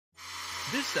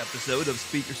This episode of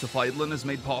Speakers of Eidolon is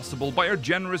made possible by our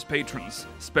generous patrons.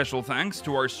 Special thanks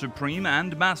to our Supreme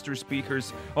and Master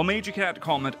Speakers, Omeji Cat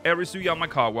Comet, Erisu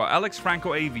Yamakawa, Alex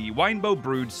Franco AV, Winebow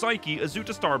Brood, Psyche,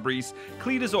 Azuta Starbreeze,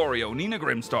 Cletus Oreo, Nina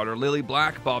Grimstarter, Lily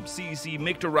Black, Bob CC,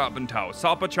 Mikta Rabentau,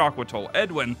 Sapa Chakwatol,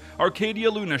 Edwin, Arcadia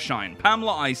Lunashine,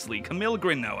 Pamela Isley, Camille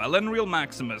Grinno, Elenriel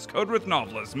Maximus, Codrith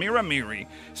Novelist, Mira Miri,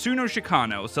 Suno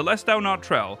Chicano, Celestau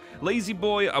Nautrell, Lazy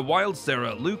Boy, A Wild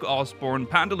Sarah, Luke Osborne,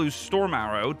 Pandaloo Storm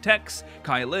Arrow, Tex,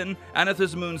 Kylin,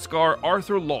 Anethus Moonscar,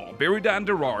 Arthur Law, Beridan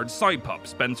Derard, Cypup,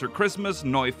 Spencer Christmas,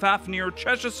 Noy Fafnir,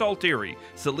 Cheshire Saltiri,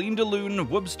 Celine DeLune,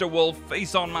 Webster Wolf,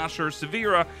 Face On Masher,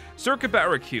 Severa, Circa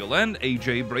Barrakiel, and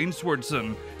AJ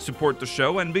Brainswordson. Support the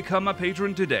show and become a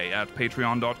patron today at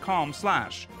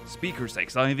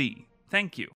patreon.com/SpeakersXIV.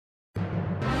 Thank you.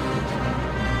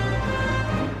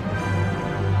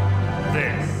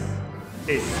 This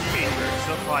is Speakers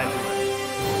of Eidolon.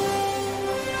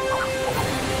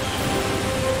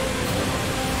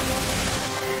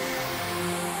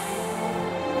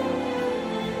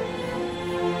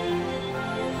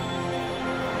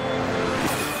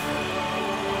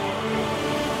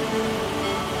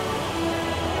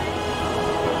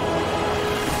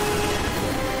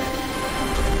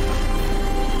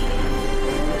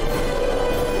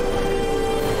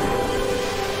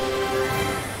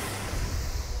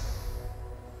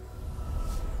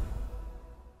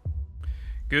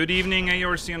 Good evening,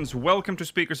 Eorzeans. Welcome to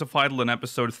Speakers of Eidolon,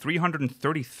 episode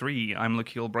 333. I'm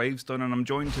Lakil Bravestone, and I'm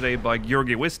joined today by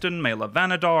Georgi Wiston, Mela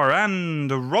Vanadar,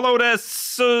 and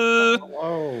Rolodes.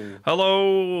 Hello.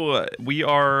 Hello. We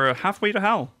are halfway to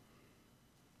hell.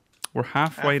 We're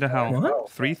halfway to hell.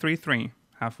 What? 333.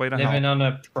 Halfway to Living hell. on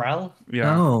a trell?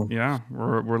 Yeah. Oh. Yeah.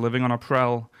 We're living on a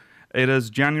prel. It is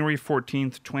January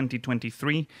 14th,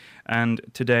 2023, and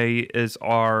today is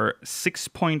our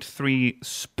 6.3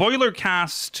 spoiler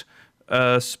cast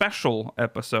special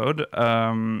episode.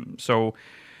 So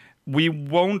we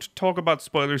won't talk about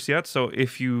spoilers yet, so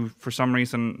if you, for some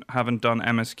reason, haven't done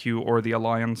MSQ or the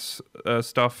Alliance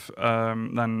stuff,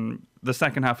 then the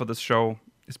second half of this show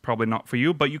is probably not for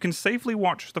you, but you can safely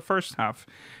watch the first half,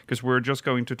 because we're just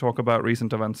going to talk about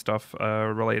recent event stuff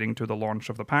relating to the launch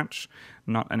of the patch,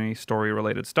 not any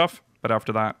story-related stuff, but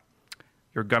after that,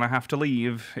 you're gonna have to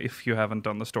leave if you haven't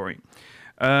done the story.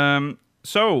 Yeah,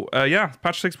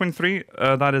 patch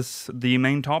 6.3, that is the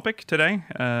main topic today.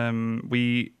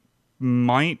 We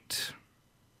might...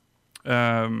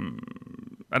 I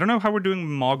don't know how we're doing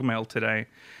Mogmail today.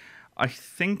 I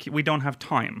think we don't have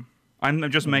time.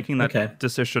 I'm just making that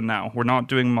decision now. We're not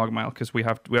doing Mogmail because we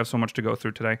have so much to go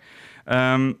through today.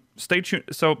 Stay tuned.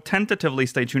 So tentatively,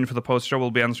 stay tuned for the post show.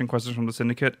 We'll be answering questions from the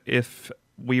Syndicate. If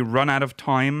we run out of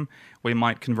time, we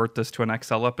might convert this to an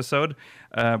XL episode.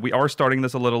 We are starting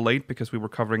this a little late because we were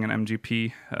covering an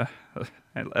MGP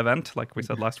event, like we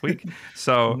said last week.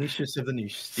 So Niches of the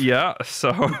niche. yeah,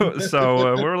 so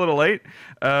we're a little late.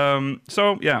 That's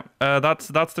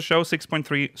the show.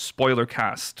 6.3 spoiler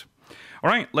cast. All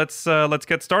right, let's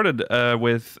get started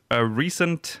with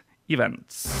recent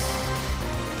events.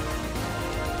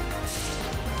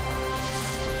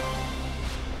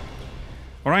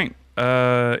 All right,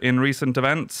 in recent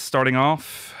events, starting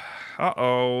off, we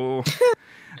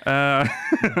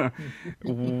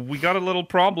got a little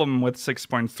problem with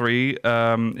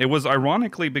 6.3. It was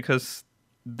ironically because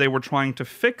they were trying to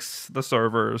fix the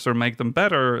servers or make them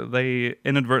better. They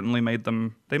inadvertently made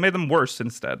them worse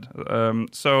instead.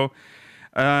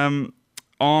 On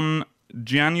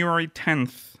January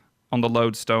 10th, on the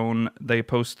Lodestone, they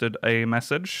posted a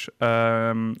message,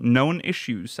 known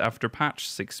issues after patch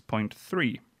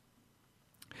 6.3.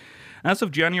 As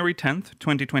of January 10th,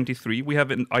 2023, we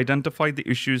have identified the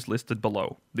issues listed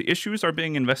below. The issues are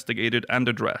being investigated and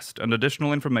addressed, and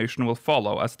additional information will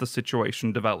follow as the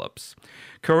situation develops.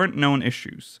 Current known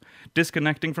issues.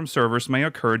 Disconnecting from servers may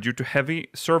occur due to heavy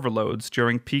server loads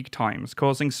during peak times,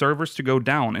 causing servers to go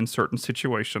down in certain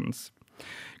situations.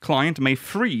 Client may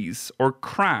freeze or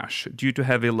crash due to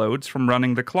heavy loads from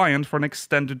running the client for an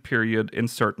extended period in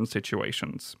certain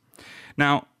situations.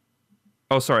 Now,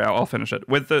 I'll finish it.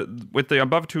 With the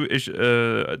above two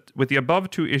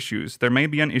issues, there may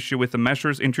be an issue with the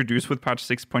measures introduced with patch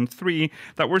 6.3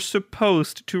 that were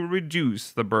supposed to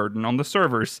reduce the burden on the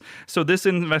servers. So this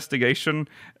investigation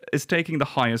is taking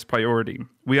the highest priority.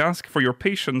 We ask for your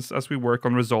patience as we work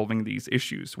on resolving these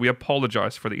issues. We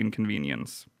apologize for the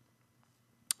inconvenience.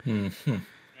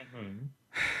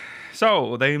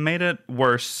 So they made it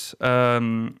worse,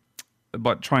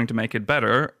 but trying to make it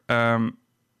better.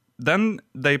 then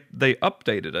they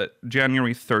updated it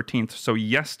January 13th, so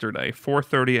yesterday,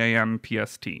 4:30 a.m.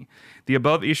 PST. The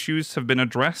above issues have been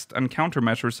addressed and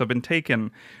countermeasures have been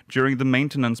taken during the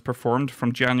maintenance performed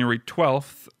from January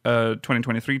 12th,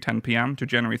 2023, 10 p.m. to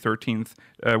January 13th,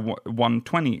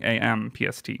 1:20 a.m.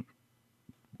 PST.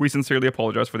 We sincerely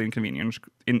apologize for the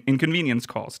inconvenience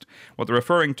caused. What they're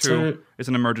referring to is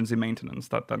an emergency maintenance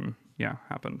that then,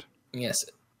 happened. Yes.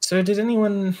 So did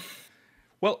anyone...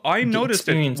 Well, I noticed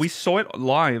it. We saw it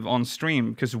live on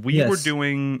stream because we were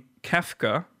doing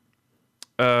Kefka.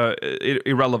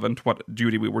 Irrelevant what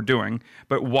duty we were doing.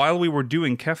 But while we were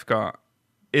doing Kefka,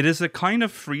 it is a kind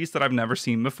of freeze that I've never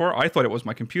seen before. I thought it was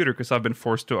my computer because I've been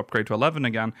forced to upgrade to 11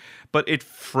 again. But it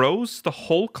froze the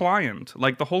whole client,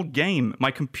 like the whole game.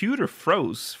 My computer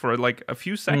froze for like a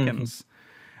few seconds,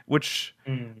 which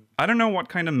I don't know what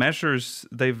kind of measures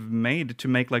they've made to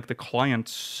make like the client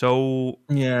so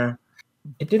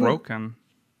broken.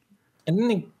 It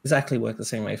didn't exactly work the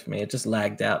same way for me. It just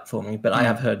lagged out for me. But I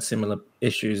have heard similar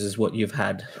issues as what you've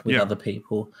had with other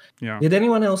people. Yeah. Did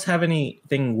anyone else have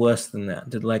anything worse than that?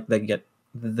 Did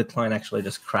the client actually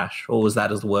just crash, or was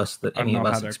that as worse that any of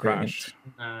us experienced?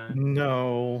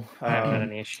 No, I haven't had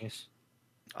any issues.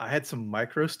 I had some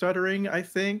micro stuttering. I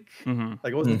think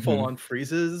like it wasn't full on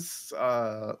freezes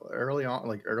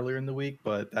earlier in the week,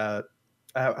 but I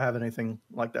haven't had anything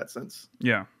like that since.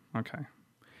 Yeah. Okay.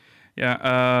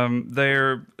 Yeah,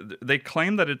 they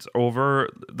claim that it's over,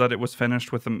 that it was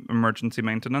finished with emergency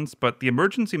maintenance, but the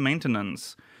emergency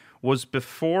maintenance was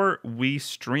before we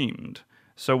streamed.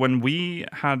 So when we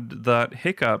had that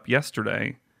hiccup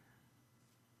yesterday,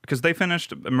 because they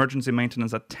finished emergency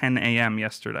maintenance at 10 a.m.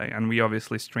 yesterday, and we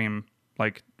obviously stream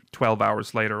like 12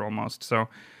 hours later almost. So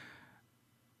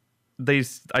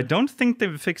I don't think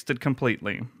they've fixed it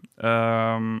completely.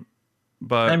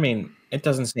 But I mean, it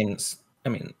doesn't seem... I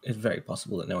mean, it's very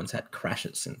possible that no one's had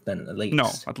crashes since then, at least.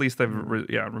 No, at least they've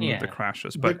removed the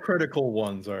crashes. But the critical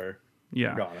ones are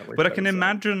gone. But I can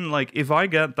imagine, like, if I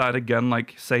get that again,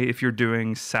 like, say, if you're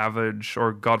doing Savage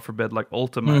or, God forbid, like,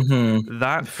 Ultimate,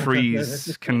 that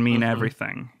freeze can mean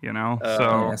everything, you know?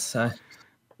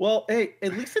 Well, hey,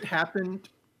 at least it happened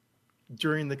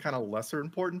during the kind of lesser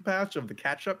important patch of the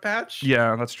catch-up patch.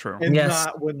 Yeah, that's true. And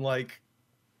not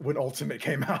when Ultimate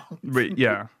came out.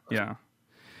 Yeah.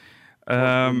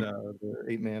 The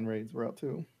 8-man raids were out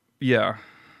too. Yeah.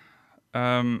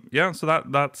 So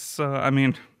that's I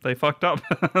mean, they fucked up.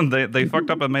 they fucked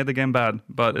up and made the game bad,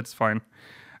 but it's fine.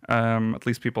 At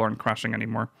least people aren't crashing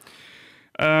anymore.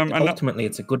 Ultimately,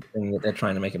 it's a good thing that they're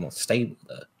trying to make it more stable.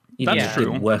 That's true. It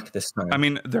didn't work this time. I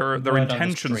mean, their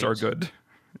intentions are good.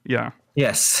 Yeah.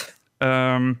 Yes.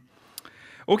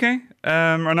 Okay.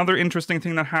 Another interesting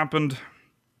thing that happened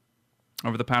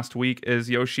over the past week is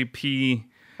Yoshi P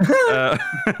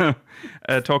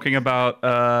talking about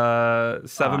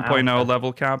 7.0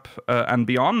 level cap and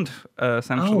beyond,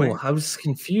 essentially. Oh, I was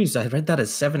confused. I read that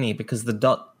as 70 because the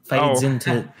dot fades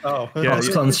into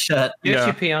Foxconn's shirt.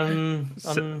 Yoshi P on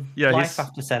life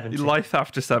after 70. Life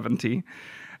after 70.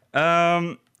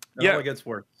 It gets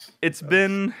worse. It's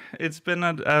been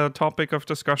a topic of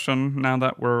discussion now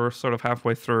that we're sort of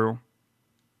halfway through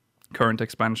current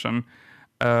expansion.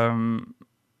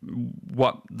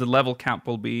 What the level cap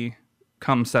will be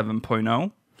come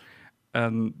 7.0.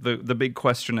 The big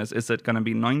question is it going to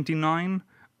be 99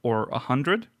 or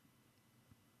 100?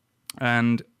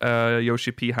 And Yoshi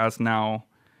P has now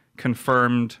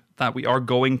confirmed that we are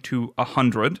going to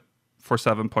 100 for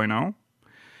 7.0.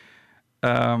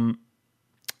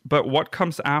 But what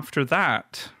comes after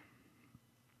that?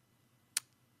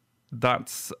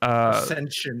 That's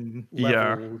ascension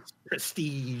levels,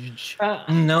 prestige.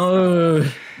 No.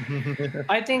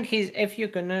 I think if you're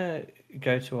gonna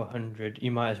go to 100,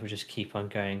 you might as well just keep on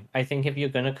going. I think if you're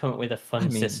gonna come up with a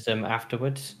fun system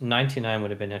afterwards, 99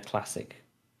 would have been a classic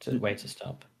way to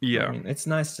stop. Yeah, I mean, it's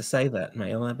nice to say that,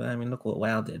 Mail, but I mean, look what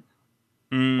WoW did.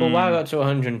 Well, WoW got to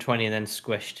 120 and then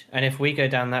squished. And if we go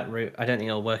down that route, I don't think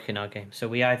it'll work in our game. So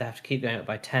we either have to keep going up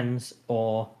by 10s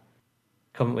or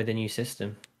come up with a new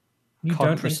system. You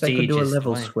don't think they could do a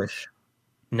level squish?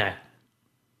 No.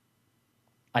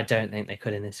 I don't think they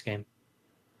could in this game.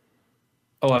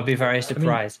 Oh, I'd be very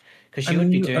surprised. Because you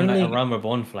would be doing like a Realm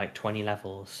Reborn for like 20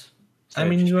 levels. So I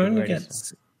mean, you only get...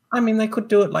 I mean, they could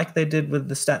do it like they did with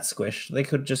the stat squish. They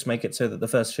could just make it so that the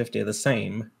first 50 are the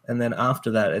same. And then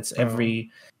after that, it's every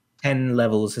 10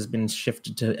 levels has been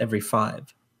shifted to every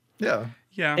 5. Yeah.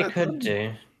 Yeah. They could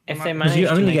do. If they manage you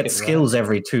to only make get it skills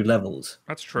every 2 levels.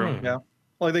 That's true. Yeah.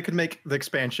 Like they could make the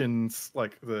expansions,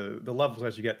 like the levels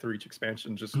as you get through each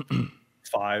expansion, just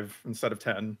 5 instead of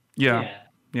 10. Yeah.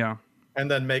 and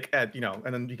then make and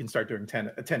then you can start doing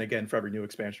 10 again for every new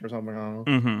expansion or something. I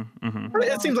don't know. But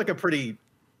it seems like a pretty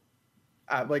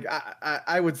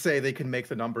I would say they can make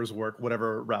the numbers work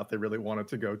whatever route they really wanted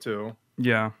to go to.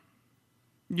 Yeah.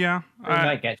 Yeah. We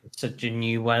might get such a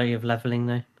new way of leveling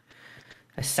though.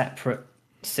 A separate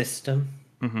system.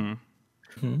 Yeah.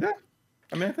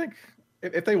 I mean, I think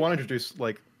if they want to introduce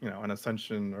an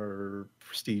Ascension or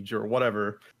Prestige or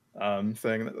whatever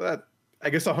thing, that I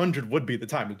guess 100 would be the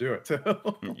time to do it too.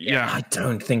 Yeah. I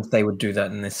don't think they would do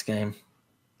that in this game.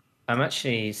 I'm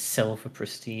actually Silver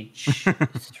Prestige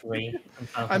 3.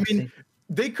 I mean,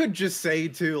 they could just say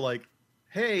to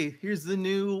hey, here's the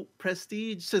new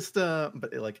Prestige system,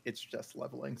 but it's just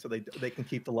leveling, so they can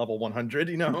keep the level 100.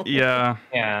 Yeah.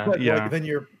 Yeah. But Yeah. then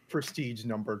your Prestige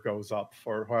number goes up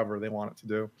for however they want it to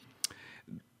do.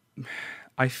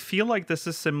 I feel like this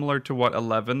is similar to what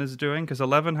 11 is doing, because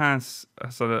 11 has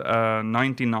a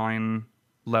 99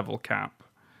 level cap.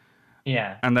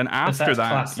 Yeah. And then after that's that,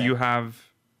 classic. you have...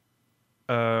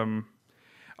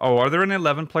 are there any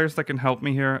 11 players that can help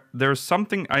me here? There's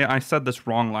something... I said this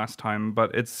wrong last time,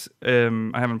 but it's... I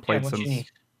haven't played what do you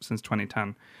need? since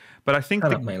 2010. But I think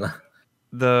Shut up, Mela.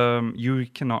 you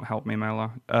cannot help me,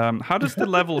 Mela. How does the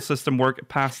level system work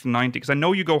past 90? Because I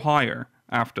know you go higher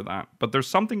after that, but there's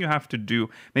something you have to do.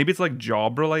 Maybe it's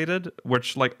job related,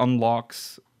 which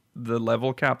unlocks the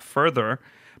level cap further,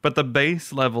 but the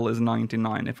base level is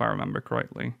 99 if I remember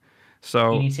correctly.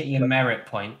 So You need to hit your merit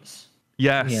points.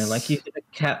 yes, Yeah, you hit a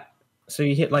cap. So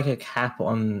you hit a cap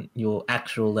on your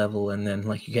actual level, and then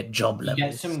you get job You levels.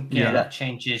 get some Yeah. that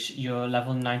changes your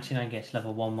level 99 gets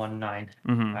level 119.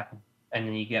 And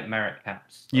then you get merit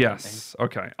caps. or something. yes,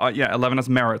 okay, 11 has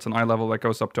merits, and eye level that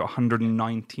goes up to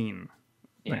 119.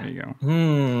 Yeah. There you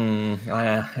go.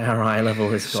 Our eye level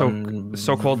has gone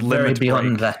so-called very limit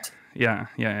beyond break. that. Yeah.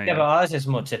 Yeah, but ours is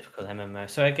more typical MMO.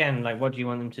 So again, what do you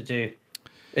want them to do?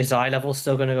 Is eye level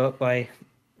still going to go up by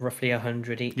roughly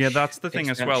 100 each? Yeah, that's the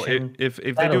thing as well. expansion? If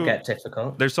they That'll do, get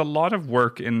difficult. there's a lot of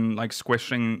work in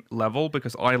squishing level,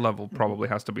 because eye level probably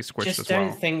has to be squished Just as don't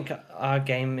well. think our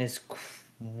game is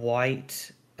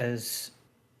quite as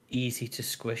easy to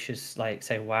squish as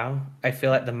say WoW. I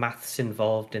feel like the maths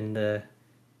involved in the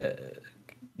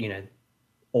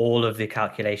all of the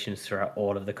calculations throughout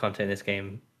all of the content in this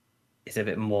game is a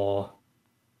bit more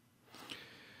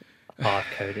hard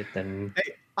coded than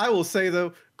Hey, I will say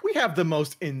though, we have the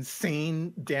most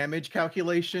insane damage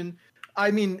calculation.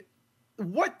 I mean,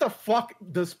 what the fuck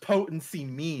does potency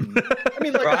mean? I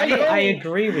mean, I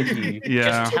agree with you. Yeah.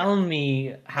 Just tell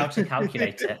me how to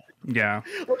calculate it. Yeah.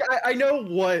 Look, I know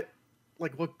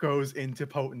what goes into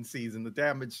potencies and the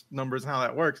damage numbers and how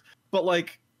that works, but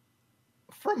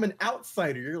from an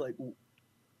outsider, you're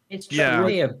It's Yeah.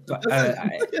 truly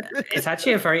it's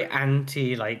actually a very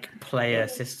anti player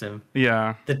system.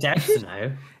 Yeah. The devs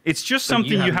know. It's just But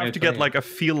something you you have have no to get clue. a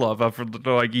feel of after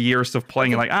years of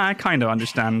playing. I kind of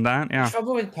understand that. The Yeah.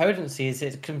 trouble with potency is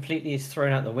it completely is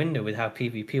thrown out the window with how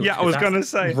PvP works. Yeah, I was 'cause gonna that's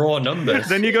say. raw numbers.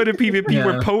 Then you go to PvP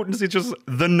where Yeah. potency is just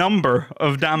the number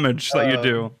of damage that you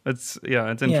do. It's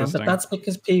interesting. Yeah, but that's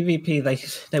because PvP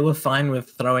they were fine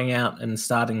with throwing out and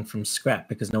starting from scrap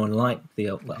because no one liked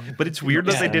the But it's weird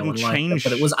that Yeah, they no didn't one liked change.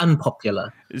 but it was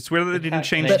unpopular. It's weird that they didn't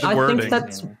change But the I wording. think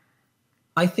that's.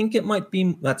 I think it might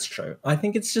be. That's true. I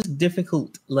think it's just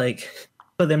difficult,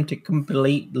 for them to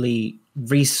completely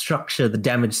restructure the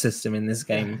damage system in this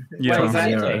game. Yeah. Well, from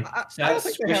exactly. zero. So I don't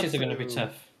think they have squishes are going to be to-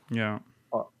 tough. Yeah.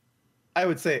 I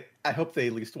would say I hope they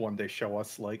at least one day show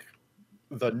us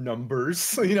the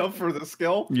numbers, for the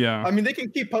skill. Yeah. I mean, they can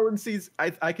keep potencies.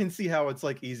 I can see how it's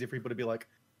easy for people to be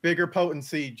bigger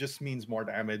potency just means more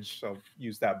damage, so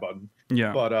use that button.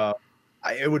 Yeah. But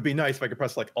it would be nice if I could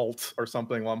press Alt or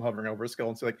something while I'm hovering over a skill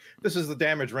and say this is the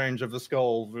damage range of the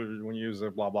skull when you use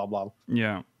it, blah blah blah.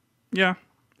 Yeah. Yeah.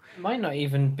 It might not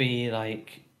even be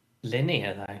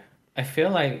linear though. I feel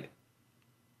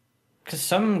because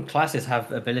some classes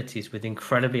have abilities with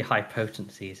incredibly high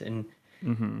potencies, and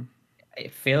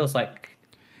it feels like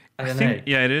I don't know.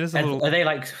 Yeah, it is a little. Are they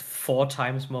 4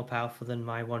 times more powerful than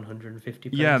my 150?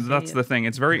 Yeah, potency? that's the thing.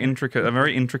 It's very intricate, a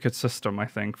very intricate system, I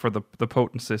think, for the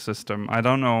potency system. I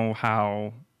don't know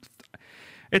how.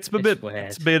 It's a bit, weird.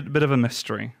 it's a bit of a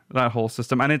mystery, that whole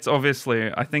system, and it's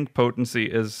obviously. I think potency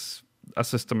is a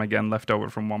system again left over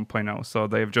from 1.0, so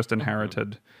they've just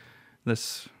inherited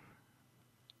this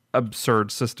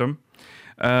absurd system.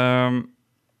 But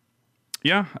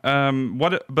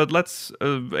let's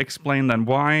explain then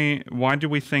why do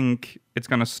we think it's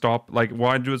going to stop?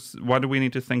 Why do we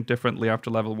need to think differently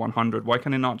after level 100? Why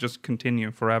can it not just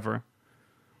continue forever?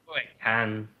 It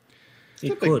can. It's a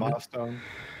It big could. milestone.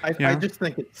 I Yeah. just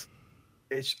think it's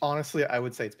it's honestly, I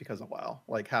would say it's because of WoW,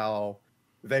 like how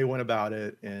they went about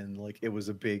it, and like it was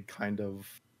a big kind of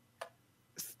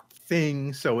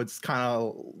thing. So it's kind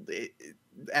of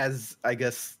as I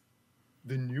guess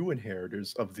the new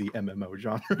inheritors of the MMO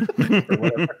genre or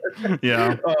whatever.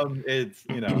 Yeah. It's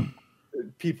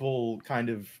people kind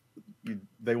of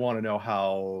they want to know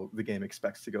how the game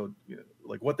expects to go,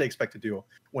 like what they expect to do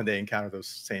when they encounter those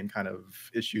same kind of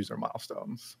issues or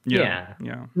milestones. Yeah.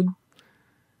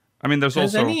 I mean, there's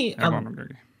Has also.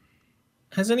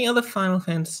 has any other Final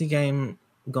Fantasy game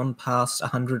gone past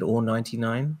 100 or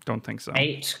 99? Don't think so.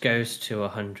 8 goes to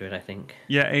 100, I think.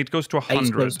 Yeah, 8 goes to 100.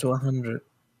 8 goes to 100.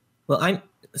 Well, I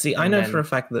And know then- for a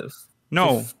fact that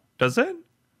No, does it?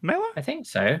 Mela? I think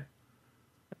so. I'm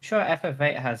sure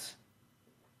FF8 has.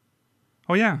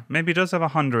 Oh yeah, maybe it does have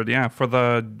 100. Yeah, for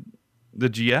the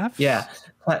GF. yeah,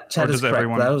 Chad Or is does correct.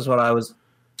 everyone- That was what I was.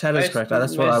 Chad is Most- correct.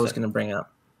 That's what I was most- going to bring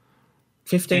up.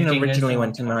 15 15 originally goes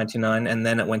went to to 99, and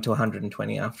then it went to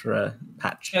 120 after a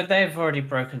patch. So they've already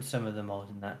broken some of the mold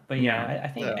in that. But yeah, I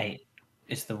think Yeah. 8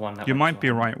 is the one that You went might to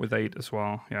be 100. right with 8 as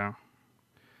well. Yeah.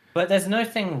 But there's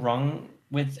nothing wrong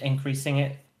with increasing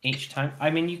it each time.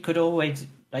 I mean, you could always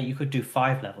you could do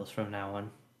 5 levels from now on,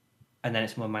 and then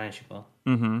it's more manageable.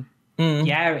 Mm-hmm.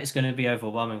 Yeah, it's going to be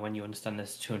overwhelming when you understand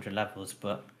there's 200 levels,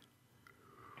 but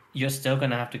you're still going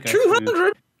to have to go through.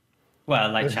 200.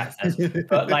 Well, like chat says,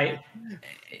 but like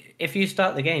if you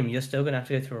start the game, you're still going to have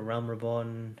to go through a Realm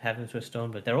Reborn, Heavens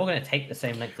Restored, but they're all going to take the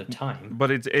same length of time.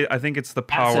 But I think it's the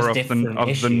That's a power of different the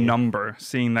issue. number,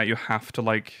 seeing that you have to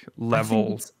like I think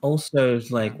level. it's also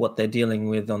like what they're dealing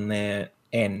with on their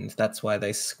end. That's why they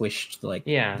squished like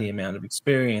Yeah. the amount of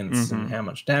experience and how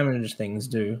much damage things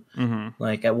do. Mm-hmm.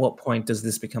 Like, at what point does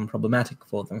this become problematic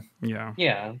for them? Yeah.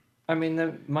 Yeah, I mean,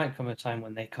 there might come a time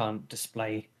when they can't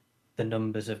display the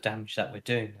numbers of damage that we're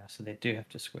doing now, so they do have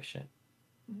to squish it.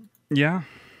 Yeah.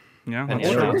 Yeah. And That's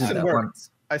yeah, Well, true. the Had recent that work, once.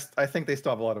 I think they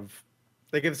still have a lot of.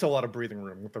 They give us a lot of breathing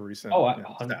room with the recent Oh,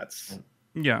 stats.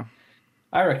 Yeah.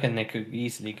 I reckon they could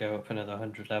easily go up another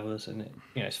 100 levels, and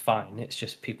it's fine. It's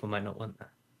just people might not want that.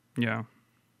 Yeah.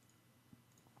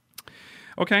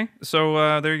 Okay,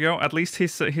 so there you go. At least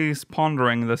he's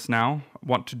pondering this now,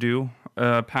 what to do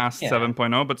past Yeah.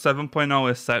 7.0. But 7.0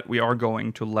 is set. We are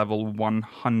going to level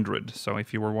 100. So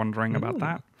if you were wondering about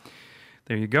that,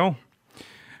 there you go.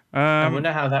 I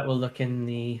wonder how that will look in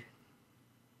the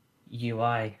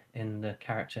UI in the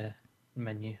character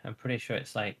menu. I'm pretty sure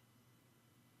it's like.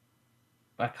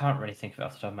 I can't really think of it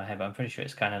off the top of my head, but I'm pretty sure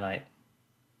it's kind of like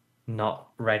not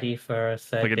ready for a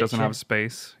third. Like it doesn't picture. have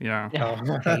space. Yeah. Yeah.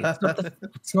 Hey,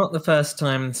 it's not the first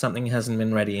time something hasn't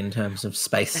been ready in terms of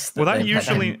space. Well, that they've had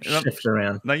to usually- shift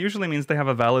around. That usually means they have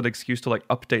a valid excuse to like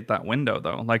update that window,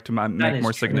 though, like to make is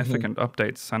more true. significant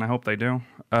updates, and I hope they do.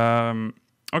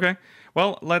 Okay,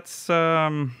 well let's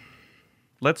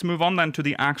move on then to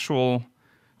the actual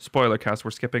spoiler cast.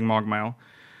 We're skipping Mogmail.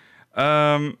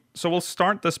 So we'll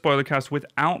start the spoiler cast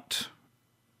without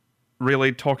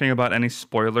really talking about any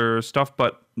spoiler stuff,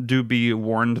 but do be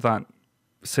warned that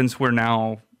since we're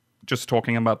now just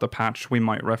talking about the patch, we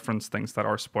might reference things that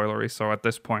are spoilery. So at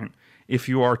this point, if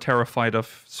you are terrified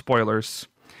of spoilers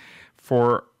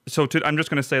I'm just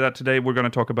going to say that today we're going to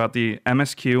talk about the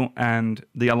MSQ and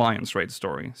the Alliance raid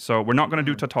story. So we're not going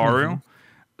to do Tataru,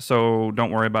 so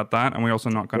don't worry about that. And we're also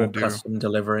not going Or to do custom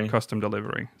delivery. custom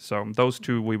delivery. So those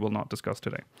two we will not discuss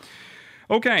today.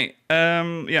 Okay,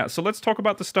 so let's talk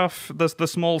about the stuff, the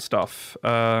small stuff.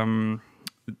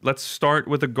 Let's start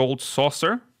with the Gold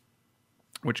Saucer,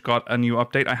 which got a new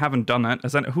update. I haven't done it.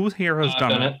 Who here has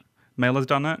done it? Mela's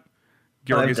done it?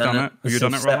 Georgi's done done it. it? Have you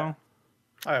done it, Self-step. Rollo?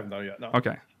 I have no yet. No.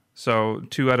 Okay, so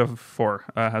 2 out of 4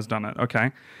 has done it.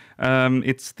 Okay,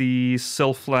 it's the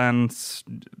Sylphlands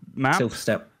map.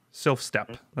 Self-step.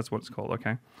 Sylphstep. That's what it's called.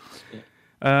 Okay.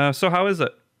 So how is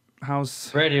it?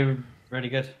 How's Really, really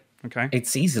good. okay?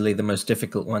 It's easily the most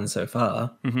difficult one so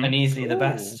far. And easily the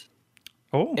best.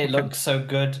 Oh, It okay. looks so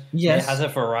good. Yes. It has a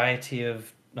variety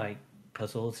of like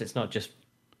puzzles. It's not just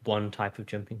one type of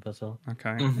jumping puzzle.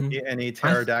 Okay. Any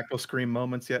pterodactyl scream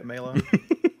moments yet, Mela?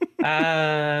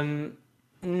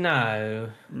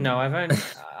 No, I've only,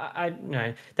 I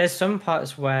no. There's some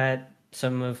parts where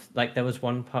there was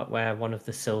one part where one of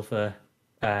the silver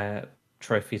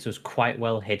trophies was quite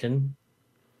well hidden.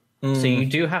 So you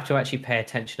do have to actually pay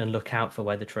attention and look out for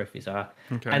where the trophies are.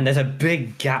 Okay. And there's a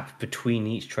big gap between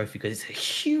each trophy because it's a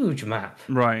huge map.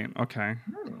 Right. Okay.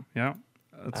 Yeah.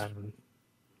 That's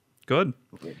good.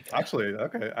 Actually,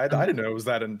 okay. I didn't know it was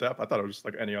that in depth. I thought it was just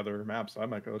like any other map, so I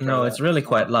might go. Try No, that. it's really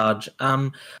quite large.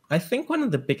 I think one of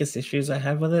the biggest issues I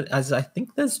have with it is I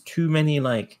think there's too many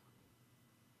like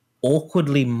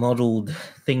awkwardly modeled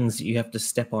things that you have to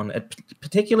step on,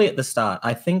 particularly at the start.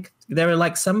 I think there are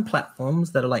like some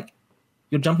platforms that are like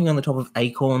you're jumping on the top of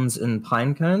acorns and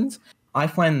pine cones. I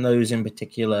find those in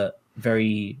particular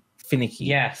very finicky.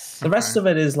 Yes. The rest of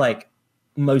it is like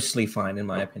mostly fine in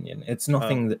my opinion. It's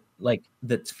nothing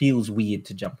that feels weird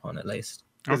to jump on, at least.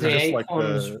 Is it The just like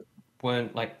acorns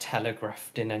weren't like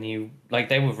telegraphed in any, like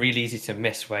they were really easy to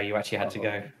miss where you actually had to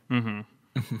go.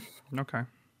 Mm-hmm. Okay.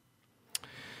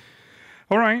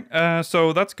 All right.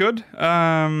 So that's good.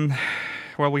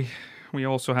 Well, we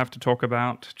also have to talk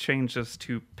about changes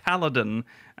to Paladin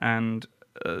and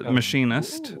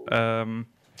Machinist.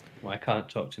 Well, I can't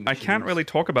talk to I can't really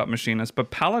talk about Machinist, but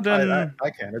Paladin. I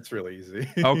can. It's really easy.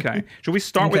 Okay. Should we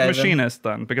start with Okay, then. Machinist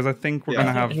then? Because I think we're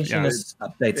gonna have. Machinist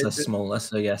updates are It- smaller,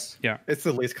 so yes. Yeah. It's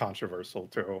the least controversial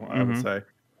too, I would say.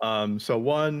 So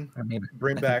one, I mean,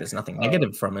 bring I think back. there's nothing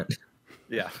negative from it.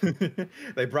 Yeah,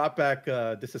 they brought back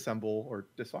disassemble or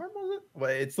disarm. Was it? Well,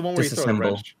 it's the one where you throw the Disassemble.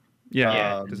 wrench.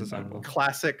 Yeah. Um, Disassemble.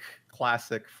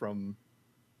 Classic from.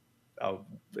 Oh,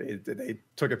 they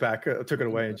took it back, took it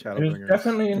away in It was Shadowbringers.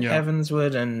 definitely in Yeah.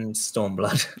 Heavensward and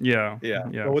Stormblood. Yeah. Yeah,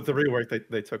 Yeah. but with the rework,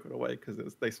 they took it away because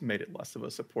they made it less of a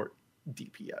support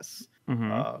DPS.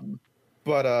 Mm-hmm.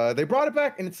 But they brought it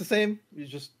back, and it's the same. You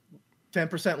just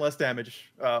 10% less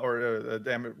damage, or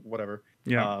damage, whatever.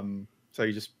 Yeah. So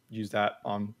you just use that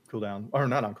on cooldown, or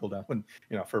not on cooldown, when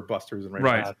for busters and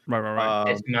Right.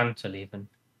 Right. It's mantle even.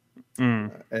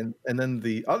 And then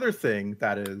the other thing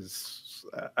that is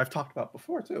I've talked about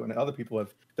before too, and other people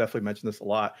have definitely mentioned this a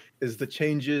lot, is the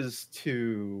changes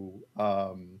to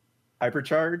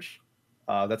hypercharge.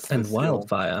 That's the And skill.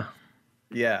 Wildfire.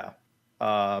 Yeah.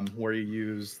 Where you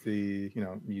use you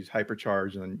use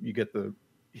hypercharge and then you get the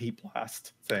heat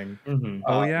blast thing. Mm-hmm.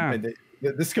 Oh, yeah. And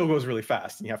the skill goes really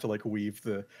fast, and you have to like weave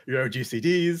your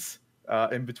GCDs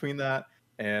in between that,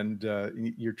 and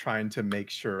you're trying to make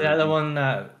sure. Yeah, the one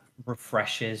that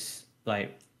refreshes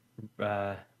like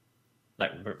not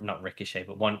ricochet,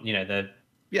 but one Yeah.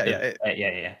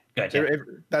 yeah. Good. Yeah.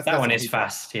 That's That one the is heat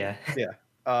fast. Yeah.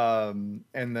 And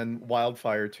then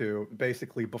wildfire too.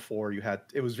 Basically, before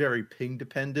it was very ping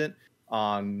dependent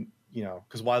on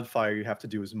because wildfire you have to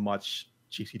do as much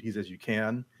GCDs as you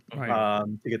can Right.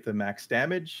 to get the max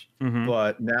damage. Mhm.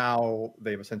 But now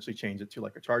they've essentially changed it to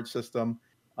like a charge system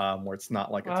where it's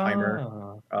not like a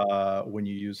timer. Ah. When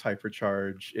you use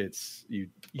hypercharge, it's you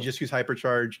just use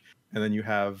hypercharge, and then you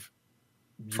can-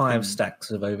 5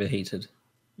 stacks of overheated.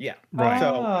 Yeah, Right.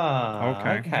 So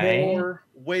Okay.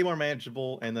 way more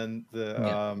manageable, and then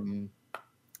the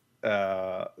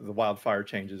wildfire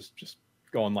changes just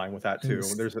go in line with that too.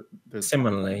 It's There's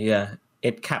Similarly, yeah.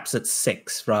 It caps at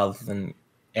 6 rather than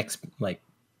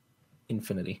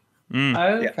infinity.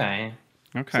 Okay.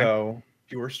 Okay. So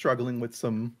if you were struggling with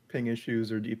some ping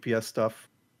issues or DPS stuff,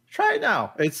 try it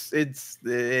now.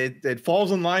 It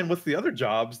falls in line with the other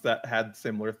jobs that had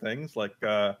similar things, like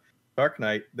Dark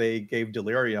Knight. They gave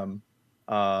Delirium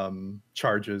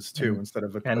charges too instead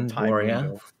of a And time Warrior.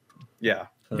 window. Yeah.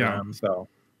 Yeah. So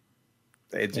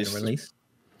it Data just release.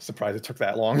 surprised it took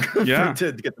that long Yeah.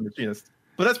 to get the machinist.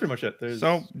 But that's pretty much it. There's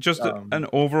So just an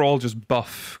overall just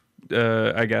buff,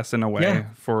 I guess, in a way Yeah.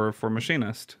 for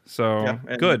Machinist. So yeah,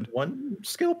 and good. one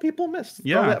skill people missed.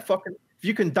 Yeah. That fucking, if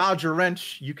you can dodge a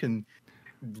wrench, you can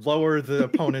lower the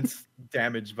opponent's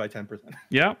damage by 10%.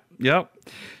 Yep.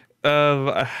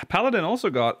 Paladin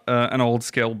also got an old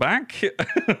skill back,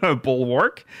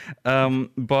 Bulwark,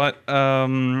 but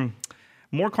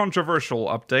more controversial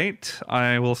update,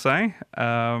 I will say.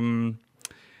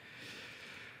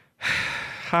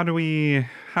 How do we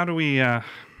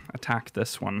attack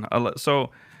this one? They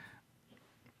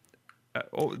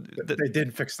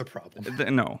didn't fix the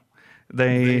problem. No,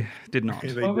 they did not.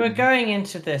 They Well, we're didn't. going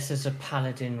into this as a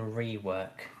paladin rework.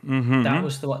 Mhm. That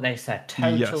was what they said.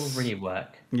 Total Yes. rework.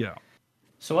 Yeah.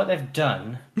 So what they've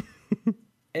done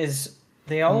is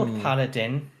the old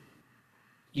paladin.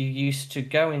 You used to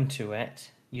go into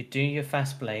it. You do your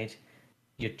fast blade.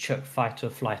 You'd chuck fight or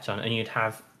flight on, and you'd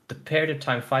have the period of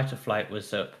time fight or flight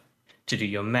was up to do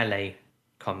your melee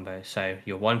combo. So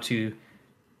your 1-2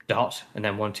 dot, and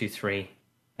then 1-2-3,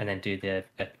 and then do the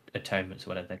atonements,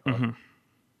 whatever they call it.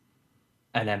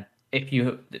 And then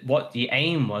what the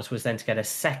aim was then to get a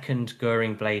second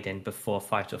Goring blade in before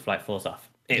fight or flight falls off.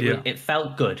 It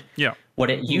felt good. Yeah. What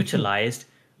it utilized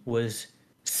was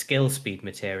skill speed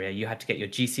materia. You had to get your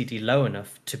GCD low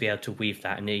enough to be able to weave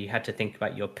that, and you had to think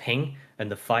about your ping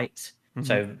and the fights.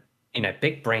 So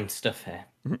big brain stuff here.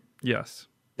 Yes.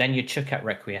 Then you chuck out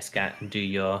Requiescat and do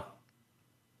your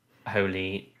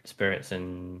Holy Spirits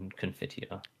and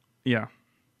Confiteor. Yeah.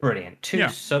 Brilliant. Two Yeah.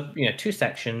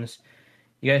 sections.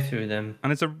 You go through them,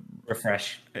 And it's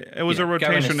refresh. it was you a know, go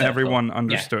in a rotation circle. everyone Yeah.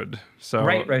 understood. So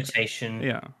Great rotation.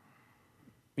 yeah.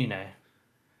 You know,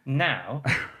 now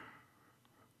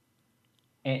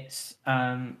it's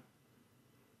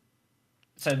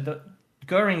so the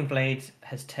Goring Blade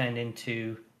has turned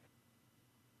into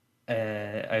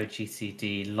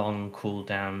OGCD long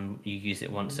cooldown. You use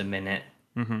it once a minute.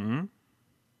 Mm-hmm.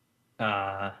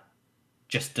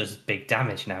 Just does big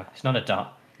damage now. It's not a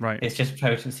dot. Right. It's just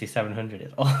potency 700.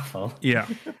 It's awful. Yeah.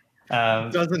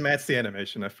 Doesn't match the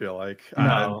animation, I feel like.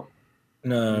 No,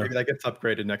 Maybe that gets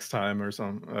upgraded next time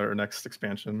or next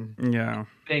expansion. Yeah.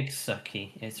 big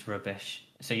sucky. It's rubbish.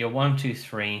 So you're 1, 2,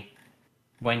 3.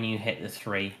 When you hit the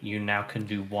 3, you now can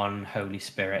do 1 Holy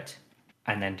Spirit,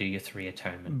 and then do your 3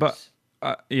 atonements.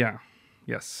 But yeah.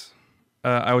 Yes.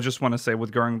 I would just want to say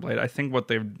with Goring Blade, I think what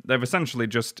they've essentially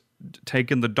just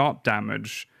taken the dot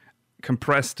damage,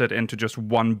 compressed it into just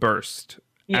one burst,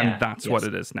 and that's what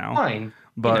it is now. Fine.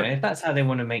 But if that's how they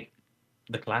want to make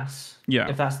the class, Yeah.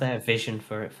 if that's their vision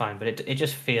for it, fine. But it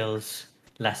just feels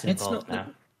less It's involved not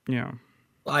now. yeah.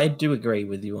 I do agree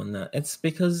with you on that. It's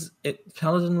because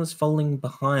Paladin was falling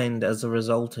behind as a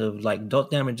result of like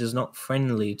dot damage is not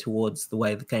friendly towards the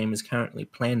way the game is currently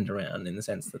planned around, in the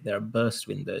sense that there are burst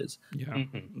windows. Yeah.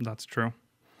 That's true.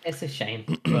 It's a shame,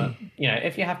 but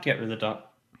if you have to get rid of the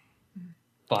dot,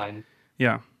 fine.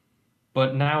 Yeah.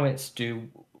 But now it's do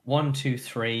 1, 2,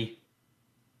 3,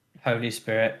 Holy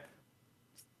Spirit,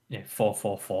 4,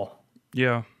 4, 4,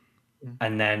 Yeah.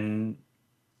 and then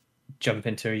jump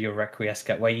into your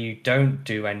Requiescat where you don't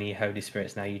do any Holy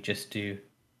Spirits now. You just do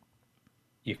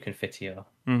your Confiteor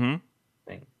Mm-hmm.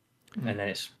 thing, and then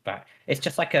it's back. It's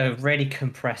just like a really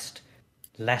compressed,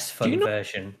 less fun you not-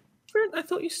 version. Brent, I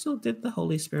thought you still did the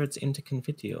Holy Spirits into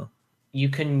Confiteor. You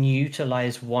can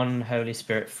utilize 1 Holy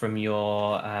Spirit from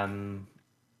your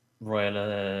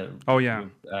royal. Oh yeah.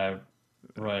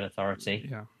 Royal Authority.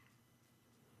 Yeah.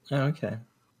 Oh, okay.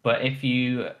 But if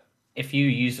you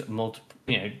use multiple,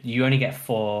 you only get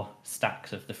 4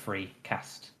 stacks of the free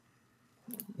cast,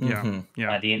 Yeah. Mhm.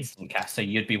 Yeah. the instant cast. So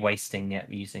you'd be wasting it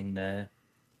using the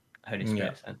Holy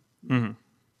Spirit. Then.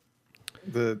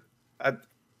 Mm-hmm.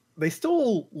 They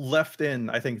still left in,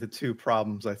 I think, the 2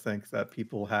 problems I think that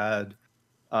people had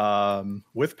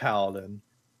with Paladin,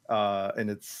 and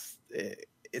it's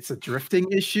a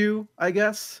drifting issue, I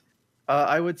guess.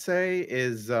 I would say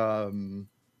is so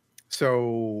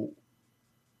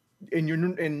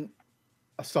in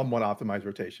a somewhat optimized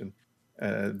rotation,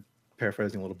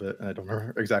 paraphrasing a little bit, and I don't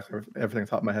remember exactly everything off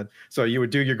the top of my head. So you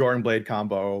would do your Goring Blade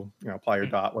combo, apply your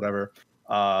dot, whatever,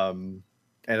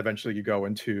 and eventually you go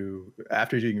into,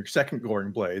 after doing your second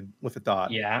Goring Blade with a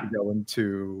dot, you go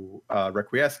into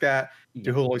Requiescat,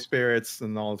 do Holy Spirits,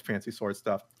 and all the fancy sword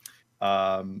stuff,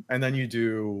 and then you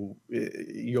do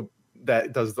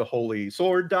that does the Holy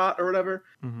Sword dot or whatever.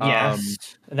 Mm-hmm.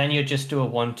 Yes. And then you just do a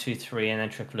 1, 2, 3, and then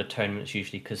triple atonements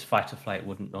usually, because Fight or Flight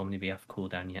wouldn't normally be off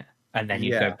cooldown yet. And then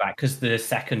you go back, because the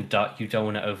second dot you don't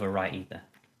want to overwrite either.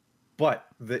 But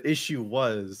the issue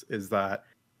is that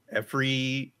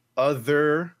every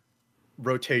other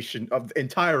rotation of the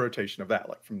entire rotation of that,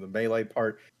 like from the melee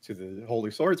part to the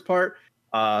Holy Swords part,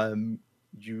 it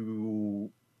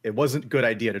wasn't a good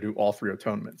idea to do all 3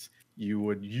 atonements. You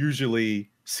would usually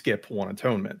skip 1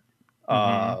 atonement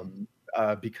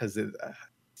because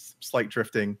slight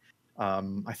drifting.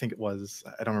 I think it was,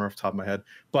 I don't remember off the top of my head,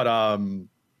 but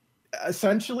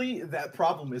essentially that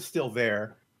problem is still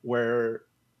there, where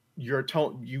you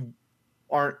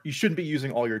shouldn't be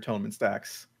using all your atonement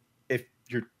stacks if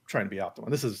you're trying to be optimal.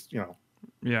 And this is you're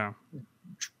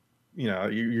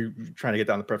trying to get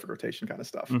down the perfect rotation kind of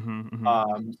stuff. So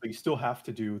you still have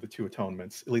to do the 2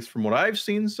 atonements, at least from what I've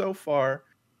seen so far.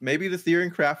 Maybe the theory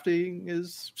in crafting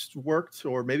is worked,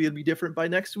 or maybe it'll be different by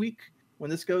next week when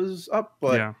this goes up.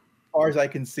 But as far as I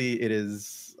can see, it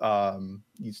is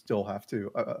you still have to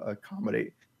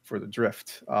accommodate for the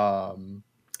drift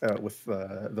with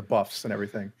the buffs and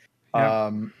everything.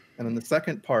 And then the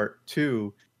second part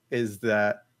too is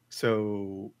that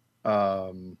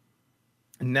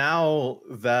now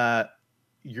that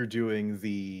you're doing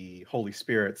the Holy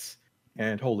Spirits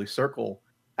and Holy Circle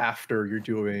after you're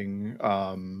doing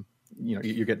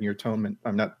you're getting your atonement,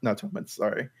 not atonements,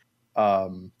 sorry,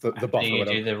 the buff, you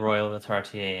do the Royal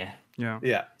Authority.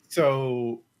 Yeah.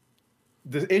 So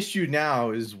the issue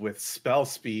now is with spell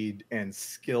speed and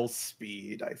skill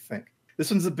speed. I think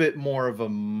this one's a bit more of a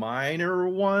minor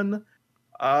one,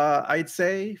 I'd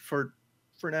say, for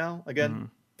now. Again,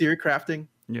 theory crafting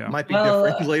might be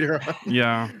different later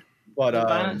on. But the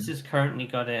balance has currently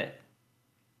got it.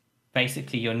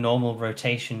 Basically, your normal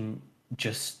rotation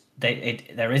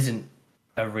there isn't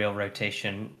a real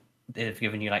rotation, they've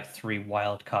given you like 3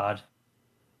 wild card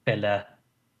filler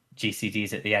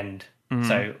GCDs at the end. Mm-hmm.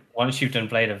 So once you've done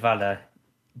Blade of Valor,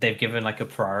 they've given like a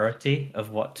priority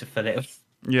of what to fill it with.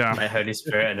 Yeah. Like Holy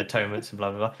Spirit and atonements and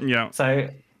blah blah blah. Yeah. So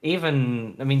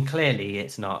even, I mean, clearly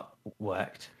it's not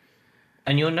worked,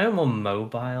 and you're no more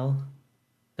mobile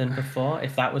than before.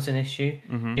 If that was an issue,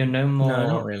 you're no more. No,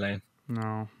 not really.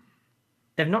 No.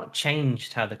 They've not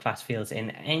changed how the class feels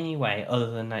in any way, other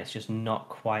than that it's just not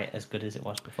quite as good as it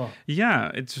was before.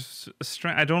 Yeah, it's just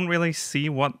strange. I don't really see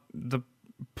what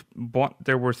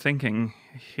they were thinking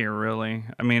here. Really,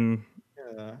 I mean,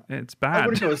 it's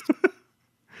bad.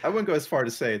 I wouldn't go as far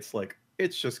to say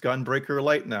it's just Gunbreaker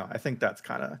Light now. I think that's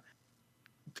kind of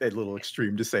a little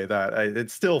extreme to say that.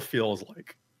 It still feels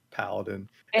like Paladin.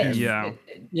 It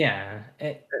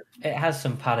has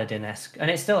some Paladin-esque,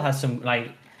 and it still has some,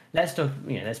 like, let's talk,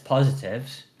 there's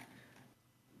positives.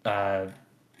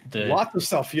 Lots of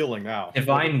self-healing now.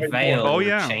 Divine Veil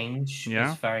yeah. change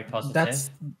is very positive.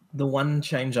 That's the one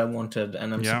change I wanted,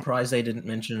 and I'm surprised they didn't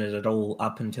mention it at all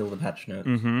up until the patch notes.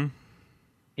 Mm-hmm.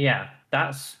 Yeah,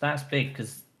 that's big,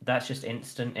 because that's just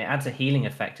instant. It adds a healing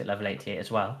effect at level 88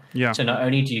 as well. Yeah. So not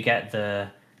only do you get the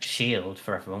shield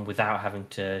for everyone without having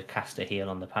to cast a heal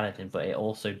on the Paladin, but it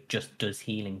also just does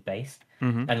healing based.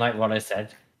 Mm-hmm. And like Rollo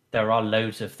said, there are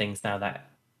loads of things now that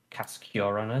cast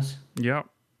Cure on us. Yep.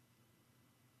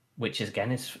 Which is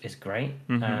great.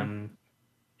 Mm-hmm.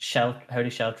 Holy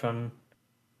Sheltron.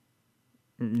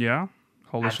 Yeah.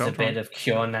 Holy adds Sheltron. a bit of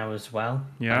Cure now as well.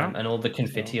 Yeah. And all the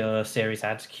Confiteor series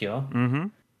adds Cure. Mm-hmm.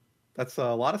 That's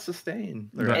a lot of sustain.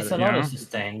 It's a lot of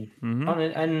sustain. Mm-hmm.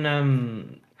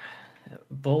 And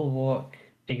Bulwark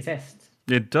exists.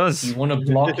 It does. You want to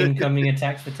block incoming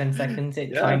attacks for 10 seconds.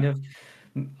 It kind of,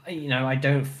 I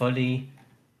don't fully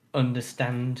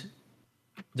understand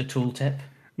the tooltip.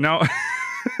 No.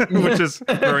 Which is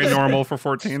very normal for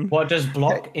 14. What does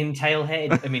block entail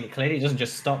here? I mean, clearly it doesn't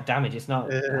just stop damage. It's not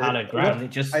hologram. It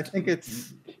just, I think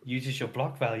it's uses your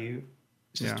block value.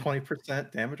 just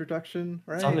 20% damage reduction,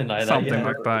 right? Something like that. Something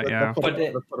like that, yeah. But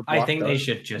I think they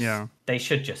should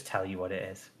just tell you what it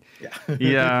is. Yeah.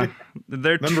 Yeah.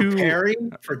 They're Remember too. Parry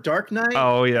for Dark Knight?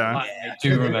 Oh, yeah. I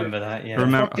do remember that, yeah.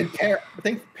 I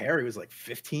think Parry was like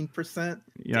 15%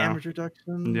 damage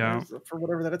reduction for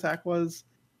whatever that attack was.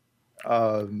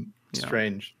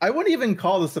 Strange. I wouldn't even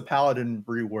call this a Paladin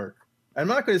rework. I'm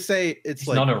not going to say it's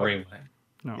like not a rework.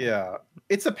 No. Yeah,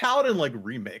 it's a Paladin like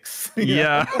remix.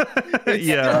 Yeah.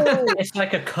 Yeah. It's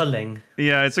like a culling.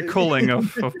 Yeah, it's a culling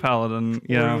of Paladin.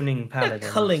 Yeah. Ruining Paladin.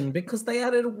 Culling because they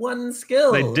added one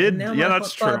skill. They did. Now Yeah, my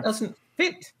that's hotbar true. Doesn't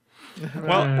fit.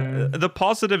 Well, the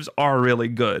positives are really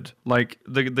good. Like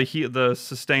the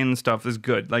sustain stuff is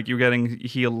good. Like you're getting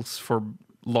heals for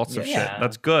lots of shit.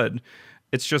 That's good.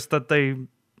 It's just that they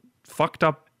fucked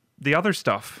up the other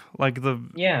stuff, like the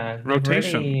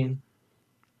rotation. Really,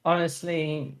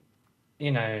 honestly,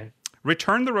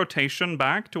 return the rotation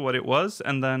back to what it was,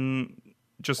 and then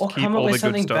just keep come up all with the good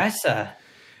something stuff. better.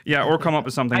 Yeah, or come up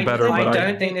with something better. I But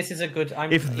don't think this is a good.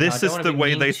 If this is the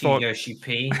way they thought, Yoshi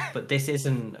P, but this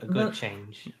isn't a good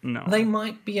change. No, They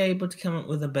might be able to come up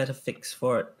with a better fix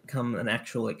for it come an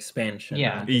actual expansion.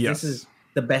 Yeah. Yes. This is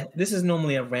the best. This is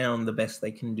normally around the best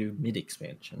they can do mid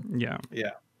expansion. Yeah.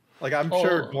 Yeah. Like I'm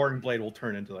sure Gordon Blade will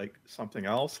turn into like something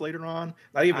else later on.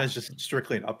 Not even as just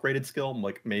strictly an upgraded skill.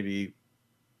 Like maybe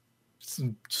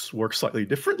work slightly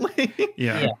differently.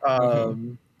 Yeah.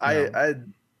 I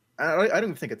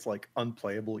don't think it's like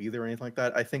unplayable either or anything like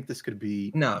that. I think this could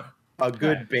be a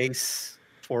good base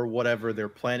for whatever they're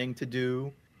planning to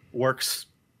do. Works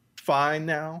fine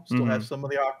now. Still has some of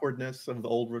the awkwardness of the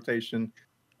old rotation.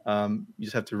 You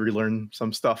just have to relearn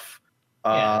some stuff.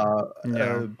 But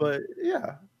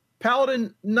yeah.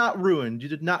 Paladin not ruined. You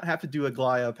did not have to do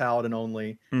Aglaya Paladin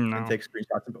only and take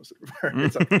screenshots and post it everywhere.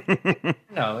 It's okay.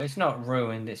 No, it's not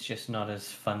ruined. It's just not as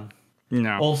fun.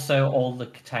 No. Also, all the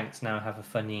tanks now have a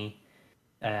funny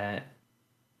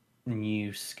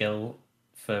new skill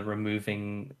for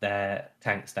removing their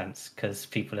tank stance because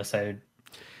people are so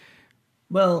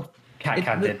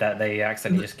cat-handed that they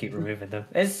accidentally just keep removing them.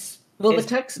 The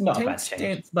tank not a bad change.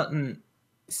 stance button.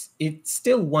 It's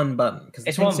still one button because the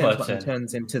It's tank one stance button. button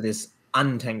turns into this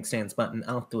untank stance button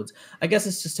afterwards. I guess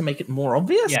it's just to make it more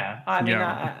obvious. Yeah, I mean,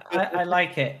 I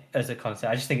like it as a concept.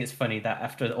 I just think it's funny that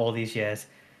after all these years,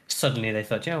 suddenly they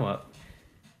thought, you know what?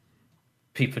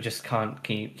 People just can't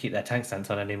keep their tank stance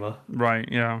on anymore. Right,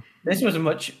 yeah. This was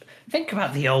think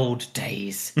about the old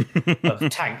days of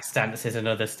tank stances and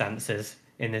other stances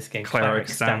in this game. Cleric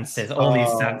stance. stances, all these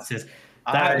stances.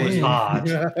 That was hard.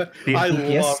 I DPS love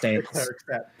the stance. cleric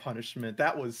stat punishment.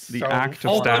 That was The so act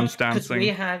of fun. stance because dancing. we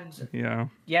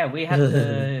had we had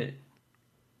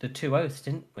the 2 oaths,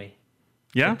 didn't we?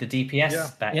 Yeah. The DPS Yeah.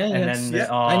 back, Yeah, and yes. then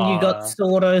And you got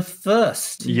Sword Oath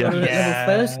first. You got it at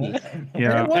level 30.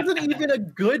 Yeah. It wasn't even a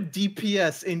good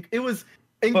DPS. It was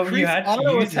But you increased had to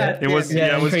auto use attack. It was damage.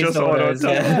 yeah, it was increased just auto autos,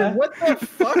 attack. yeah. What the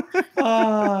fuck?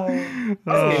 Oh.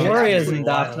 Oh, Warriors absolutely and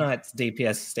Dark wild. Knights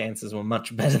DPS stances were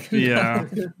much better than yeah.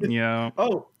 that. Yeah.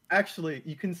 Oh, actually,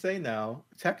 you can say now,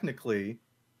 technically,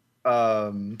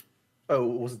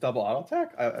 was it double auto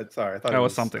attack? Sorry, I thought That it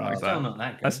was something like Still that. not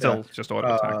that good. That's still just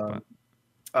auto attack.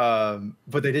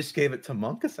 But they just gave it to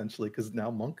Monk essentially because now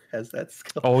Monk has that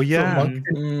skill. Oh, yeah.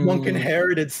 So Monk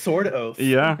inherited Sword Oath.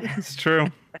 Yeah, it's true.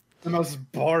 The most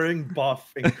boring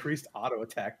buff, increased auto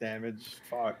attack damage.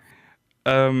 Fuck.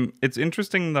 It's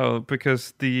interesting though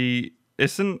because the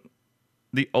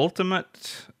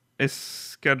ultimate is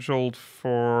scheduled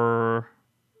for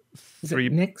Is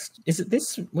it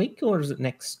this week or is it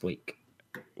next week?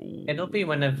 It'll be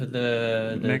whenever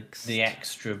the Next. the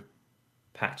extra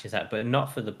patch is out, but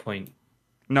not for the point.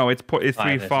 No, it's 5,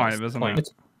 3.5, isn't point- it?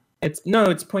 It's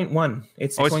 0.1.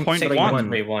 It's Oh, it's 0.31. 0.1.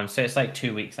 3-1, so it's like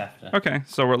 2 weeks after. Okay,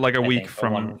 so we're like a I week think, or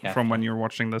 1 from week after. when you're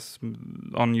watching this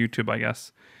on YouTube, I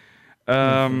guess.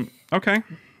 Okay.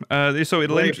 So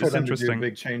Way it's for them to do interesting.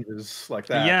 big changes like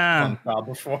that. Yeah. On top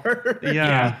before.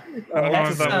 Yeah. I don't know if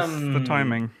Let's, that was the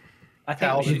timing. I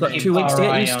think we We've should got keep 2 weeks to our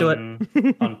get eye used to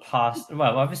it. on past.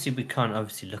 Well, obviously we can't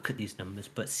look at these numbers,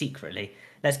 but secretly,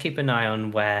 let's keep an eye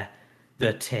on where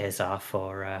the tiers are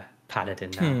for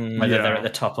Paladin now, whether Yeah. they're at the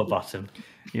top or bottom.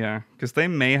 Yeah, because they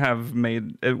may have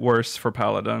made it worse for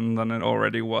Paladin than it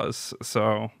already was.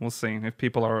 So we'll see if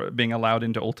people are being allowed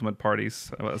into ultimate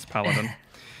parties as Paladin.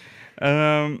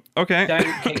 Okay.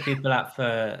 Don't kick people out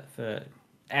for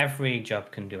every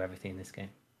job can do everything in this game.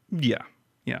 Yeah.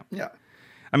 Yeah.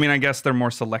 I mean, I guess they're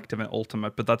more selective in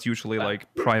ultimate, but that's usually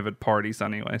like private parties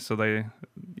anyway. So they,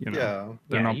 Yeah.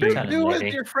 they're Yeah, not you being. tell 'em. Do it Maybe.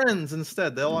 with your friends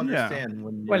instead. They'll understand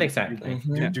when you Well, exactly.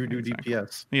 Yeah, do exactly.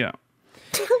 DPS. Yeah.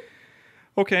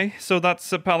 Okay, so that's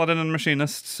a Paladin and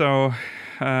Machinist. So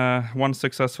one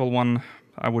successful, one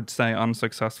I would say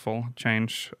unsuccessful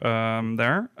change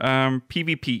there.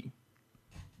 PvP.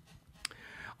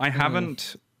 I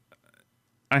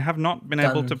have not been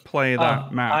able to play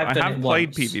that map. I've I done have it played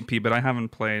once. PvP, but I haven't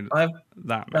played I've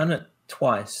that map. done it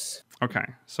twice. Okay,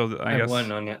 so I I guess.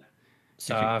 won on it,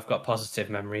 so I've got positive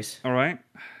memories. All right,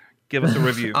 give us a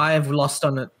review. I have lost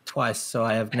on it twice, so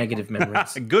I have negative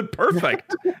memories. Good,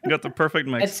 perfect. You got the perfect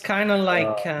mix. It's kind of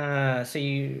like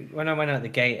when I went out the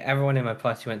gate, everyone in my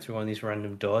party went through one of these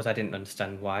random doors. I didn't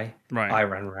understand why. Right. I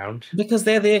ran around. Because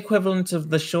they're the equivalent of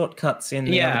the shortcuts in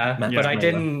the Yeah, other maps, but I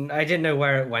remember? didn't know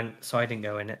where it went, so I didn't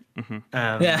go in it.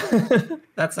 Yeah,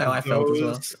 that's how I felt as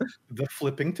well. The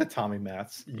flipping tatami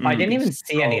mats. I didn't even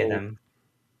see any of them.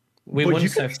 We But won you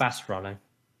so can- fast, Rollo.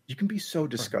 You can be so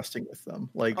disgusting with them.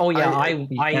 Like, Oh yeah,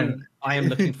 can. I am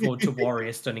looking forward to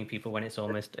Warrior stunning people when it's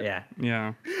almost Yeah.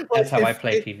 That's how I if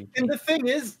play it- PvP. And the thing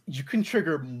is, you can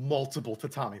trigger multiple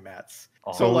tatami mats.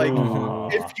 So like, Oh.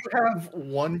 if you have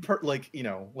one like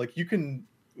you can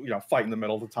fight in the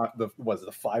middle of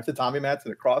the 5 tatami mats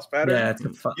in a cross pattern.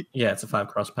 It's a 5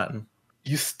 cross pattern.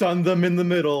 You stun them in the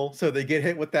middle, so they get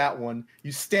hit with that one.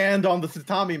 You stand on the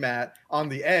tatami mat on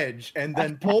the edge, and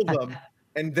then pull them,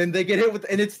 and then they get hit with.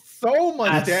 And it's so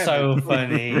much That's damage. so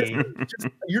funny.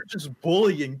 You're just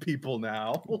bullying people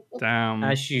now. Damn.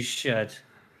 As you should.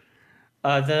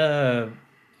 I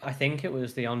think it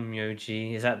was the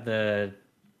Onmyoji. Is that the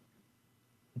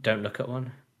don't look at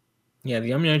one? Yeah,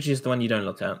 the Omnioji is the one you don't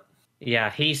look at. Yeah,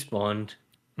 he spawned.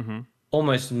 Mhm.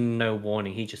 Almost no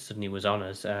warning. He just suddenly was on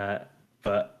us.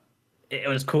 But it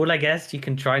was cool, I guess. You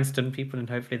can try and stun people and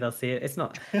hopefully they'll see it. It's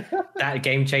not that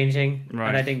game changing. Right.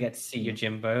 And I didn't get to see your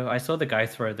Jimbo. I saw the guy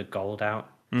throw the gold out.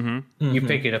 Mm-hmm. You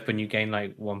pick it up and you gain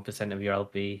like 1% of your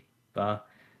LB bar.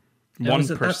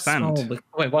 1%.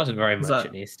 Well, it wasn't very much that-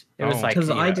 at least. It was Oh. like 'Cause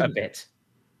I a didn't- bit.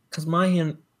 Because my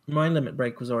limit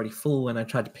break was already full when I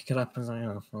tried to pick it up. I was like,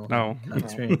 oh, well, No. I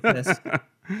experienced this.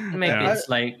 Maybe Yeah. it's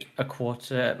like a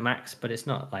quarter at max, but it's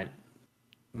not like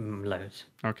loads.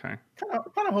 Okay.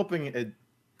 Kind of hoping it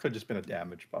could just been a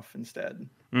damage buff instead.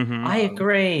 Mm-hmm. I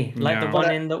agree. Like the Yeah.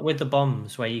 one with the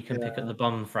bombs, where you can pick up the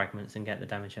bomb fragments and get the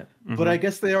damage up. But I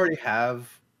guess they already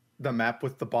have the map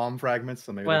with the bomb fragments.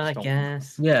 So maybe Well, they I just don't.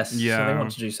 guess. Yes. So Yeah. they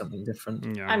want to do something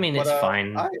different. Yeah. I mean, But, it's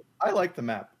fine. I like the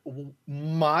map.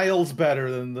 Miles better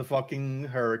than the fucking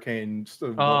Hurricane.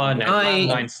 Oh, no. I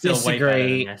Cloud9's still way better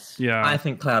disagree. than this. Yeah. I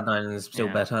think Cloud9 is still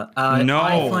Yeah. better. No.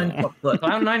 I find Clockwork.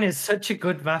 Cloud9 is such a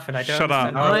good map, and I don't Shut up.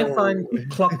 understand No. I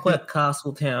find Clockwork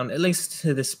Castletown, at least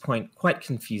to this point, quite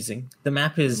confusing. The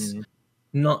map is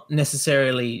not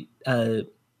necessarily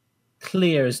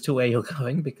clear as to where you're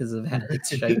going because of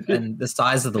its shape and the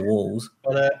size of the walls.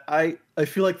 But I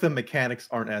feel like the mechanics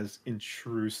aren't as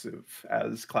intrusive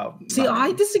as Cloud9. See,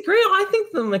 I disagree. I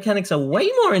think the mechanics are way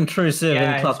more intrusive Yeah,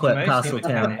 in it's Clockwork mostly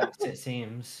Castletown. mechanics, it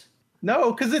seems.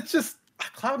 No, because it's just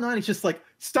Cloud9 is just like,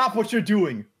 stop what you're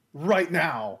doing right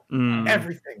now. Mm,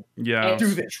 Everything. yeah. Do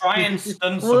this. Try and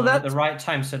stun Well, someone at that's- the right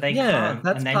time so they Yeah, can't.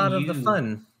 that's and then part of the you-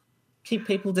 fun. Keep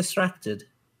people distracted.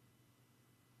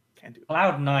 Can't do it.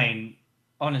 Cloud9,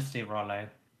 honestly, Rollo,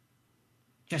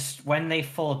 just when they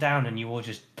fall down and you all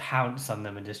just pounce on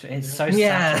them and just it's so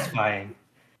Yeah. satisfying.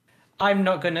 I'm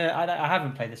not gonna. I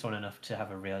haven't played this one enough to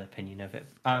have a real opinion of it.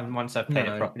 Once I've played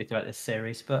No. it properly throughout this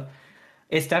series, but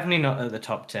it's definitely not at the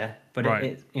top tier. But Right.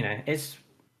 it you know,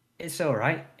 it's all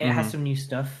right. It has some new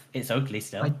stuff. It's ugly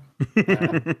still.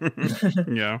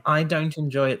 Yeah. I don't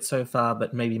enjoy it so far,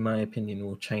 but maybe my opinion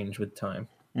will change with time.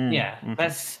 Yeah,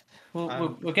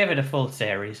 we'll give it a full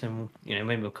series, and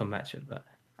maybe we'll come back to it. But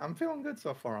I'm feeling good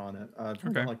so far on it. I've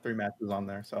Okay. done like 3 matches on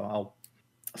there, so I'll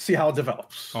see how it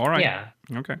develops. All right. yeah,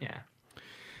 Okay. yeah.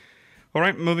 All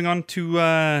right. Moving on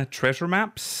to treasure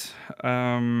maps.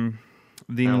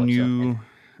 The Oh, what's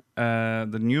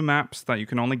the new maps that you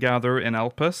can only gather in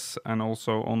Elpis and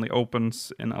also only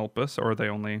opens in Elpis, or they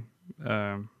only you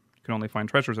can only find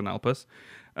treasures in Elpis.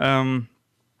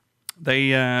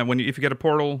 They if you get a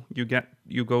portal,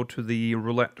 you go to the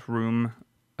roulette room.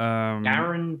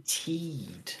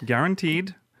 Guaranteed.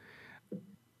 Guaranteed.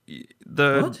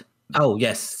 The What? Oh,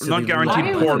 yes. So not the- guaranteed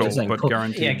I was portal, saying but por-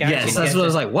 guaranteed. Yeah, guaranteed. Yes, that's what I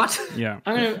was like. What? Yeah.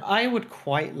 I would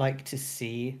quite like to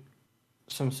see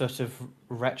some sort of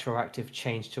retroactive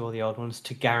change to all the old ones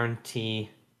to guarantee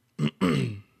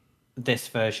this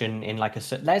version in like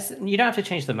you don't have to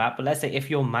change the map, but let's say if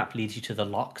your map leads you to the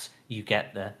locks, you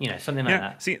get something like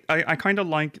that. See, I kind of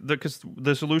like because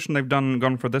the solution they've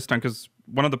gone for this time, because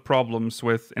one of the problems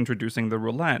with introducing the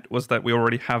roulette was that we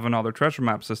already have another treasure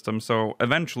map system. So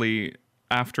eventually,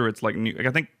 after it's like new, I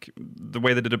think the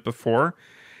way they did it before,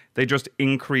 they just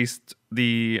increased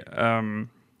the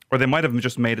or they might have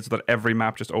just made it so that every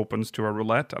map just opens to a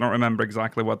roulette. I don't remember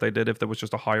exactly what they did, if there was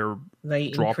just a higher They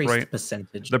drop increased the rate.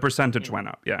 percentage. The percentage went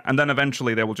up, yeah. And then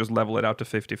eventually they will just level it out to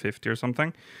 50-50 or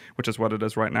something, which is what it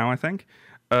is right now, I think.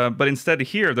 But instead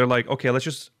here, they're like, okay, let's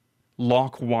just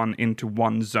lock one into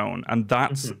one zone. And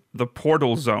that's the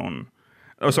portal zone.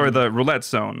 Oh, sorry, the roulette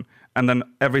zone. And then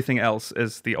everything else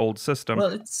is the old system. Well,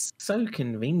 it's so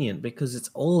convenient because it's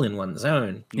all in one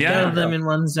zone. You Yeah. gather them in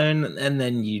one zone, and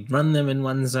then you run them in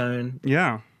one zone.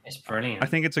 Yeah, It's brilliant. I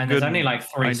think it's a and good there's only like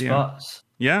 3 idea. spots.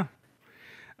 yeah.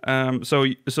 So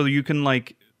you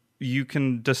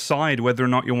can decide whether or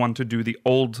not you want to do the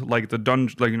old, like the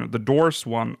dungeon, the doors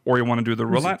one, or you want to do the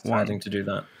roulette It's one. exciting to do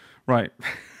that. Right.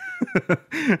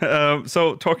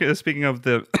 Speaking of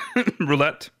the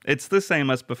roulette, it's the same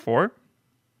as before.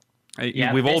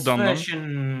 Yeah, We've all this done them.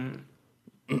 version,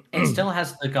 it still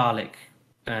has the garlic.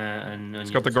 And It's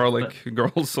got the garlic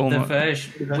girls The on it.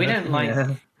 version we don't like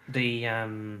Yeah.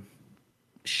 the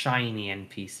shiny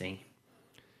NPC this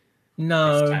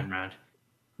No, time round.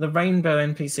 the rainbow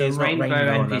NPC The is not rainbow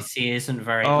rainbow enough. NPC isn't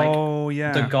very Oh,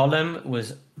 yeah. The golem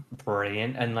was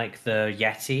brilliant, and like the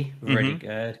yeti really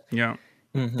good. Yeah.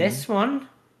 Mhm. This one,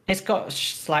 it's got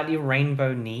slightly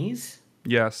rainbow knees.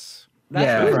 Yes. That's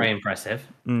Yeah. very impressive.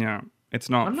 Yeah. It's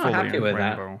not I'm not fully happy with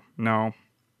that. rainbow. No.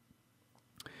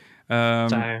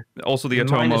 So Also, the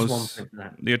minus 1 Atomos. point for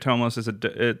that. The Atomos is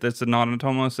it's a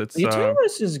non-Atomos. It's The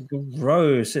Atomos is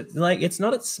gross. It's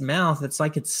not its mouth. It's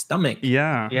like its stomach.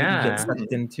 yeah. It Yeah, gets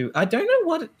sucked into. I don't know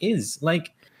what it is.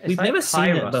 Like It's we've like never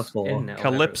seen it Kairos, before. isn't it,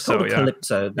 or whatever it's Calypso. It's called a yeah.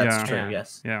 Calypso. That's Yeah. true. Yeah.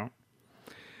 Yes. Yeah.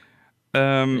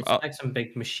 It's like some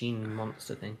big machine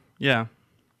monster thing. Yeah.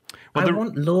 Well, I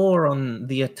want lore on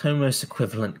the Atomos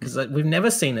equivalent because we've never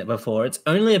seen it before. It's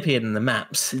only appeared in the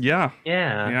maps. yeah.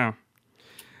 Yeah. Yeah.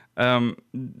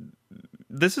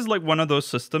 This is like one of those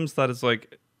systems that is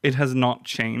like it has not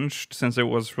changed since it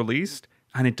was released,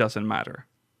 and it doesn't matter.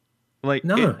 Like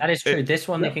No. That is true. This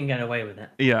one they can get away with it.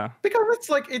 yeah. Because it's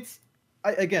like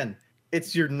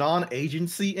it's your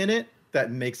non-agency in it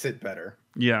that makes it better.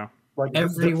 Yeah. Like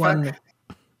Everyone,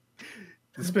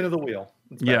 the spin of the wheel.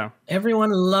 It's Yeah.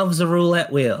 everyone loves a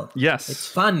roulette wheel. Yes. It's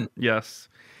fun. Yes.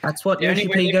 That's what The only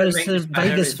way UGP they goes could make to this better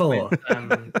Vegas is for.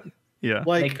 with, Yeah. they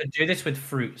Like could do this with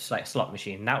fruits, like slot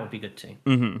machine. That would be good too.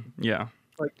 Yeah.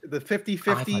 like the I find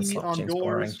 50-50 slot on machines doors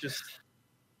boring. just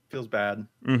feels bad.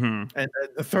 Mm-hmm. And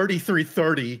the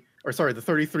 33-30, or sorry, the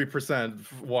 33%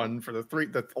 one for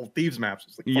the old Thieves maps.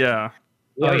 Was like, Yeah.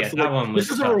 Oh yeah, it's that one was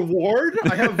This is a tough. reward.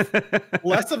 I have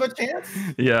less of a chance.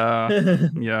 Yeah.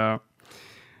 Yeah.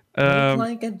 Make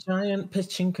like a giant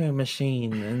pachinko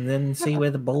machine and then see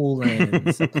where the ball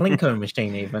lands. A plinko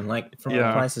machine, even like from Yeah.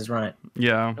 The Price is Right.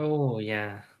 Yeah. Oh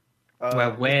yeah. Uh,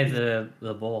 Well, where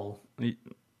the ball?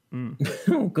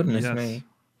 Oh goodness Yes. me!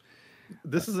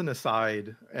 This is an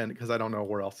aside, and because I don't know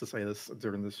where else to say this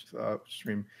during this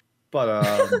stream, but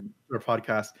or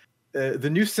podcast, the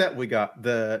new set we got,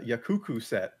 the Yakuku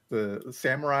set, the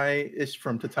samurai-ish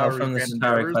from Oh, Tataru from the Grand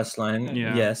Safari Endeavors, quest line.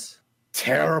 Yeah. Yes.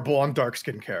 terrible on dark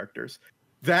skin characters.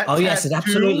 That Oh yes, it tattoo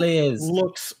absolutely is.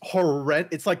 looks horrendous.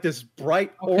 It's like this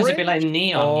bright Because it'd be like orange.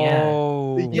 neon.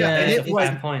 Oh. Yeah, Yeah, and That's it a was.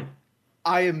 fair point.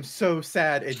 I am so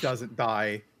sad it doesn't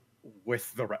die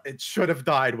with it should have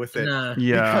died with it. Nah.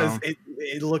 Yeah. Because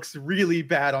it looks really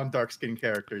bad on dark skin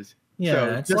characters. Yeah,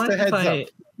 So, it's just like a heads if up.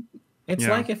 It's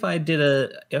Yeah. like if I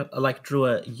did drew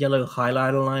a yellow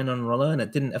highlighter line on Rollo and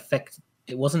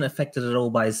it wasn't affected at all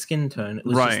by his skin tone. It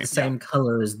was Right. just the same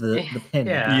color as the pen.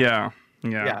 Yeah. Yeah.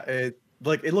 Yeah. Yeah,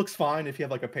 it looks fine if you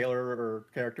have like a paler or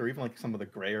character, even like some of the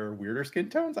grayer, weirder skin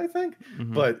tones, I think.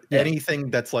 Mhm. But Yeah. anything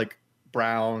that's like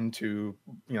brown to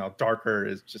darker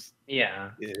is just. Yeah.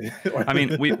 I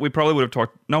mean, we probably would have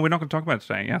talked. No, we're not going to talk about it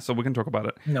today. Yeah, so we can talk about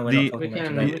it. No, we're The- not talking We about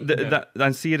can- today. we- That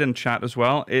I see it in chat as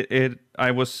well.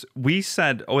 We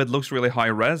said, oh, it looks really high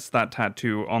res, that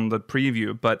tattoo on the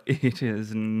preview, but it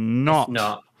is not.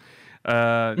 Not.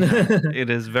 It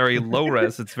is very low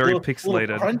res. It's very Little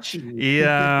pixelated. crunchy.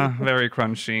 Yeah, very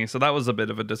crunchy. So that was a bit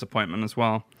of a disappointment as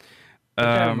well.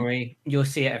 Don't worry, you'll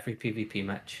see it every PvP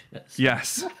match. That's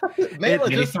Yes. Mela,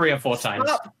 maybe just 3 or 4 times.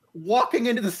 stop walking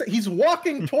into the. He's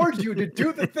walking towards you to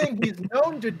do the thing he's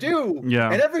known to do. Yeah.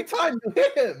 And every time you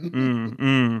hit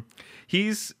him.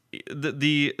 He's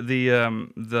the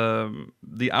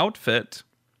outfit.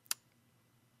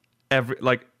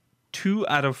 2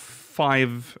 out of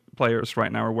 5 players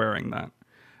right now are wearing that.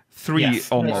 3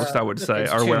 Yes. almost, I would say,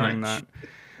 It's are too wearing much. that.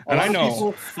 A And lot I of know.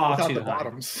 people Far without too the high.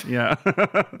 bottoms. Yeah. Well,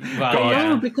 God. No,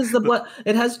 yeah. because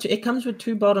it comes with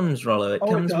 2 bottoms, Rollo. It Oh,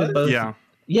 it comes does? with both. Yeah.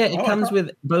 Yeah, it Oh, I comes thought-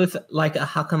 with both like a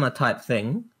hakama type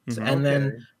thing, and then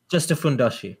Okay. just a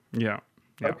fundoshi. Yeah.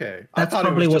 Yeah. Okay. I That's thought it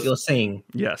probably was what just- you're seeing.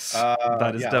 Yes. Uh,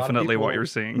 that is yeah, a lot of definitely what people- you're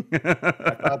seeing. I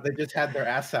thought they just had their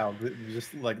ass out. It was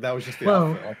just like that was just the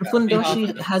Well, outfit. Like the that.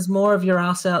 fundoshi has more of your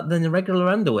ass out than the regular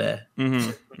underwear.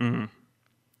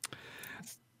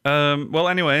 Well,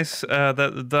 anyways,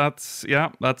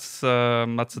 that's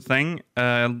a thing.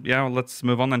 Let's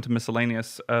move on then to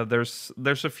miscellaneous.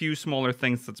 There's a few smaller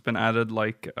things that's been added,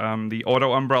 like the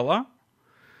auto umbrella.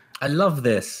 I love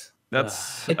this.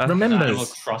 That's It Animal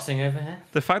remembers. Crossing over here.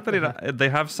 the fact that they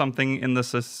have something in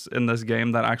this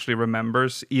game that actually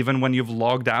remembers even when you've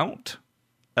logged out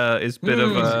is a bit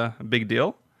of a big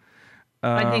deal.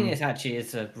 I think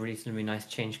it's a reasonably nice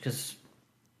change because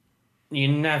you're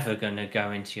never going to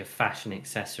go into your fashion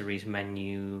accessories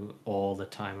menu all the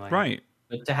time. Like, Right.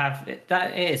 But to have it,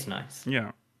 it is nice.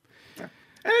 Yeah. And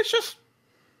it's just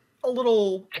a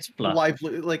little It's blunt.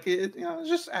 lively, like it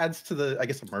just adds to the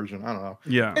immersion. I don't know.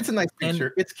 Yeah. It's a nice And-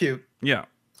 feature. It's cute. Yeah.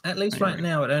 At least right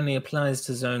now, it only applies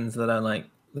to zones that are like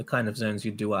the kind of zones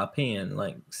you do RP in,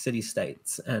 like city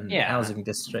states and Yeah. housing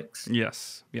districts.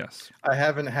 Yes. Yes. I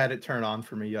haven't had it turn on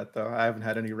for me yet, though. I haven't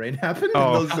had any rain happen. in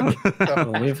Oh. those zones, so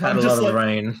Well, we've had I'm a just lot of like-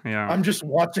 rain. Yeah. I'm just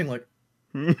watching. Like,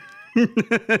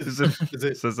 is it? is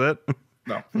it? Is this it?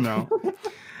 No, No.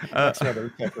 that's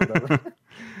another tech or whatever.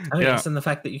 Oh, Yeah. yes, and the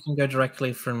fact that you can go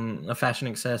directly from a fashion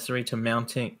accessory to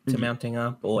mounting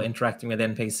up or interacting with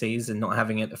NPCs and not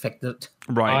having it affect it.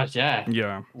 Right. Oh, yeah.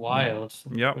 Yeah. Wild.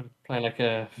 Yep. We're playing like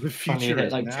a The funny future hit,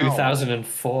 is like now.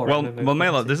 2004. Well, MMO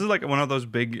Mela, Fantasy. this is like one of those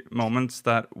big moments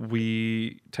that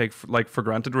we take for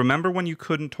granted. Remember when you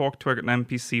couldn't talk to an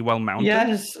NPC while mounted?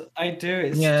 Yes, I do.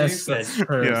 It's Yes, stupid. that's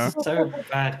true. Yeah. It's so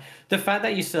bad. The fact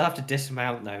that you still have to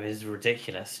dismount though is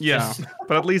ridiculous. Yeah, Just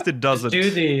but at least it does it. do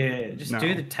the No.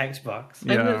 do the text box.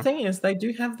 Yeah. And the thing is, they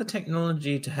do have the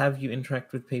technology to have you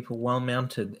interact with people while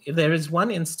mounted. There is one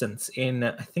instance in,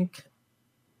 I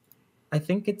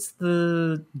think it's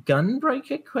the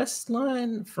Gunbreaker quest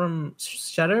line from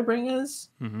Shadowbringers.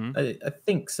 Mhm. I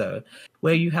think so,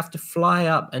 where you have to fly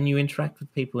up and you interact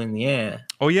with people in the air,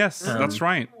 Oh yes, that's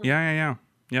right. Yeah.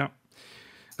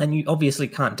 and you obviously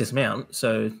can't dismount.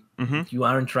 So You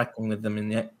are interacting with them in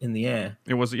the air.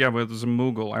 It was it was a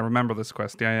Moogle. I remember this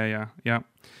quest. Yeah.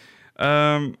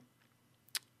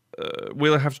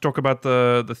 We'll have to talk about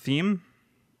the theme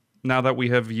now that we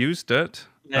have used it.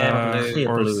 Clear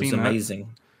or blue is seen it.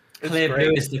 amazing. Clear great.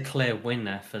 Blue is the clear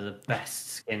winner for the best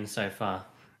skin so far.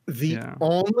 The Yeah.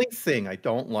 only thing I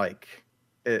don't like,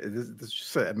 it's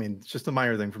just a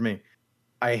minor thing for me.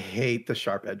 I hate the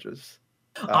sharp edges.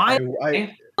 I was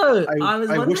I wish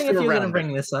wondering they if were you were going to rounded.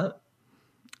 bring this up.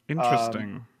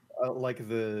 Interesting. Like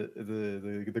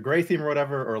the gray theme or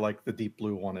whatever, or like the deep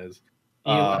blue one is.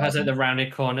 Has it the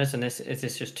rounded corners, and is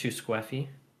this just too square for you?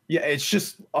 Yeah, it's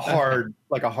just a hard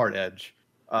like a hard edge.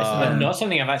 It's not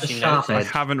something I've actually sharp noticed. I edge.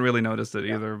 haven't really noticed it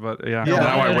either, but yeah, Yeah,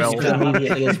 now I I will. noticed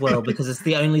Immediately as well, because it's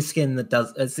the only skin that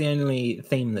does. It's the only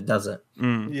theme that does it.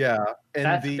 Mm, Yeah, and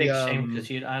That's the a big shame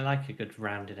because I like a good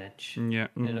rounded edge. yeah.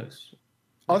 It looks.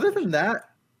 other than that,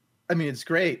 I mean, it's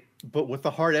great, but with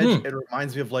the hard edge, it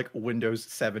reminds me of like Windows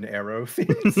 7 Arrow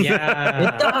themes. Yeah.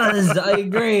 It does. I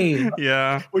agree.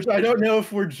 Yeah. Which I don't know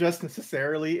if we're just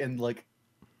necessarily in like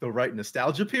the right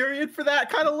nostalgia period for that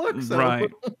kind of look. So.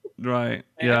 Right. I hope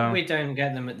Yeah. we don't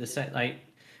get them at the set, like,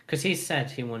 because he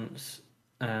said he wants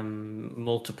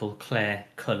multiple clear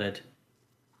colored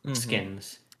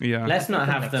skins. Yeah. Let's not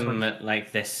that have makes them sense. at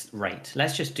like this rate.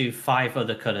 Let's just do 5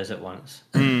 other colors at once.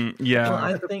 Yeah. Well,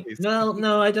 I think. Well,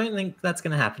 no, I don't think that's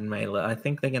going to happen, Mailer. I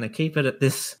think they're going to keep it at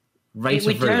this rate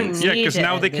We of don't release. Yeah, need because it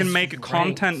now at they can this make rate.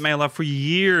 content Mela for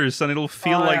years, and it'll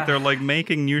feel Oh, like yeah. they're like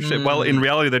making new shit. Well, in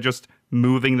reality, they're just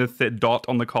moving the dot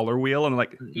on the color wheel, and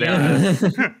like, there it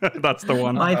is. That's the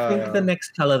one. I think the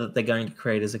next color that they're going to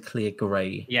create is a clear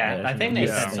gray. Yeah, I version think of they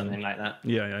this said thing. something like that.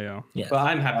 Yeah. Yeah. But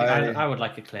I'm happy. I- I would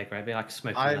like a clear gray, be like a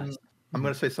smoky I'm glass. I'm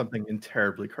going to say something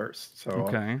terribly cursed. So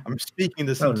Okay. I'm speaking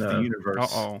this Oh, into no. the universe.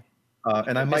 Uh-oh.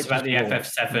 And I might It's about the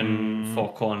just roll. FF7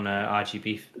 4-corner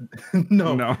RGB.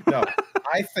 no, No. no.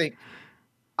 I think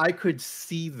I could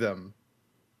see them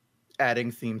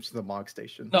adding themes to the Mog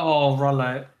Station. Oh,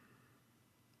 Rollo.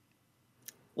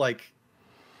 Like,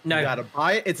 No, you gotta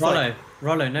buy it. It's Rollo,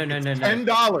 no. like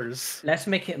 $10. Let's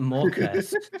make it more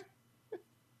cursed.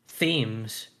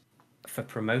 Themes for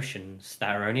promotions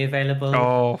that are only available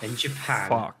Oh, in Japan.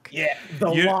 fuck. Yeah,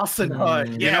 the You- Lawson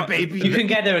HUD. Yeah, know- baby. You can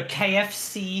get a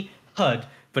KFC HUD,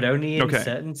 but only in Okay.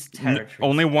 certain territories.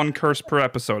 Only one curse per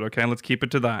episode. Okay, let's keep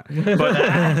it to that.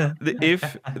 But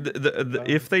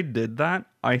if they did that,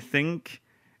 I think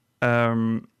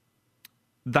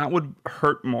that would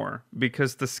hurt more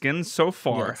because the skins so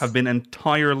far Yes. have been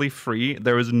entirely free.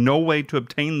 There is no way to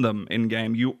obtain them in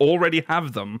game. You already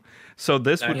have them, so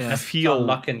this would Start feel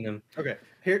locking them. Okay,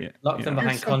 here, Yeah. Lock them Yeah.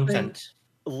 behind Here's something- content.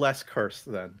 less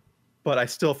cursed then, but I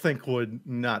still think would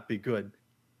not be good.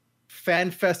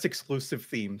 FanFest exclusive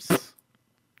themes.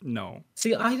 no.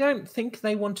 See, I don't think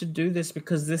they want to do this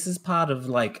because this is part of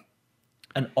like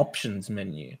an options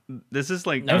menu. This is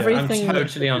like No, Everything I'm that-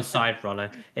 totally on side, Rollo.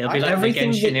 It'll be like the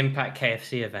Everything Genshin that- Impact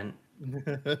KFC event.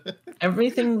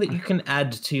 Everything that you can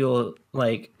add to your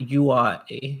like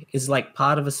UI is like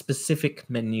part of a specific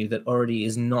menu that already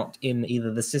is not in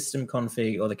either the system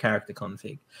config or the character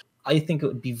config. I think it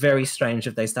would be very strange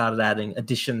if they started adding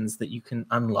additions that you can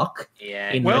unlock.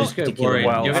 Yeah, In Well- just go particular worry.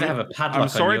 well, You're gonna I'm- have a padlock. I'm on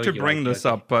sorry your to UI bring this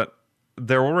code. up, but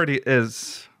there already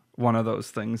is one of those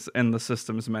things in the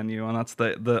systems menu, and that's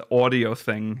the audio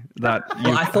thing that you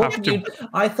Well, have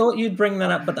I thought you'd bring that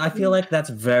up, but I feel like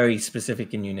that's very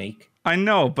specific and unique. I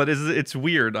know, but it's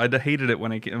weird. I hated it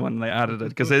when they added it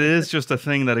because it is just a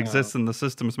thing that exists in the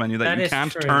systems menu that you is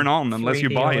can't true. turn on unless you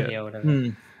 3D buy audio or it.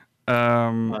 whatever.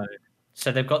 Hmm.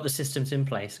 So they've got the systems in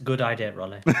place. Good idea,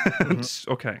 Rollo.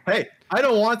 Okay. Hey, I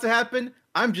don't want it to happen.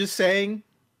 I'm just saying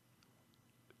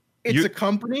it's You- a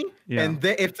company, Yeah. and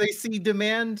if they see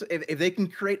demand, if they can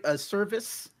create a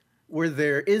service where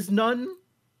there is none,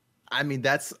 I mean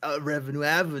that's a revenue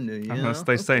avenue. You Unless know?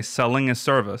 they say selling is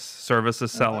service, service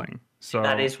is selling. So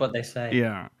That is what they say.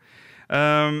 yeah.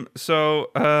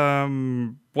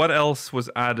 What else was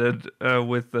added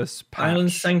with this Island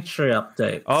patch? Sanctuary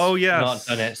update. Oh yes. Not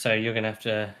done it, so you're gonna have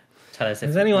to tell us if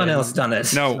Has anyone the- else done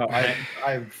it? No. No,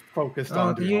 I've focused Oh,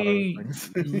 on doing all you those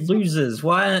things. losers!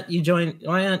 Why aren't you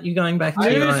going back to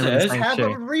Losers? Island I have a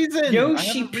Sanctuary? reason. I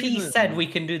Yoshi have a P reason. said we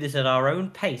can do this at our own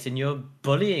pace, and you're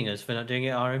bullying us for not doing it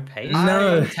at our own pace.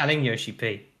 No. I'm telling Yoshi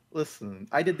P. Listen,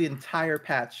 I did the entire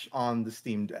patch on the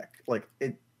Steam Deck. Like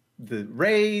the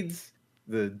raids,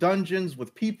 the dungeons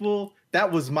with people. That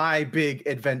was my big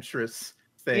adventurous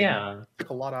thing. Yeah. Took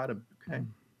a lot out of. Okay.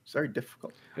 It's very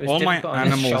difficult. It was All my difficult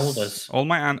on his animals, shoulders.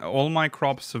 all my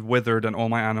crops have withered, and all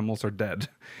my animals are dead.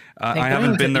 They're I haven't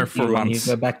going been to there eat for you when months.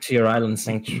 You go back to your island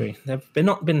sanctuary. They've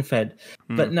not been fed.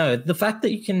 But no, the fact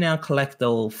that you can now collect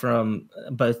all from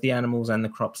both the animals and the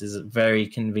crops is a very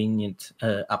convenient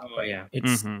upgrade. yeah.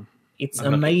 It's Mhm. it's I'm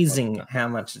looking amazing forward how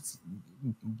much it's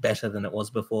better than it was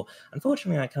before.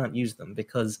 Unfortunately, I can't use them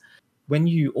because when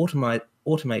you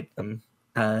automate them,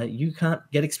 you can't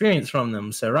get experience from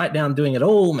them. So right now I'm doing it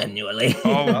all manually.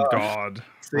 Oh God!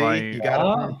 See, Right? you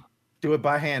gotta Oh. do it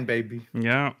by hand, baby.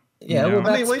 Yeah. yeah, Yeah. well I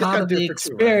that's you just part gotta of do the it for 2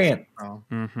 ranks. experience. Oh.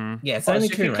 Mm-hmm. Yeah, it's Oh, only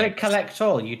so if 2 you click ranks. collect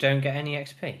all, you don't get any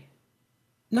XP.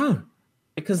 No,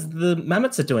 because the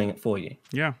mammoths are doing it for you.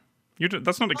 Yeah.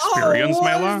 That's not experience,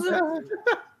 Mela.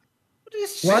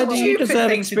 Why do you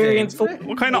deserve experience for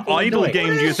What kind of people are idle doing?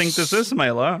 game do you think this is,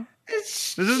 Mela?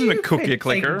 This isn't a cookie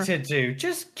clicker. to do.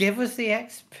 Just give us the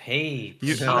XP.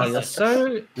 You- Oh, you're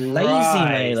so lazy,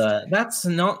 Christ. Mela. That's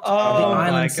not the Oh my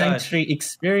Island God. Sanctuary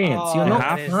experience. Oh, You're not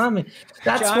that is- farming.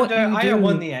 That's John, what you do. I don't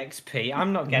want the XP.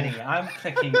 I'm not getting it. I'm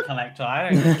clicking collect all.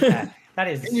 I don't care. That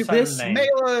is And you- so this lame.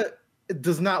 Mela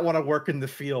does not want to work in the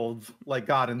field like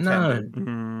God intended.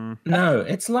 Mm, No,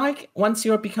 it's like once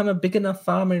you become a big enough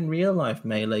farmer in real life,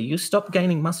 Mela, you stop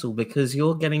gaining muscle because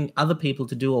you're getting other people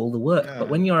to do all the work. Yeah. But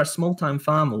when you're a small-time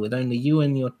farmer with only you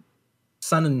and your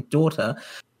son and daughter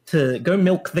to go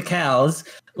milk the cows,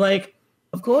 like,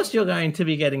 of course you're going to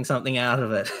be getting something out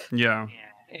of it. yeah.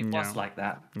 Yeah, it was Yeah. like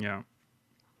that. Yeah.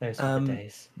 Those were the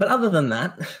days. But other than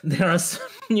that, there are some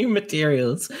new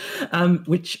materials,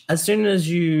 which as soon as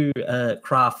you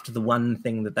craft the one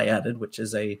thing that they added, which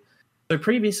is so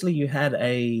previously you had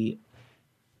a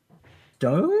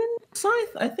stone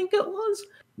scythe, I think it was.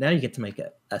 Now you get to make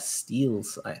a steel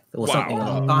scythe or something,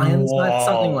 Wow. an iron scythe,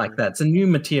 something Wow. like that. It's a new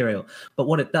material. But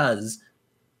what it does,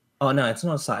 oh no, it's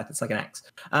not a scythe, it's like an axe.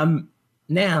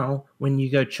 Now, when you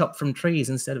go chop from trees,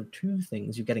 instead of 2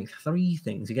 things, you're getting 3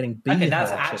 things. You're getting bee Okay, that's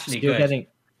chips. actually You're good. getting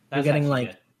That's getting, actually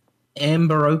like, good.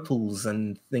 amber opals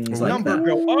and things like Number that.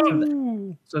 go up.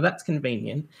 Ooh. So that's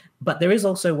convenient. But there is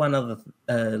also one other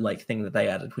like thing that they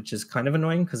added, which is kind of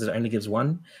annoying because it only gives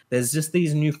 1. There's just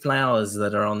these new flowers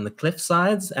that are on the cliff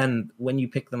sides, and when you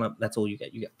pick them up, that's all you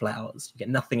get. You get flowers. You get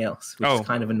nothing else, which Oh. is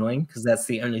kind of annoying because that's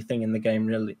the only thing in the game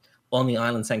really on the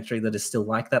Island Sanctuary that is still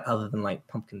like that, other than like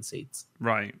pumpkin seeds.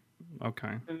 Right.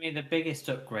 Okay. For me, the biggest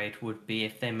upgrade would be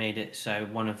if they made it so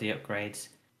one of the upgrades,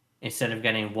 instead of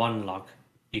getting 1 log,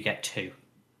 you get 2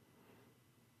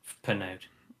 per node.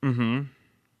 Mm-hmm.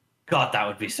 God, that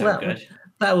would be so Well, good.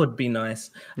 That would be nice.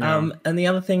 Yeah. And the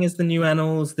other thing is the new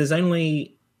animals. There's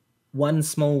only 1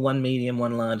 small, 1 medium,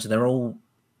 1 large. They're all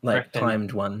like Griffin.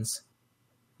 timed ones.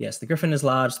 Yes, the griffin is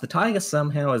large. The tiger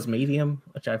somehow is medium,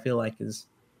 which I feel like is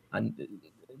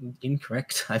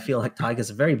incorrect. I feel like tigers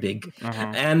are very big.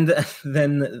 Uh-huh. And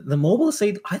then the marble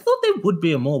seed, I thought there would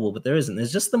be a marble, but there isn't.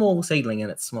 There's just the marble seedling and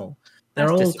it's small. They're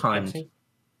That's all timed. disappointing.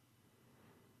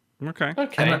 Okay.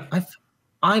 Okay. And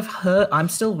I've heard I'm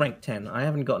still rank 10. I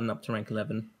haven't gotten up to rank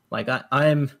 11. Like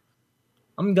I'm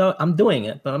doing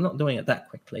it, but I'm not doing it that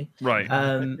quickly. Right.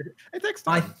 It takes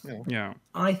I- time. you know. Yeah.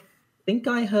 I think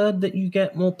I heard that you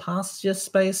get more pasture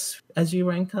space as you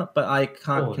rank up, but I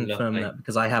can't Oh, confirm lovely. that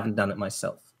because I haven't done it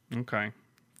myself. Okay.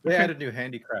 They Okay. added new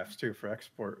handicrafts too for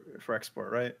export,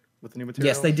 right? With the new materials.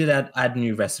 Yes, they did add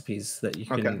new recipes that you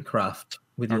can Okay. craft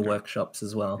with your Okay. workshops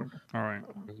as well. All right.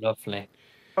 Lovely.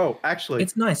 Oh, actually,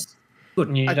 It's nice.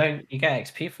 Good. You I- don't. You get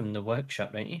XP from the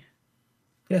workshop, don't you?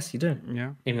 Yes, you do.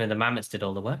 Yeah. Even though the mammoths did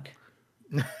all the work.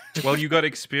 Well, you got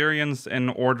experience in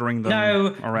ordering them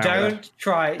No, around. don't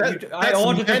try. I that's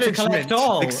ordered them to collect management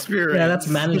all. experience. Yeah, that's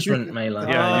management, Mela.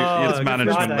 Yeah, it's Oh,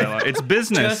 management, God. Mela. It's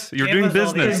business. Just You're give doing us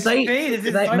all the business. They, XP. This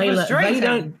is they, so Mela,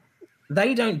 frustrating.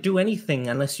 they don't do anything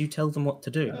unless you tell them what to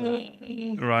do.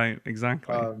 Right.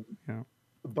 Exactly. Yeah.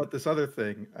 But this other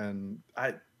thing, and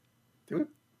I do it.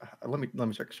 Let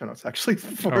me check the show notes actually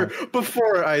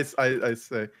before I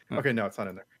say. Okay, no, it's not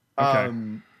in there.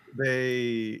 Okay.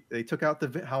 They took out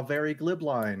the how very glib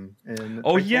line in.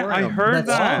 Oh, yeah, I Victorium. heard That's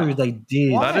that. true, they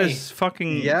did. What? That is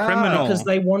fucking Yeah, criminal. Because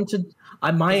they wanted.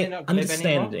 Is My it not glib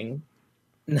understanding.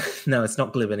 No, it's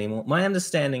not glib anymore. My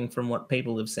understanding from what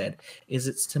people have said is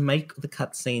it's to make the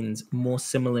cutscenes more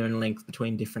similar in length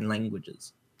between different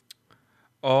languages.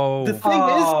 Oh. The thing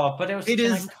Oh, but it was such it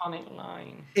an is- iconic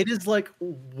line. it is like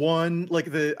one like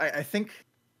I think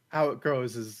how it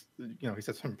goes is he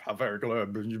says how very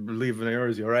glib you believe in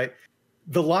Eorzea, right?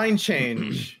 The line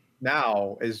change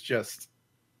now is just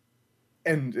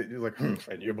and you're like and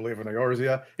you believe in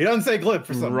Eorzea. He doesn't say glib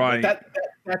for something. Right.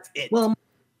 That's it. Well,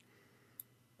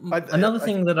 I- another I-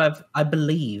 thing that I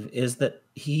believe is that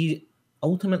he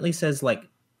ultimately says like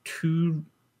too.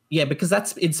 Yeah, because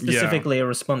it's specifically a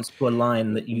response to a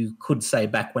line that you could say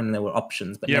back when there were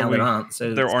options, but now there aren't.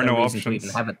 So there are no reason options to even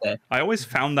have it there. I always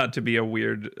found that to be a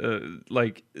weird,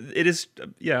 like it is.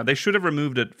 Yeah, they should have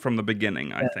removed it from the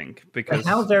beginning. I think because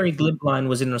How very glib line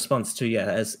was in response to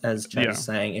as Chad was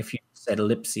saying, if you said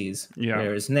ellipses,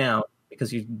 whereas now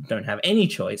because you don't have any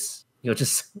choice, he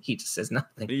just says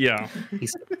nothing. Yeah, he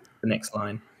says the next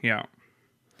line. Yeah.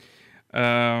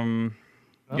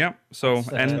 Yeah, so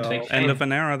end of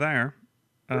an era there.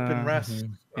 Rest.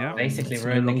 Yeah, basically it's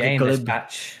ruined no the game longer this glib.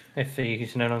 patch if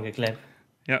he's no longer glib.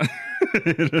 Yeah,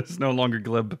 it is no longer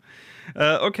glib.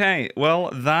 Okay,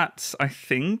 well, that's I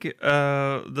think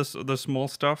the small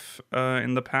stuff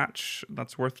in the patch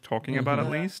that's worth talking about at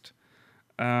least.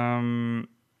 Yeah,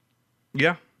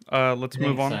 let's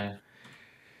move on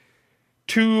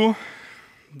to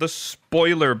the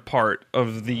spoiler part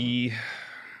of the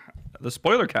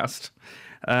spoiler cast.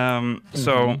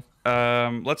 So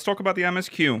let's talk about the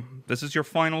MSQ. This is your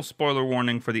final spoiler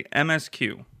warning for the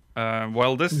MSQ.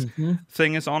 While this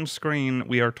thing is on screen,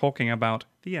 we are talking about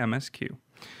the MSQ.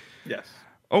 Yes.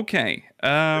 Okay.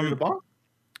 The bonk?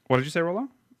 What did you say, Rollo?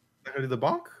 Do the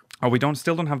bonk? Oh, we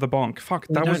still don't have the bonk. Fuck,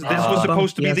 this was bonk.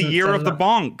 supposed to be He the hasn't year set of it the up.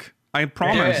 bonk. I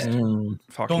promised.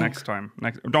 Fuck, Donk. next time.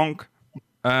 Donk.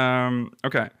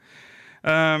 Okay.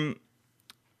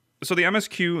 So the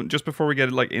MSQ, just before we get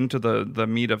into the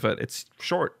meat of it, it's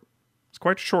short. It's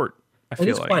quite short, I feel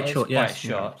is like. quite It's short, quite yes.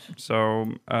 short.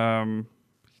 So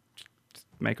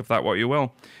make of that what you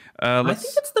will. I think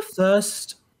Let's it's the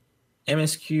first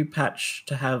MSQ patch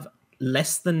to have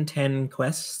less than 10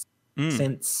 quests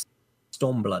since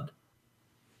Stormblood.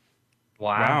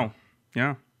 wow.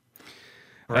 Yeah.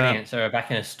 Brilliant. So we're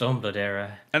back in a Stormblood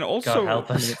era. And also God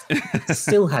help us.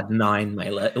 Still had 9,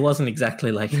 Mela. It wasn't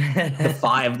exactly like the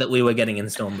 5 that we were getting in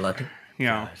Stormblood.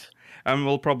 yeah. And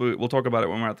we'll talk about it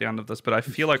when we're at the end of this, but I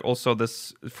feel like also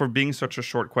this, for being such a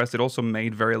short quest, it also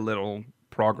made very little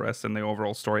progress in the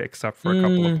overall story, except for a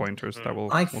couple of pointers that we'll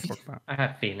talk about. I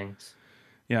have feelings.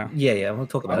 Yeah, Yeah, we'll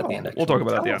talk about it at the end. we'll talk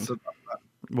about it at the Tell end. us about that.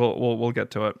 We'll get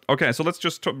to it. Okay, so let's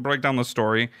just break down the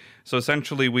story. So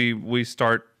essentially, we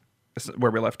start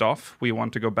where we left off. We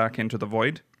want to go back into the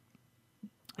void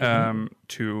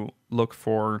to look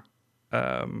for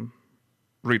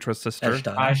Ritra's sister,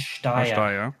 Ashdaya.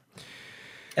 Ashdaya.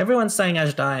 Everyone's saying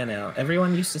Ashdaya now.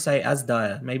 Everyone used to say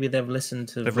Asdaya. Maybe they've listened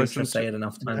to They've Ritra listened say to- it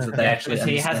enough times that they Yeah, actually because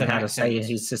he has understand an how to say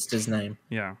accent. his sister's name.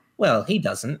 Yeah, Well, he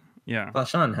doesn't. yeah.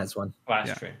 Varshan has one. Well, that's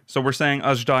Yeah. true. So we're saying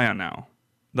Ashdaya now.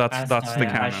 That's the Ashdaya,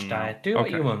 canon. now. Ashdaya. Do what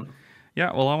Okay. you want.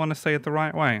 Yeah, well, I want to say it the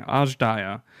right way.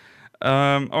 Ashdaya.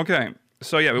 Okay,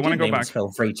 so yeah, we want to Didn't go even back.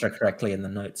 spell Vritra correctly in the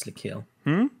notes, Likil.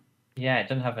 Yeah, it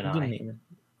doesn't have an Didn't eye. even.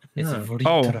 It's No. a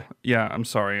Oh, Vritra. yeah, I'm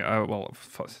sorry.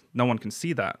 No one can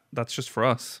see that. That's just for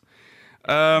us.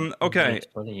 Okay. It's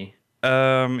funny.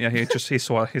 Yeah, he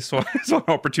saw an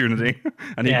opportunity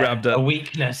and he Yeah, grabbed it. a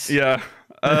weakness. Yeah.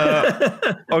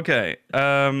 Okay.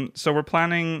 So we're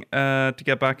planning to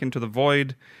get back into the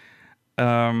void.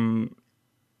 I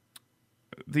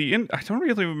don't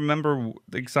really remember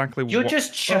exactly You're what.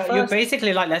 just Well, you're first-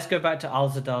 basically like, let's go back to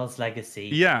Alzadal's legacy.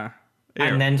 Yeah.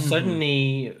 And then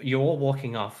suddenly you're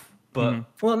walking off, but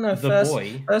Well, no, The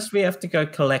boy- first we have to go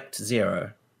collect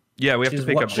Zero. yeah, we have to she's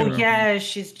pick up. watching- Zero. yeah,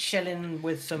 she's chilling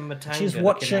with some Matanga. She's looking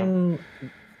watching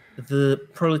the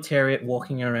proletariat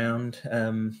walking around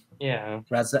out. Yeah,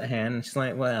 Razat hand. She's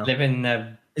like, well, living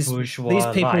a these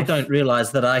bourgeois people life. don't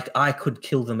realize that I could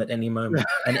kill them at any moment,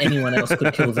 and anyone else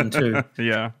could kill them too.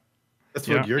 Yeah. That's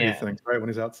what Yeah. Yuri Yeah. thinks, right? When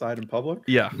he's outside in public.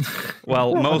 Yeah.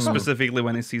 Well, most specifically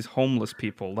when he sees homeless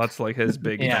people. That's like his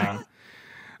big Yeah. thing.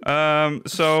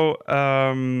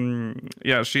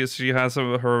 Yeah, she has we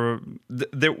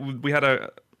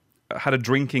had a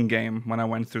drinking game when I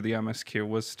went through the MSQ,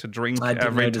 was to drink I did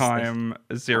every notice this. time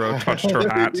Zero touched her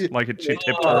hat, like she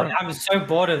tipped Oh, her. I'm so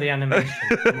bored of the animation.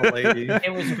 Lady.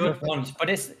 It was good once, but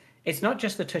it's not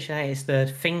just the touch and it's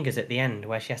the fingers at the end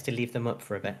where she has to leave them up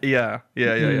for a bit. Yeah.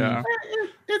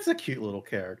 It's a cute little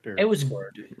character. It was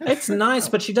It's nice,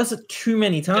 but she does it too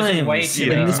many Does it times. way too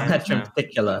many in this times patch in now.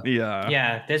 particular. Yeah.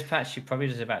 yeah. This patch she probably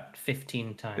does about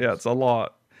 15 times. Yeah, it's a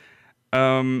lot.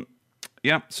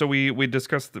 Yeah, so we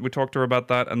discussed, we talked to her about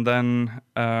that, and then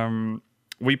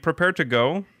we prepared to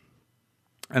go,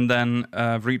 and then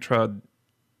Vritra,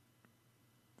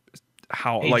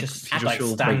 He just he like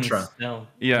just- stands Vritra. still.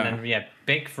 Yeah. And then,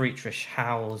 big Vritra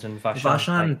howls and Varshan.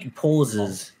 Varshan like,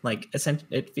 pauses, like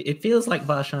it feels like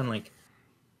Varshan like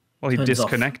well, he turns off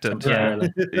disconnected. temporarily.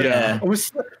 Yeah. I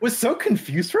was so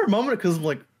confused for a moment because I'm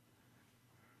like,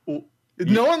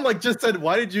 no one like just said,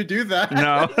 "Why did you do that?"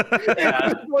 No.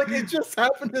 Yeah. Like it just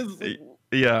happened as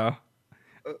Yeah.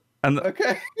 And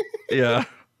Okay. yeah,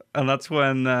 and that's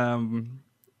when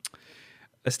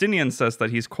Estinian says that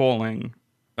he's calling.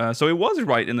 So it was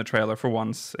right in the trailer for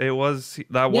once. Was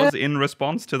in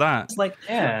response to that. It's like,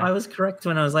 Yeah. I was correct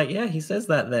when I was like, yeah, he says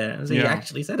that there. So he Yeah.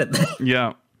 actually said it there.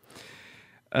 Yeah.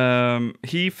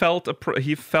 He felt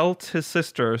his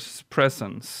sister's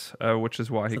presence, which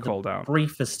is why he called out.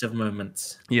 Briefest of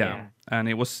moments. Yeah, and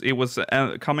it was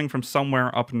coming from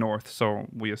somewhere up north, so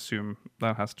we assume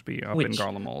that has to be up in Which-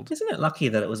 Garlemald. Isn't it lucky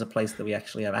that it was a place that we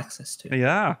actually have access to?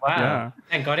 Yeah. Wow. Yeah.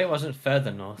 Thank God it wasn't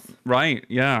further north. Right.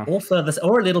 Yeah. Or further,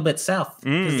 or a little bit south.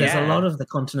 Because there's a Yeah. lot of the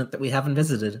continent that we haven't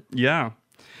visited. Yeah.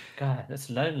 God, that's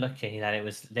so lucky that it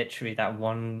was literally that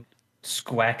 1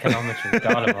 square kilometer of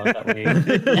Garlemald that we.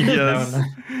 Yes.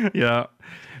 No. Yeah.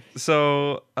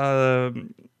 So,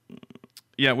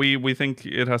 yeah, we think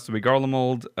it has to be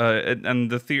Garlemald,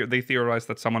 and they theorize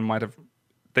that someone might have,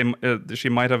 she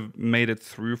might have made it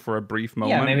through for a brief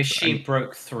moment. Yeah, maybe she and,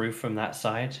 broke through from that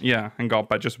side. yeah, and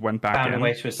just went back Found in a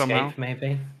way to escape, somehow.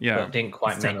 maybe. Yeah. But didn't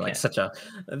quite It's make kinda like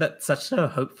it. that's such a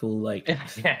hopeful Yeah.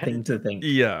 thing to think.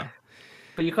 Yeah.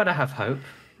 But you gotta have hope.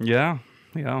 Yeah.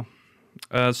 Yeah.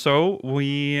 So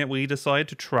we decide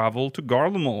to travel to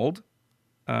Garlemald,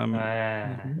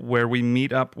 where we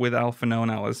meet up with Alphinaud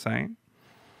and Alizé.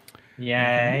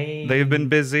 Yay. They've been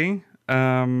busy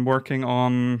working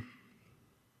on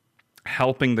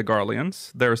helping the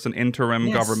Garleans. There's an interim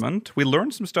Yes. government. We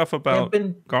learned some stuff about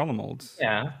been- Garlemald,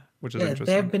 Yeah. which is Yeah,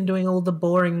 interesting. they've been doing all the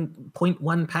boring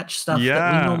 0.1 patch stuff that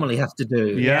Yeah. we normally have to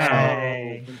do. Yeah.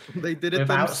 Yay. They did it We've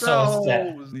outsourced it.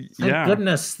 themselves. Thank Yeah.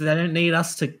 goodness they don't need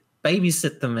us to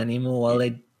babysit them anymore while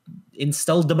they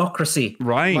install democracy.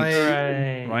 Right. My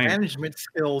Hooray. Right. management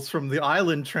skills from the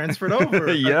island transferred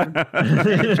over. Yeah.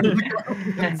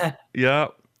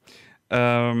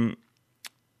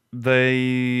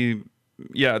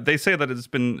 Yeah. They say that it's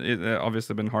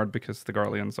obviously been hard because the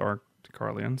Garleans are the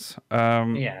Garleans.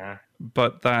 Yeah.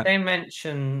 But that They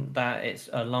mention that it's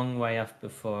a long way off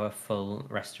before a full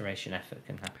restoration effort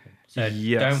can happen. So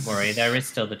Yes. don't worry, there is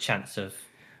still the chance of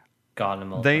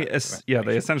Garlemald. they restoration.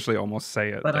 essentially almost say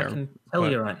it But there. I can tell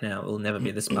but- you right now, it will never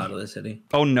be this part of the city.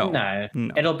 Oh no. No,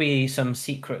 No. it'll be some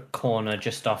secret corner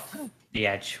just off the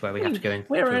edge where we have to go in.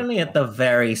 We're only at the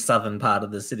very southern part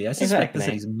of the city. I suspect the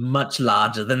Exactly. city's much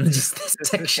larger than just this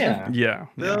section. Yeah. Yeah.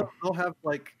 Yeah. They'll have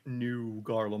like new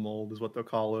Garlemald is what they'll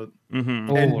call it. Hmm.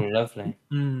 Oh, And- lovely.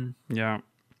 Mm. Yeah.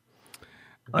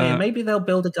 Oh yeah, Uh, maybe they'll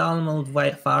build a Garlemald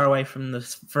way far away from the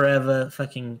forever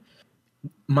fucking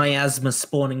miasma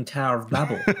spawning Tower of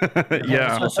Babel. That's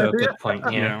Yeah. also a good point.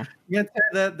 Yeah. Yeah. You can tear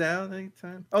that down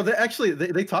anytime. Oh,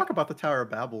 they talk about the Tower of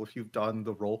Babel if you've done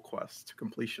the role quest to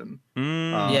completion.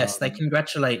 Mm. Yes, they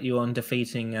congratulate you on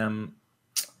defeating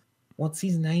what's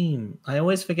his name? I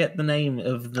always forget the name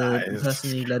of the Guys. person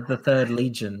who led the Third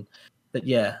Legion. But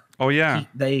yeah, Oh yeah.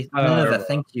 they Oh, Nerva,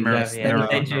 thank you. Nerva, Yes, Yeah, Nerva.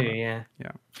 they do. Yeah.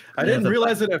 I Yeah, didn't the-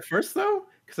 realize it at first though,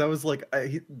 because I was like,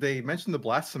 they mentioned the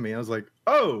blasphemy. I was like,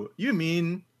 oh, you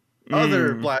mean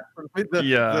other Mm. blasphemy?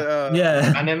 Yeah.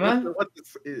 Yeah. Anima?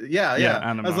 Yeah. Yeah, I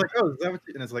anima. was like, oh, is that what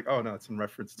and it's like, oh no, it's in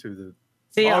reference to the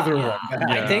See, other I, one.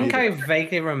 I Yeah. think I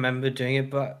vaguely remember doing it,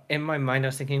 but in my mind I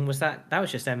was thinking, was that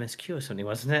was just MSQ or something,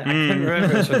 wasn't it? I couldn't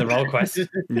remember it was for the role quest.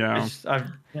 Yeah. I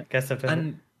guess I've been.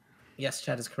 And yes,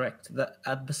 Chad is correct.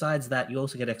 That besides that, you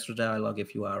also get extra dialogue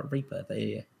if you are a Reaper.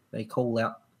 They call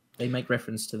out, they make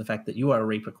reference to the fact that you are a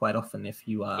Reaper quite often if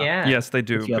you are. Yeah. Yes, they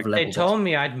do. If you have bec- They leveled told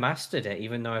me I'd mastered it,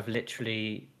 even though I've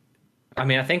literally. I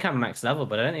mean, I think I'm max level,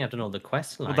 but I don't think I've done all the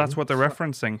quest lines. Well, that's what they're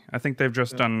referencing. I think they've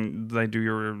just done. They do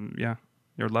your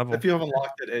level. If you haven't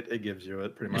locked it gives you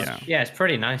it pretty much. Yeah. Yeah, it's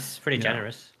pretty nice, pretty Yeah.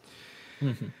 generous.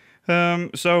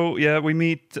 So yeah, we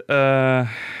meet the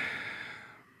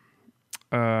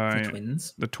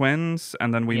twins. the twins,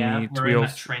 and then we meet. we're We in also,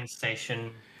 that train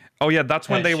station. oh yeah, that's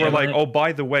when they were like, Shiver. oh,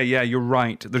 by the way, yeah, you're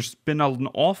right. There's been an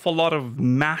awful lot of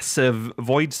massive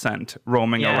void scent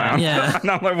roaming Yeah. around. Yeah.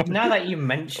 And I'm like, what? Now that you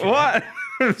mention it, What?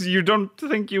 You don't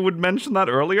think you would mention that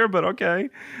earlier, but okay.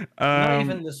 not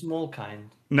even the small kind.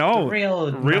 No, the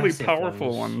real really massive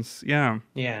powerful ones. Yeah.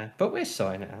 Yeah, but we're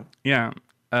sorting it out. Yeah.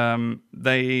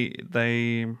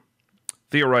 They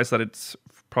theorize that it's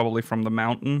probably from the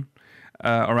mountain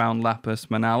around Lapis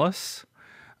Manalis.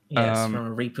 Yes, Um, from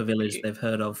a Reaper village they've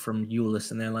heard of from Euless,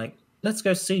 and they're like, let's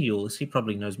go see Euless. He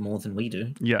probably knows more than we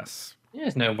do. Yes.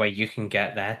 There's no way you can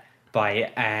get there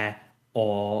by air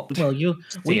or. Well,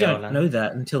 we don't Steola. know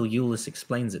that until Euless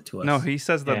explains it to us. No, he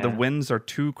says that the Yeah. winds are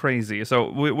too crazy. So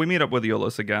we meet up with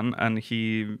Eolus again, and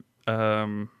he,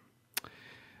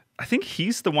 I think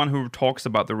he's the one who talks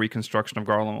about the reconstruction of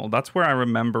Garlemald. That's where I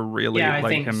remember really Yeah, I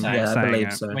like think him so. Yeah, I saying believe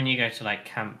it. so. When you go to like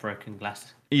Camp Broken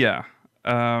Glass. Yeah.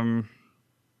 And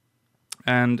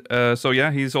so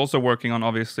yeah, he's also working on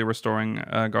obviously restoring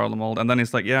Garlemald, and then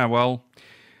he's like, yeah, well,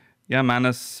 yeah,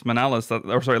 Lapis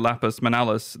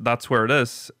Manalis, that's where it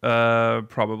is,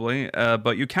 probably.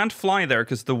 But you can't fly there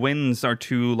because the winds are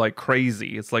too like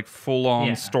crazy. It's like full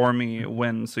on stormy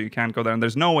winds, so you can't go there, and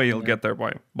there's no way you'll get there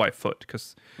by foot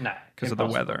because of the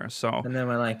weather. So and then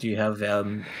we're like, do you have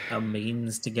a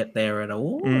means to get there at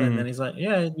all? And then he's like,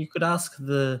 yeah, you could ask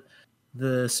the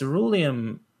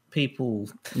ceruleum people.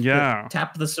 Yeah,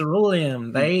 tap the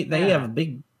ceruleum. They have a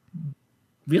big,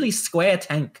 really square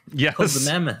tank called the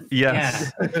Mammoth.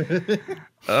 Yes.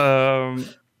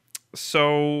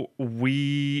 So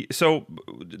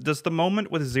does the moment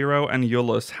with Zero and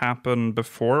Euless happen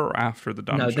before or after the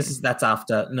dungeon? No, that's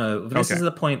after. No, this is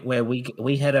the point where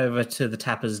we head over to the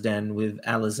Tapper's Den with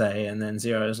Alizé, and then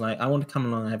Zero is like, I want to come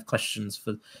along, I have questions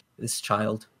for this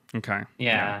child. Okay.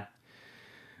 Yeah.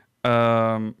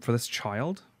 For this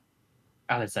child?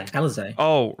 Alizé.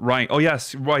 Oh, right. Oh,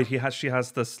 yes, right. She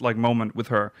has this like moment with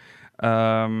her.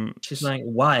 She's like,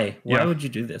 why? Why would you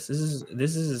do this?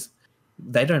 This is.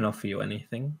 They don't offer you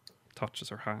anything. Touches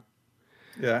her hat.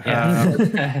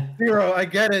 Yeah. Zero, I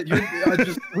get it.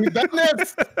 We've done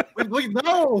this. We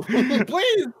know.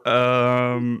 Please.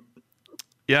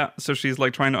 Yeah. So she's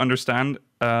like trying to understand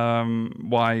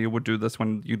why you would do this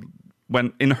when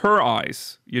in her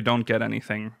eyes you don't get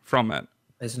anything from it.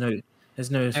 There's no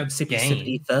sippy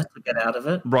ether to get out of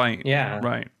it. Right. Yeah.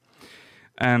 Right.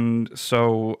 And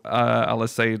so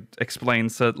Alizé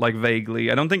explains it like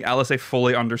vaguely. I don't think Alizé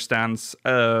fully understands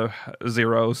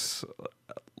Zero's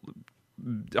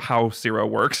how Zero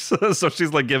works. So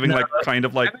she's like giving kind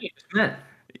of like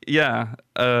yeah.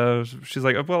 She's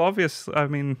like, well, obvious. I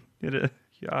mean,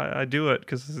 I do it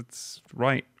because it's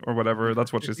right or whatever.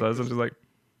 That's what she says, and she's like,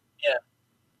 yeah.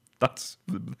 That's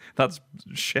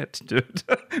shit, dude.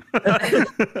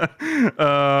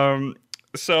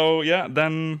 So yeah,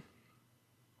 then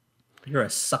you're a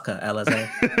sucker, Alizé.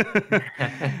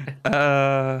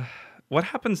 What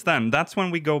happens then? That's when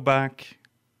we go back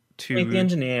to meet the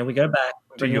engineer. We go back,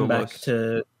 bring him back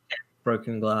to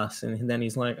Broken Glass, and then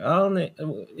he's like, "Oh,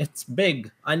 it's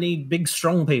big. I need big,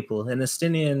 strong people." And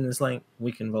Estinian is like,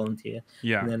 "We can volunteer."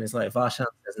 Yeah. And then it's like Varshan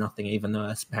says nothing, even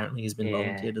though apparently he's been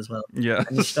volunteered as well. Yeah.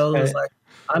 And Stoll is like,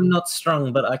 "I'm not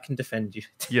strong, but I can defend you."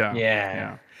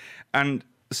 Yeah. And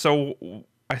so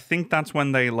I think that's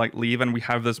when they like leave, and we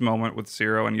have this moment with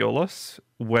Zero and Euless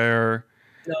where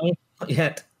no, not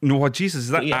yet. No, Jesus, is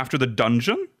that after the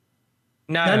dungeon?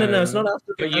 No, it's not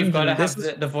after the dungeon. You've got to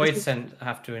have the Void Scent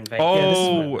have to invade.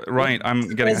 Oh, right. I'm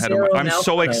getting ahead of it. I'm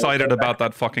so excited about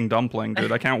that fucking dumpling,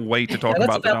 dude. I can't wait to talk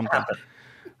about the dumpling.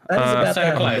 That's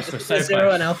so close. We're so Zero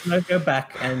close. and Alphino go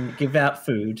back and give out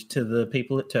food to the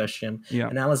people at Tertium. Yeah.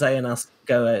 And Alizé and us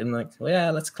go out and like, well,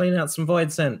 yeah, let's clean out some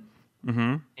Void Scent.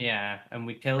 Mm-hmm. Yeah, and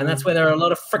we kill. And that's where there are a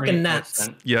lot of freaking gnats.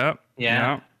 Yeah.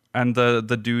 And the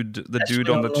dude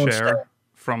on the chair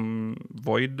from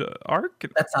Void Ark.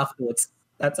 That's afterwards.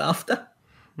 That's after.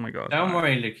 Oh my god. Don't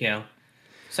worry, Lukiel.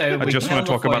 So I just want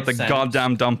to talk about the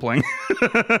goddamn dumpling.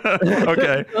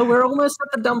 Okay. Well, we're almost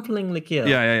at the dumpling, Lukiel.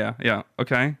 Yeah.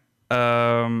 Okay.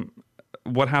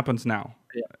 What happens now?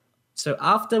 Yeah. So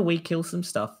after we kill some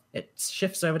stuff, it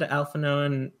shifts over to Alphino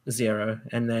and Zero,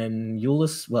 and then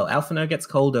Alphino gets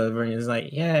called over and is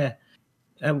like, yeah,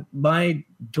 my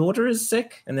daughter is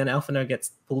sick, and then Alphino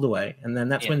gets pulled away, and then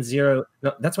that's when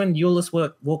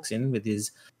Euless walks in with his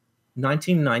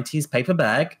 1990s paper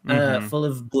bag full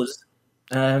of booze,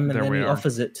 and then he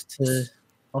offers it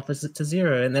to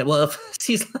Zero, and then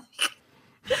she's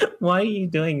like, why are you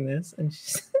doing this? And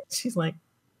she's like,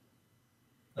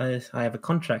 I have a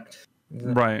contract.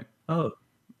 Right. Oh.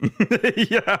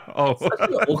 Yeah. Oh. Such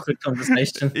an awkward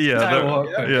conversation.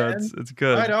 Yeah. It's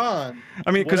good. Right on.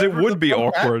 I mean, because it would be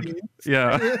awkward.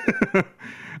 Yeah.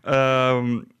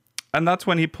 And that's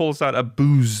when he pulls out a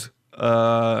booze,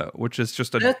 which is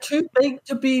just They're too big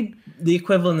to be the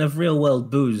equivalent of real world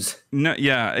booze. No,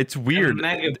 yeah, it's weird.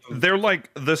 They're like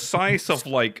the size of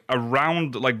like a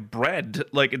round like bread.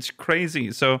 Like it's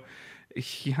crazy. So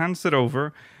he hands it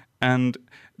over, and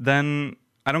then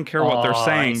I don't care what they're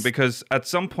saying because at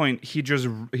some point he just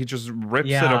rips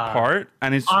it apart,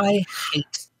 and it's. I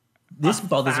hate this.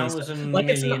 Bothers me. $1,000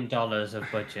 million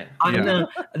of budget. I know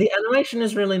the animation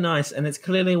is really nice, and it's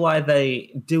clearly why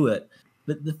they do it.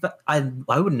 But the fact I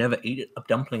would never eat a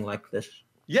dumpling like this.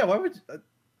 Yeah, why would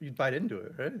you bite into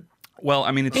it, right? Well,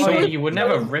 I mean, it's you would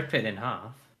never rip it in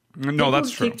half. No,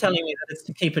 that's true. Keep telling me that it's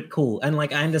to keep it cool, and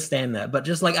like I understand that, but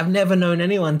just like I've never known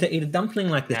anyone to eat a dumpling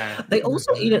like this. Yeah. They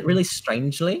also eat it really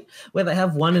strangely, where they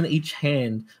have one in each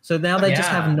hand. So now they just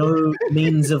have no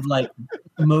means of like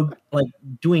like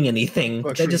doing anything.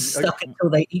 Well, They're true. just stuck until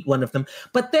they eat one of them.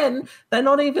 But then they're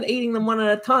not even eating them one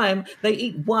at a time. They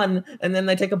eat one and then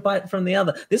they take a bite from the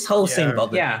other. This whole scene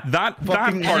bothered me. Yeah. That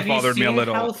Fucking- part Have you bothered me a seen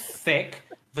little. how thick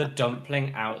the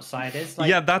dumpling outside is? Like,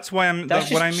 Yeah, that's why I'm.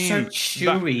 that's What I just mean. so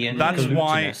chewy and that's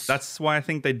why. glutinous. That's why I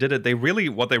think they did it.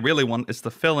 What they really want is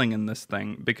the filling in this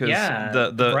thing because Yeah,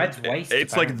 the the bread's waste,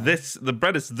 It's like apparently. this. The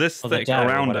bread is this Or the thick dough, or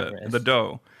around whatever it. it is. The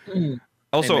dough. Hey,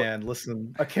 Also, man,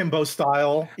 listen, akimbo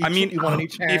style. I mean, you want in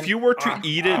each hand. if you were to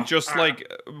eat it just like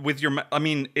with your, I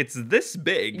mean, it's this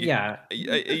big. Yeah.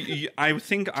 I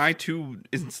think I too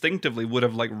instinctively would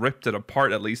have like ripped it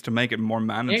apart at least to make it more You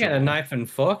manageable. get a knife and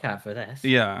fork out for this.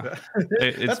 Yeah,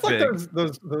 it's That's like big.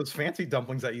 those fancy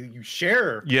dumplings that you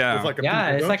share. Yeah. with like a Yeah,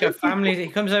 people, it's don't like you? a family. He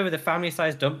comes over with a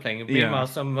family-sized dumpling, and Yeah. meanwhile,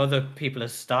 some other people are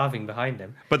starving behind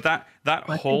him. But that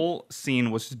whole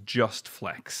scene was just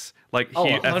flex. Like he Oh,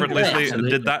 effortlessly 100%.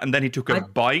 did that, and then he took a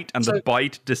bite, and the so-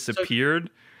 bite disappeared.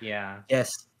 Yeah. Yes.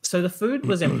 So the food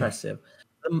was impressive.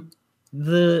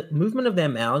 The movement of their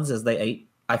mouths as they ate,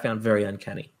 I found very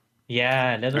uncanny.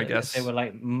 Yeah, I guess. they were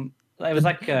like it was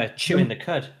like chewing the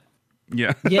cud.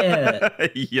 Yeah,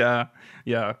 Yeah.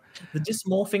 yeah. The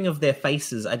dysmorphing of their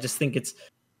faces, I just think it's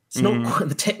not quite,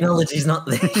 the technology's not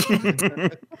there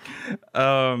yet.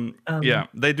 Yeah,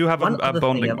 they do have one a other thing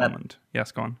bonding about- moment.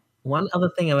 Yes, go on. One other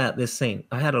thing about this scene,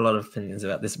 I had a lot of opinions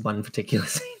about this one particular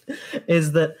scene,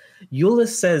 is that Euless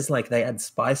says like they add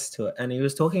spice to it, and he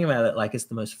was talking about it like it's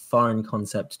the most foreign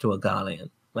concept to a Garlean.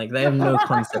 Like they have no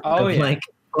concept Oh, of yeah. like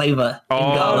flavor in Oh.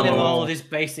 Garlemald. Garlemald is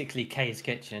basically Kay's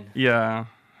kitchen. Yeah.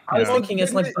 I was yeah. thinking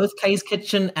it's like both Kay's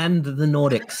Kitchen and the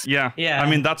Nordics. Yeah, Yeah. I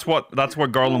mean, that's what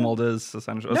Garlemald is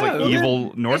essentially. It's like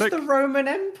evil Nordic. It's the Roman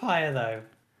Empire, though.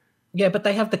 Yeah, but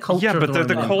they have the culture. Yeah, of but they're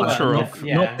the Roman Empire, culture not, of-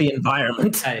 Yeah. not the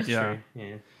environment. That is Yeah. true.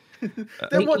 Yeah. Didn't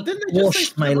they just say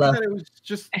Wash my something love. that it was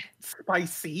just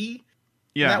spicy?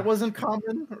 Yeah, That wasn't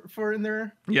common for in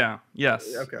there. yeah,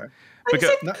 yes. Okay.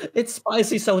 Because, No- It's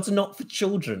spicy, so it's not for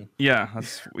children.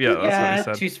 that's what he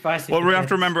said. Too spicy. Well, for we have to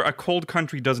kids. remember a cold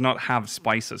country does not have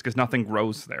spices because nothing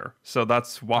grows there. So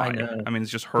that's why. know. I mean,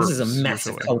 it's just herbs. This is a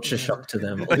massive usually. culture shock to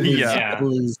them. All these, Yeah. all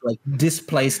these like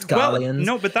displaced Well, Garleans.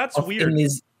 no, but that's of- weird in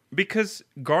these- because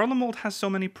Garlemald has so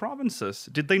many provinces.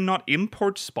 Did they not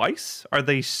import spice? Are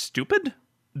they stupid?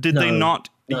 Did they No, not?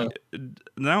 no.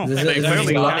 No, This they is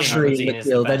clearly a not. luxury Cuisine is the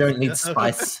Nikhil. They best. don't need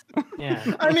spice.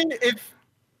 Yeah. I mean,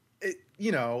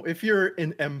 if you're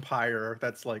an empire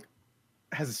that's like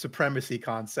has a supremacy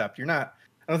concept, you're not.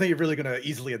 I don't think you're really gonna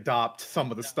easily adopt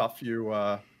some of the stuff you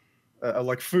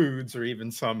like foods or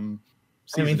even some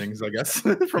I mean- seasonings, I guess,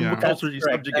 from Yeah. what culture you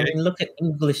Correct. I subjugate. mean, look at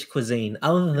English cuisine.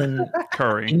 Other than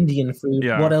curry. Indian food,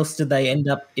 Yeah. what else did they end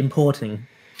up importing?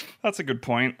 That's a good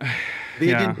point. The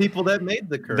yeah. Indian people that made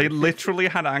the curry. They literally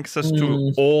had access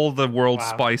to all the world's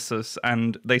Wow. spices,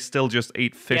 and they still just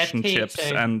ate fish Yeah, and tea chips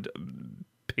too. and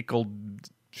pickled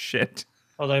shit.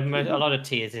 Although a lot of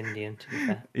tea is Indian, to be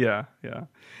fair. Yeah, yeah.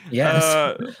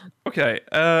 Yes. Okay.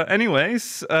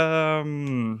 Anyways,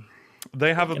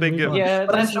 they have a big. Move on. Yeah,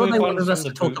 but I'm let's sure they move on wanted us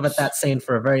from to the talk about boots. that scene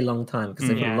for a very long time because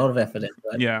they put Yeah. a lot of effort into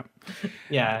it. Yeah.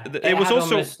 Yeah. It was had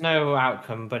also- almost no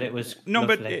outcome, but it was No,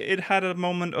 but lovely. it had a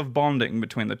moment of bonding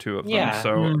between the two of them. Yeah.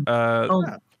 So, Oh,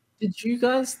 did you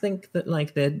guys think that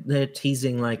like they're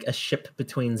teasing like a ship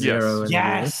between Zero and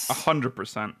Yes.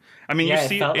 100%. I mean, Yeah, you it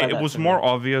see, felt like it that was to me. more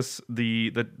obvious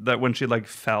that when she like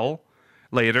fell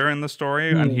later in the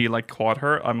story and he like caught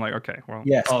her. I'm like, okay, well,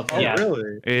 Yes. Oh, Oh, yeah.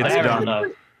 really? it's They're in done. love.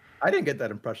 I didn't get that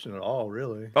impression at all.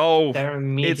 Really. Oh, They're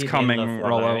immediately it's coming, in love,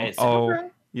 Rollo. Rollo. It's- Oh, Okay.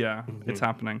 yeah, it's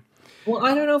happening. Well,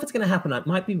 I don't know if it's going to happen. It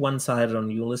might be one-sided on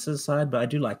Ulysses' side, but I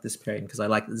do like this pairing because I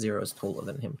like that Zero is taller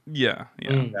than him. Yeah, yeah.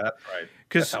 Mm. Yeah, that's right.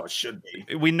 'Cause- That's how it should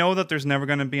be. We know that there's never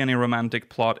going to be any romantic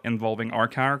plot involving our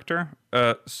character.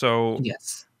 So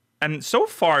Yes. and so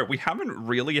far we haven't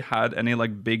really had any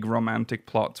like big romantic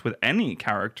plots with any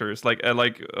characters, like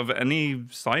of any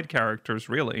side characters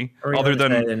really, other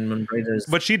than.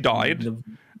 But she died.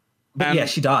 But and yeah,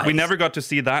 she died. We never got to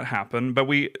see that happen. But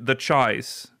the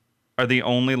Chais are the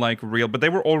only like real. But they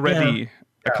were already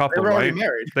a couple, they were already right?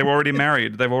 married. They were already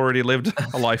married. They've already lived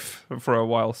a life for a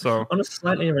while. So On a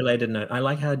slightly related note, I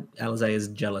like how Alize is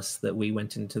jealous that we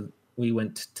went to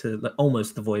like,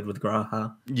 almost the void with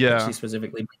Graha. Yeah. She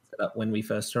specifically brings it up when we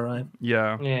first arrived.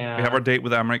 yeah. Yeah. We have our date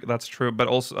with Emmerich, that's true. But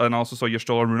also so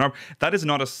Yerstola and Runar. That is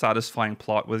not a satisfying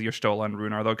plot with Yerstola and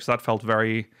Runar, though, because that felt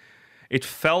it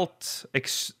felt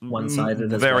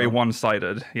One-sided as very well.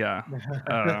 one-sided. Yeah.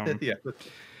 Yeah,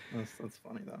 that's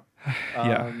funny though.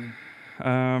 Yeah.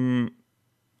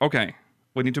 Okay.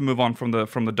 We need to move on from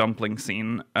the dumpling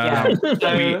scene. Yeah.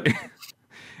 So,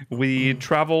 We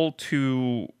travel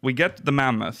to. We get the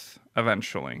mammoth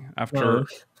eventually after.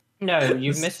 No,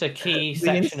 you've missed a key The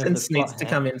section of the instance plot needs to here.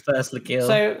 come in first, Lakil.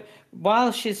 So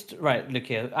while she's look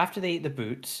here. After they eat the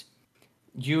boots,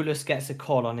 Euless gets a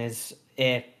call on his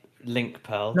ear link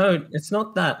pearl. No, it's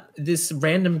not that. This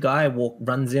random guy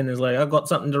runs in and is like, I've got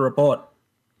something to report.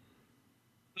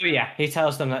 Oh yeah, he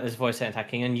tells them that there's voice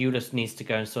attacking, and Euless needs to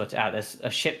go and sort it out. There's a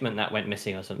shipment that went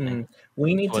missing or something.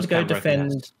 We need to Towards go Camp Broken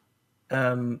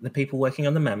defend the people working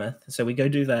on the mammoth. So we go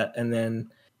do that, and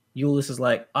then Euless is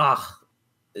like,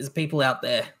 there's people out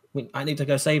there. I need to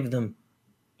go save them.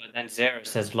 But then Zero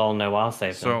says, "Lol, no, I'll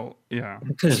save them." So yeah,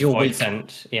 Because you're Void weak.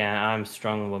 sent. Yeah, I'm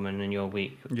strong woman, and you're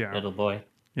weak Yeah. little boy.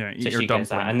 yeah. Eat So your she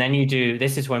goes out, dumpling. and then you do.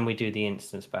 This is when we do the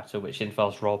instance battle, which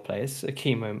involves role play. It's a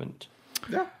key moment.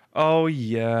 Yeah. Oh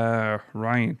yeah,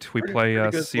 right. We play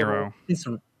pretty good Zero. This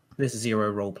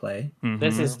Zero roleplay.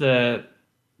 This is the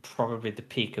probably the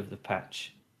peak of the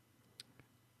patch.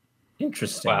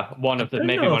 Interesting. Well, one of the don't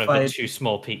maybe know one if of the I- two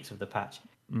small peaks of the patch.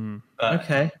 But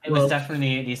Okay. it was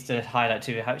definitely at least to highlight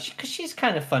to how because she's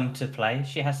kind of fun to play.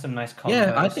 She has some nice combos.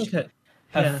 Yeah, I think her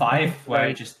yeah, I five think where I-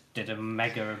 it just did a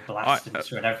mega blast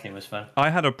through and everything was fun. I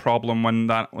had a problem when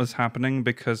that was happening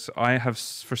because I have,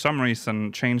 for some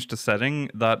reason, changed the setting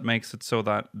that makes it so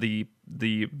that the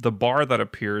bar that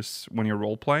appears when you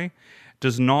roleplay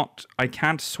does not. I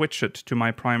can't switch it to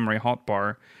my primary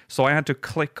hotbar, so I had to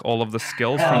click all of the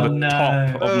skills from the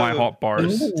top of my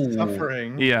hotbars.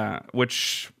 Suffering. Yeah,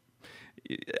 which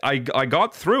I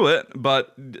got through it,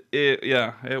 but it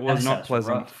was not That's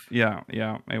pleasant. rough. Yeah,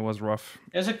 it was rough.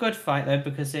 It was a good fight though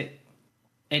because it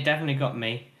definitely got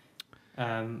me.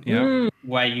 Yeah.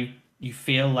 Where you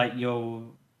feel like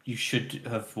you should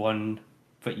have won,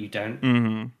 but you don't.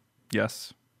 Mm-hmm.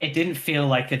 Yes. It didn't feel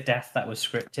like a death that was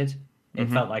scripted. It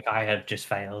felt like I had just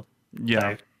failed. Yeah.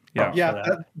 So, Yeah. Yeah, for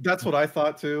that. that's what I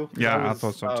thought too. 'Cause Yeah, I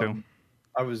thought so, too.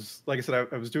 I was, like I said,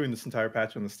 I was doing this entire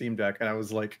patch on the Steam Deck, and I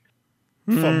was like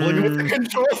fumbling with the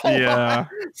controls. a Yeah. lot.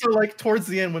 So like towards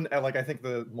the end, when like I think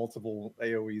the multiple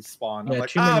AOE's spawn, I'm Yeah, like,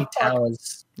 too many fuck.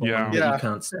 towers. Yeah. that Yeah. You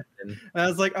can't step in. And I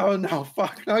was like, oh no,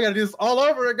 fuck! Now I gotta do this all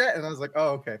over again. And I was like,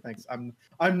 oh okay, thanks.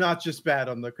 I'm not just bad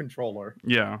on the controller.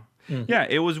 Yeah. Mhm. Yeah,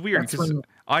 it was weird That's because when-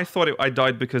 I thought I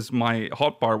died because my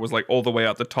hotbar was like all the way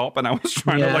at the top, and I was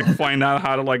trying to Yeah. like find out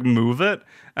how to like move it,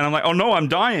 and I'm like, oh no, I'm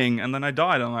dying, and then I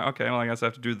died. I'm like, okay, well I guess I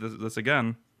have to do this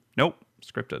again. Nope,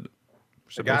 scripted.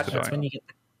 We're supposed Gotcha. to That's die. when you get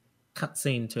the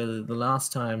cutscene to the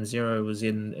last time Zero was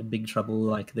in a big trouble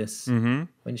like this, Mm-hmm.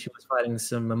 when she was fighting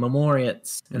some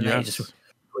Memoriates, and they Yes. just,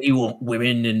 we want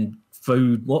women and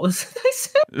food. What was it they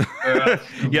said?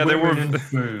 Yeah, they were Women and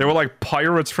food. they were like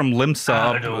pirates from Limsa.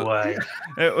 Out of the way.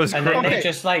 It was And crazy. then they Okay.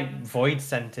 just like void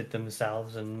scented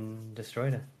themselves and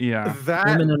destroyed her. Yeah, That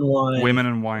Women and wine. women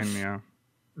and wine. Yeah,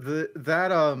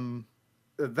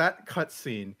 that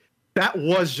cutscene, that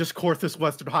was just Corthus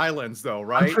Western Highlands, though,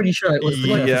 right? I'm pretty sure it was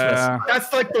the Yeah.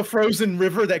 That's like the frozen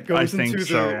river that goes think into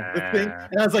so. the thing.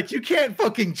 And I was like, you can't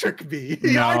fucking trick me.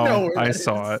 I know no, where I that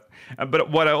saw is. it. But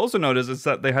what I also noticed is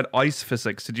that they had ice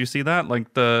physics. Did you see that?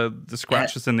 Like the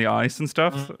scratches in the ice and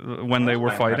stuff when they were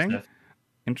Quite fighting. impressive.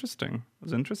 Interesting. It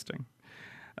was interesting.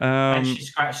 And she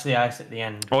scratched the ice at the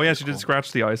end. Oh which yeah, was she did cool.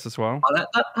 scratch the ice as well. Oh,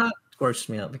 that part grossed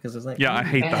me out because it's like, Yeah, I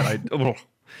hate that.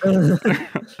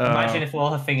 Imagine if all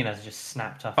her fingernails just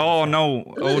snapped off. Oh and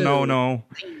no! Oh no! No!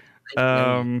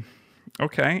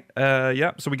 Okay.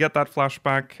 Yeah. So we get that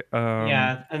flashback.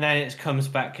 yeah, and then it comes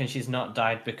back and she's not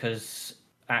died because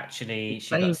actually she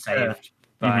got Saved her. saved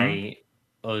by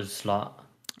us lot.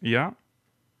 Yeah.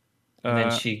 And then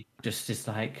Uh, she just is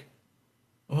like,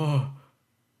 oh,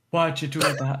 why'd you do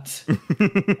that?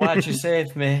 Why'd you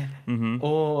save me? mhm.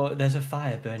 Oh, there's a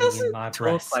fire burning in doesn't my talk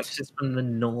breast. like she's from the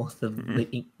north of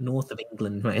north of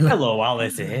England, mate. Hello,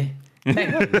 Alice here.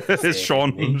 Thank you for It's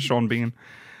saving me, Sean Bean.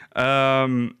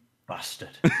 bastard.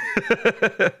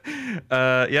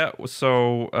 Yeah.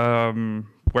 So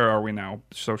where are we now?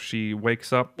 So she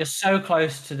wakes up. You're so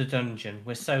close to the dungeon.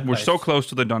 We're so close. We're so close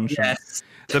to the dungeon. Yes.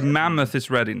 The mammoth is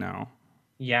ready now.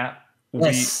 Yeah.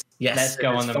 Yes. Yes. Let's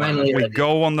go it's on the finally We ready.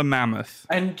 go on the mammoth.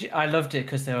 And I loved it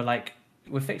because they were like,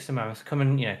 we fixed the mammoth. Come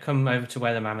and, come over to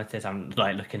where the mammoth is. I'm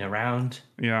like looking around.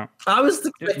 Yeah. I was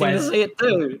expecting Where- to see it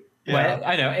too. Where,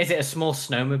 I know, is it a small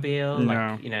snowmobile?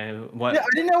 No. Like, what? Yeah, I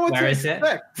didn't know what Where to is it?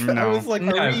 expect. I No. was like,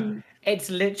 No. are we... It's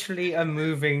literally a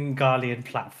moving Guardian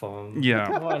platform.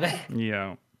 Yeah. What?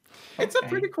 Yeah. It's a Okay.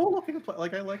 pretty cool looking place.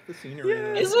 Like, I like the scenery. in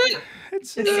it. Is it?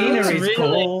 It's The scenery's really-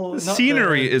 cool. the not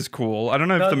scenery the- is cool. I don't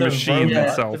know if not the the machine robot.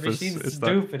 itself The machine's is that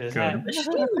stupid as hell. good.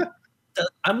 Machine-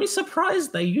 I'm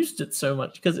surprised they used it so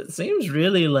much because it seems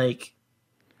really like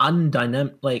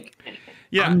undynamic. Like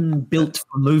Yeah. unbuilt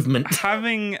for movement.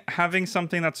 Having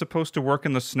something that's supposed to work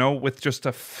in the snow with just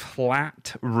a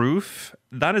flat roof,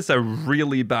 that is a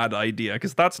really bad idea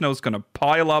because that snow's going to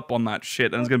pile up on that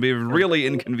shit and it's going to be really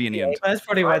inconvenient. That's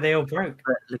probably why they all broke.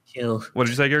 Kill. What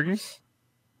did you say, Georgie?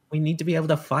 We need to be able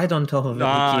to fight on top of it.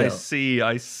 Ah, I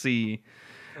Lucio. see.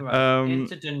 Right.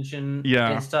 Into dungeon.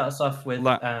 yeah. It starts off with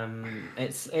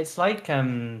it's like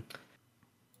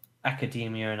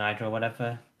Academia and Hydra or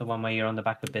whatever, the one where you're on the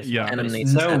back of Bismarck. Yeah. But Enemy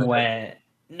it's Center.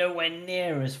 nowhere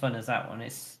near as fun as that one.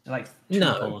 It's like two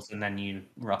No. halls and then you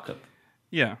rock up.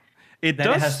 Yeah. It Then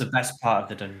does. it has the best part of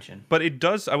the dungeon. But it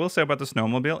does, I will say about the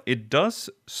snowmobile, it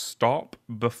does stop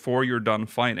before you're done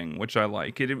fighting, which I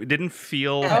like. It didn't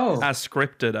feel Oh. as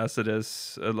scripted as it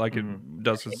is, like it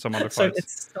does with some other So fights. it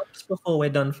stops before we're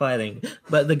done fighting,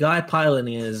 but the guy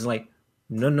piloting it is like,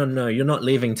 no, you're not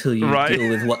leaving till you Right. deal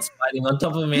with what's fighting on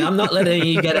top of me. I'm not letting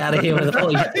you get out of here with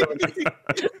all your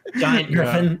giant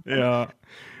griffin. Yeah.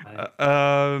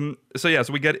 So yeah,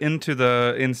 so we get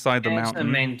into inside the It's mountain.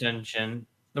 the main dungeon.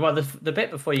 Well, the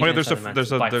bit before you Oh, yeah, get there's inside a- the mountain there's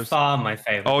is a- by there's- far my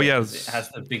favorite. Oh, bit, yes. 'cause it has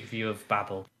the big view of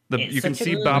Babel. It's You can such a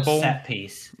see little Babel. set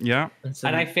piece, Yeah.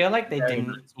 and I feel like they very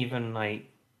didn't even like.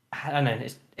 I don't know.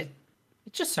 It's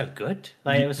just so good.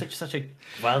 Like it was such a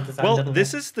well designed. Well, little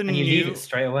this bit, is the and you need new- it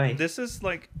straight away. This is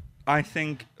like, I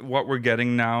think what we're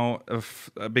getting now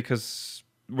because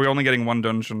we're only getting one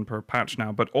dungeon per patch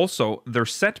now, but also they're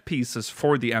set pieces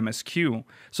for the MSQ.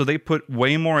 So they put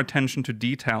way more attention to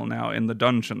detail now in the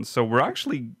dungeons. So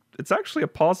it's actually a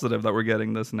positive that we're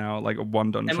getting this now, like a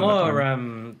one dungeon. They're at a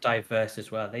more time. diverse as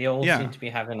well. They all Yeah. seem to be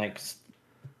having like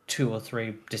 2 or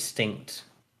 3 distinct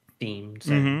themes.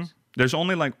 There's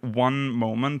only like one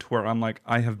moment where I'm like,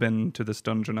 I have been to this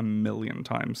dungeon a million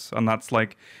times. And that's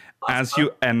like, as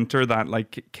you enter that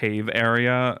like cave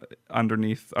area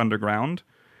underground,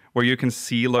 where you can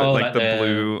see like the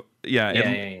blue.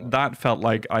 Yeah, that felt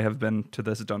like I have been to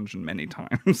this dungeon many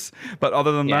times. But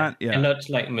other than that, It looked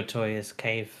like Matoya's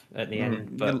cave at the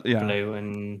end, but yeah. blue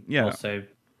and Yeah. also.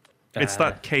 It's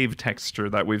that cave texture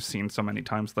that we've seen so many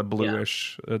times, the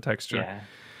bluish texture.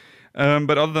 Yeah.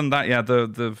 But other than that, yeah,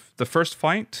 the first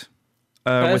fight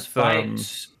First with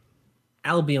fight,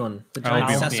 Albion, the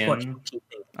giant Albion. Sasquatch.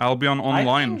 Albion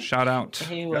Online, think shout out.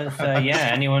 he was,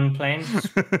 anyone playing?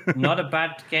 Not a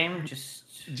bad game,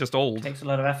 just old. takes a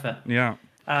lot of effort. Yeah.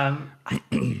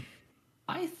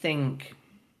 I think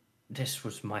this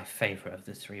was my favorite of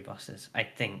the 3 bosses. I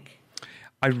think.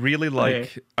 I really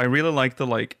like the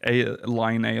like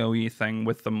line AoE thing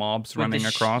with the mobs With running the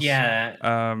across.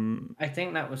 I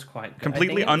think that was quite good.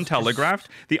 Completely I think it was untelegraphed.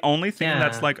 The only thing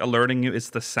that's Yeah. like alerting you is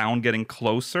the sound getting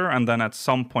closer, and then at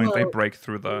some point they No, break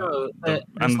through no, the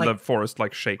there's the like- forest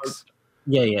like shakes.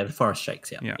 Yeah, the forest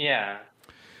shakes. Yeah. Yeah. Yeah,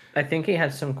 I think he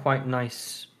had some quite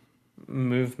nice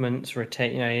movements.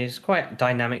 Rotate. He's quite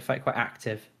dynamic, quite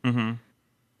active. Mm-hmm.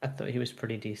 I thought he was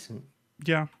pretty decent.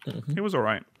 Yeah, it was all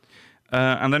right.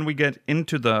 And then we get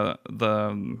into the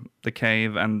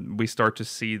cave, and we start to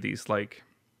see these like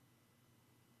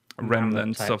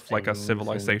remnants type of like a things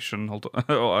civilization,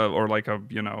 or like a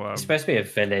It's supposed to be a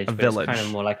village. a but it's kind village.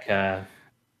 of more like a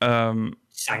um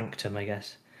sanctum, I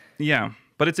guess. yeah.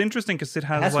 But it's interesting because it It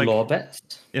has has like lore bits.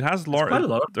 it has lore. quite a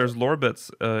lot of There's lore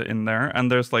bits in there,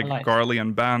 and there's like like it.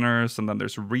 Garlean banners, and then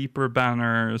there's Reaper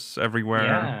banners everywhere.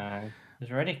 Yeah, it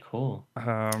was really cool.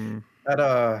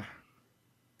 That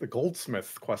the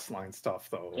goldsmith questline stuff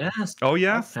though. Yes. Oh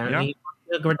yeah, Apparently, he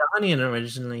was a Gridanian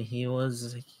originally. He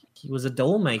was a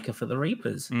doll maker for the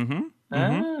Reapers. yeah. Mm-hmm.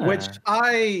 Ah. Which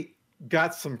I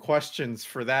got some questions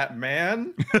for that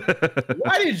man.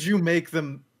 Why did you make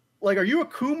them? Like, are you a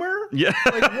Coomer? Yeah.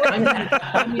 Like, what?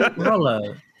 I mean,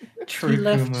 Rollo, True he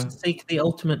left humor. to seek the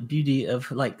ultimate beauty of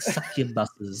like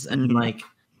succubuses and Mhm. like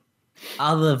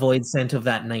other void scent of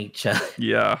that nature.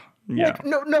 Yeah. Yeah.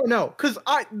 Like, no. Because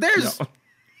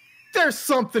there's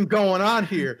something going on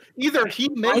here. Either he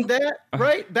made that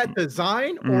right, that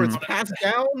design, or it's passed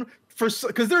down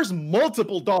because there's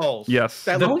multiple dolls. Yes.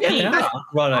 That The look, peak, yeah.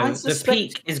 Rollo, I the suspect-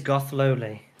 peak is Goth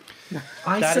Lowly.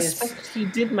 I That is- suspect he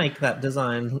did make that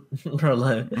design,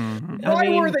 Rollo. Mhm. why I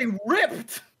mean, were they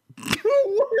ripped?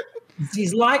 he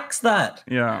likes that.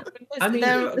 Yeah. I mean,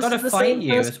 they're this gonna is the fight same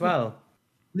you as person- well.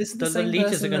 This is The the same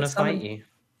leaders person are gonna that fight summoned, you.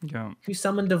 Yeah. who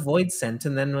summoned a void scent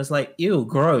and then was like, "Ew,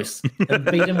 gross," and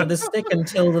beat him with a stick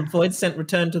until the void scent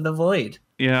returned to the void.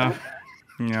 Yeah.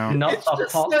 Yeah. Not It's the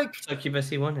just hot like- succubus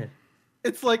he wanted.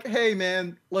 It's like, hey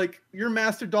man, like you're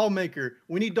master doll maker.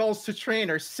 We need dolls to train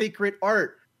our sacred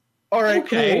art. All right,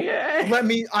 cool. Let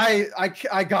me.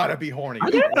 I gotta be horny. I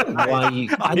don't know why you.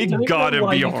 I You don't gotta know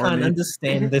why be you horny. can't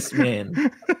understand this man.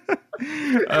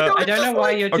 I don't know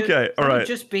why you're just. Okay, all right.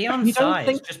 Just be on You don't side.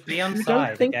 think- Just be on you don't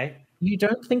side, think- okay? You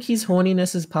don't think his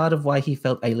horniness is part of why he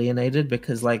felt alienated?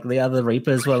 Because like the other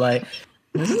Reapers were like,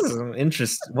 "This is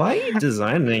interesting. Why are you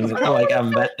designing like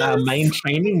our main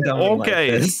training dummy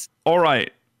Okay. like this?" All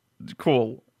right.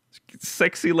 Cool.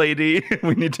 Sexy lady.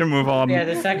 We need to move on. Yeah,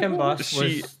 the second boss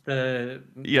She- was the.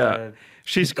 Yeah.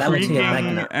 She's Galatea creaky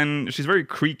Magna. and she's very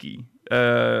creaky.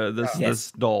 Yes.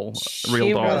 This doll, She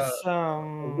real doll.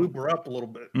 was, Lube her up a little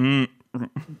bit. Mm,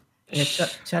 Yeah,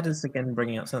 Chad is again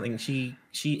bringing up something.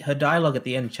 Her dialogue at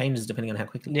the end changes depending on how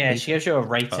quickly. Yeah, she gives you a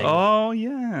rating, oh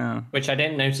yeah. which I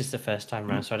didn't notice the first time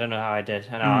around, so I don't know how I did.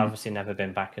 And I've obviously never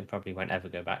been back and probably won't ever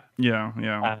go back. Yeah,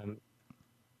 yeah. Um,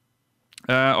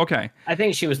 Okay. I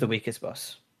think she was the weakest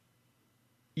boss.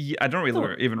 Yeah, I don't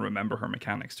really even remember her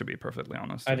mechanics, to be perfectly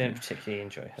honest. I with you. didn't particularly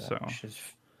enjoy her. So. She's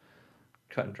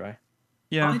cut and dry.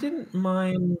 Yeah. I didn't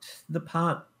mind the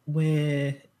part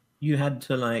where you had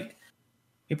to like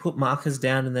you put markers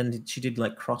down and then she did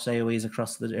like cross AoEs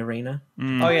across the arena.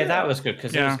 Mm, Oh yeah, that was good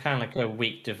because it Yeah. was kind of like a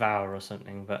weak devour or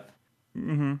something. But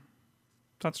mm-hmm.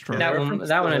 That's true. that one, reference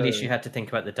that one at least the- you had to think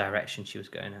about the direction she was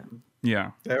going at.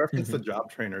 Yeah. They reference the job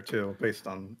trainer too, based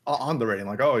on the rating.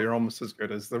 Like, oh, you're almost as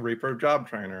good as the Reaper job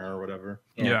trainer or whatever.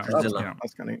 Yeah. Priscilla. Yeah.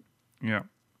 That's kind of neat. Yeah.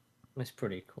 It's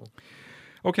pretty cool.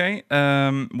 Okay.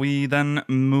 We then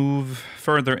move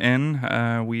further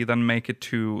in. We then make it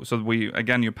to. So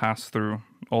you pass through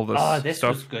all this Oh, this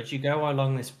stuff. was good. You go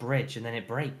along this bridge and then it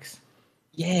breaks.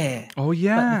 Yeah. Oh But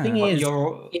yeah. the thing is,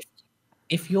 You're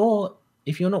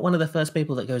if you're not one of the first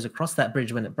people that goes across that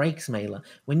bridge when it breaks, Mailer,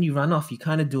 when you run off, you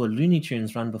kind of do a Looney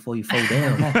Tunes run before you fall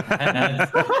down.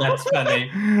 that's funny.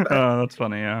 Oh, that's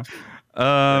funny. Yeah.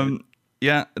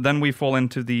 Yeah. Then we fall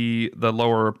into the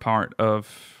lower part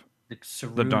of. The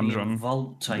cerulean dungeon.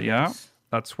 vault. I Yeah. guess.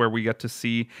 That's where we get to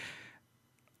see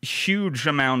huge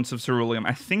amounts of ceruleum.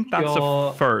 I think that's Pure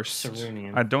a first.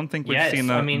 ceruleum. I don't think we've Yes, seen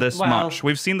I mean, this well, much.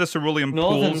 We've seen the cerulean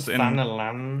Northern pools in.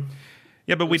 Thanalan.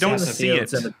 Yeah, but we We've don't seen the see it.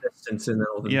 Fields at a distance in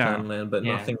Northern Yeah. Thanalan, but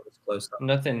Yeah. nothing was close up.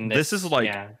 Nothing. This is like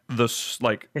yeah.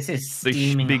 this is the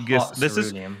steaming biggest. hot This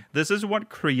is ceruleum. this is what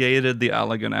created the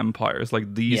Allegan empires.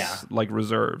 Like these Yeah. like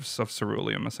reserves of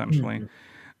ceruleum, essentially.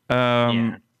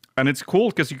 Yeah. And it's cool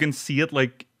because you can see it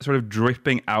like sort of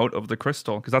dripping out of the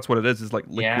crystal, because that's what it is. It's like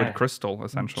liquid Yeah. crystal,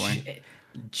 essentially.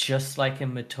 Just like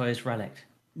in Matoya's relic.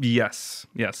 Yes.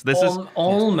 Yes. This is.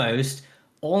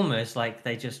 Almost like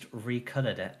they just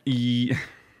recolored it.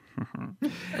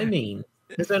 I mean,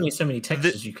 there's only so many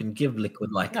textures you can give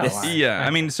liquid like No, this. I- Yeah,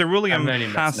 I mean, ceruleum I'm only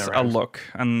has messing a around. look,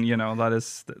 and that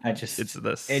is it's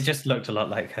this. It just looked a lot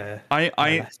like her. Sorry.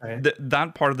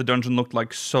 That part of the dungeon looked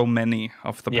like so many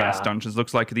of the past Yeah. dungeons.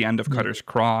 Looks like the end of Cutter's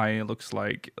Cry. It looks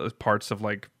like parts of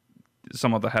like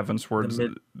some of the Heavens Words.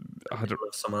 Middle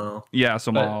of Somal. Yeah,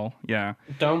 Somal. Yeah.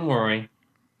 Don't worry.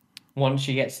 Once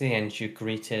you get to the end, you're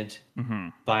greeted Mm-hmm.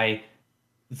 by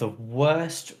the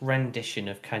worst rendition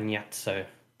of Kanyatso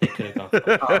they could have gone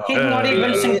for. He's not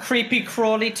even some creepy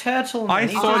crawly turtle. Man. I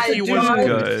He's thought just he a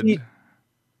was dude. good.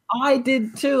 I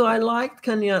did too. I liked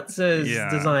Kanyatsu's Yeah.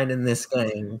 design in this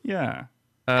game. Yeah.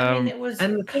 I mean, it was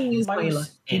And the thing is, close Mailer,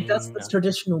 he does this in-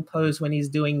 traditional pose when he's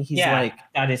doing his Yeah, like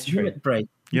that is true. unit break.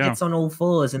 He Yeah. gets on all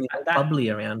fours and he's And that- bubbly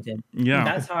around him. Yeah.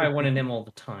 That's how I wanted him all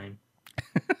the time.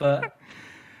 But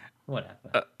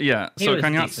whatever. Yeah. He So was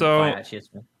decent fight, Kanyatso. actually, as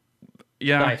well.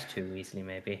 Yeah. Dies too easily,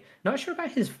 maybe. Not sure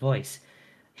about his voice.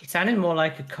 He sounded more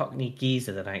like a Cockney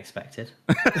geezer than I expected.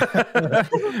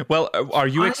 Well, are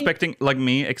you expecting, like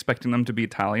me, expecting them to be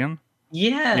Italian?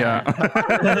 Yeah.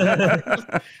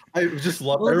 Yeah. I just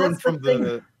love Well, everyone that's the from thing.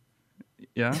 the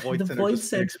Yeah. voice The center voice just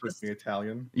speaks center with me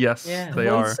Italian. Yes, Yeah. they The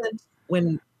are. voice said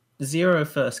when Zero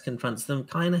first confronts them,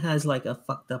 kind of has like a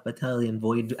fucked up Italian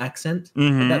void accent. But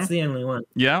Mhm. that's the only one.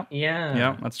 Yeah. Yeah.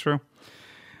 Yeah, that's true.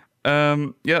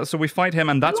 Yeah, so we fight him,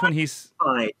 and that's when he's.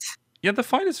 Right. Yeah, the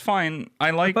fight is fine. I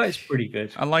like. But it's pretty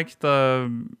good. I like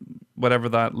the whatever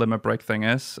that limit break thing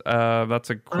is.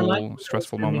 That's a I cool, like when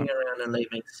stressful they were moment. spinning around and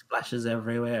leaving splashes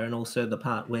everywhere, and also the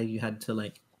part where you had to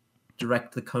like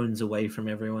direct the cones away from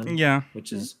everyone. Yeah.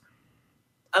 Which is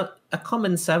a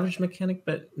common Savage mechanic,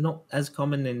 but not as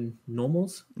common in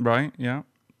normals. Right. Yeah.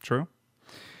 True.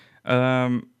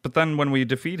 But then when we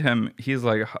defeat him, he's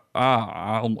like,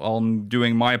 I'm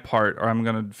doing my part, or I'm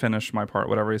gonna finish my part,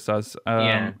 whatever he says.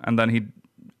 Yeah. And then he,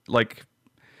 like,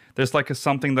 there's like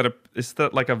something that is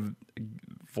that like a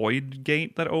void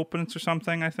gate that opens or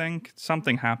something. I think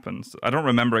something happens. I don't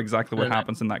remember exactly what No.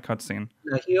 happens in that cutscene.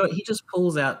 No, he just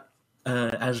pulls out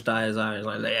Ashdire's eyes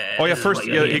like, Oh yeah, this is first, what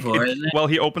yeah, you're here for, isn't it?" well,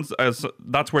 he opens as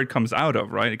that's where it comes out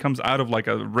of, right? It comes out of like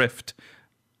a rift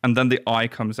and then the eye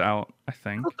comes out, I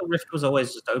think. I thought the rift was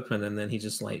always just open, and then he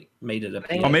just like made it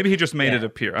appear. Or maybe he just made it Yeah.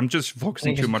 appear. I'm just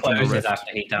focusing He too just much on the closes rift.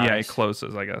 after he dies. Yeah, he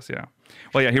closes, I guess. Yeah.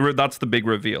 Well, yeah, that's the big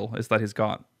reveal is that he's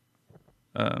got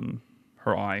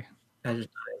her eye,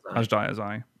 Ajdaya's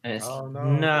eye. It's- Oh, no.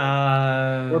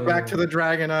 no. We're back to the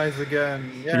dragon eyes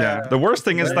again. Yeah. The worst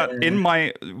thing is that in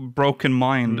my broken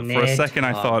mind, for a second,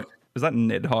 I Nidhogg. thought, is that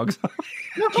Nidhogg's?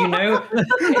 Do you know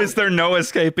Is there no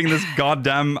escaping this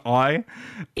goddamn eye?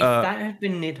 if that had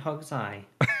been Nidhogg's eye?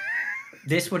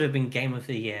 This would have been Game of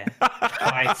the Year.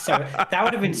 Right, so that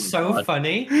would have been so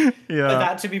funny. For Yeah.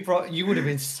 that to be brought, you would have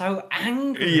been so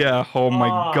angry. Yeah. Oh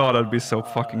my god, I'd be so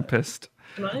fucking pissed.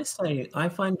 Can I say, I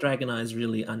find dragon eyes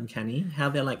really uncanny. How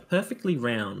they're like perfectly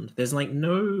round. There's like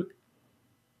nothing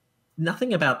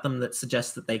about them that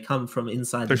suggests that they come from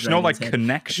inside. There's the no like dragon's head.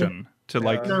 connection to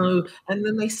like. No, and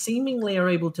then they seemingly are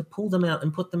able to pull them out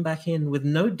and put them back in with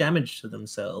no damage to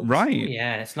themselves. Right.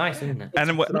 Yeah, it's nice, isn't it?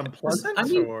 And Is it unpleasant I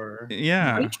mean- or?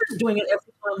 yeah. Raicher's doing it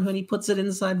every time when he puts it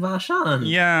inside Varshan.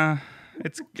 Yeah.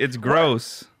 It's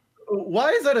gross. Why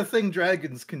is that a thing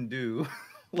dragons can do?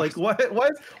 Like, why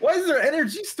is there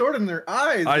energy stored in their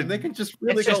eyes? And they can just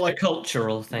really It's go just like, a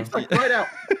cultural thing. like right out,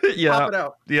 pop Yeah. it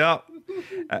out. Yeah.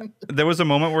 There was a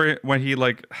moment where he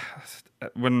like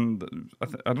when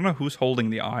I don't know who's holding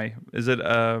the eye. Is it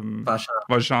Varshan.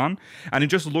 Vajan? And it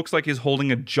just looks like he's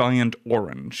holding a giant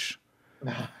orange.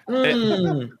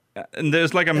 Mm. And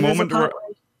there's like a And there's moment part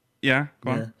where yeah,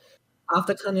 go Yeah. on.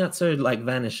 After Kanyatsu like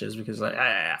vanishes because like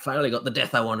I finally got the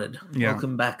death I wanted. Yeah.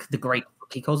 Welcome back, the great.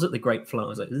 He calls it the great flow. I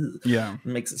was like, ugh. Yeah. It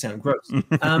makes it sound gross.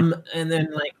 And then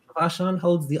like Varshan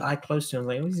holds the eye close to him.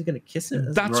 Like, oh, is he gonna kiss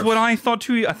it? That's gross. what I thought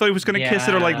too. I thought he was gonna kiss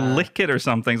it or like Yeah. lick it or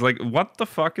something. It's like, what the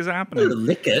fuck is Ugh, happening?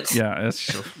 lick it. Yeah, it's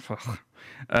just,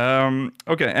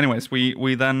 okay. Anyways,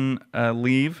 we then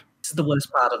leave. This is the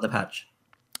worst part of the patch.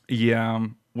 Yeah,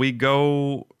 we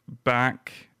go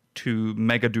back to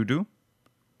Megadudu. No,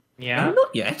 Yeah. not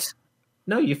yet.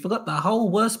 No, you forgot the whole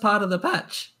worst part of the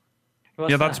patch.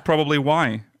 What's Yeah, that's that? probably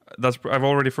why. I've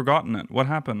already forgotten it. What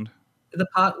happened? The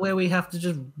part where we have to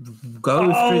just go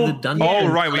through the dungeon. Oh,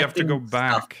 and right, we have to go collecting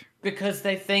stuff. back. Because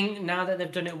they think now that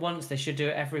they've done it once, they should do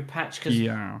it every patch. Because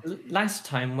Yeah. last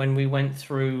time when we went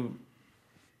through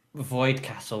Void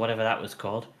Castle, whatever that was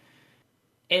called,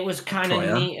 it was kind of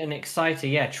Troya. neat and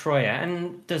exciting. Yeah, Troya.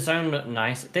 And the zone looked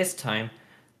nice. This time,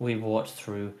 we walked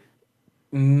through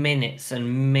minutes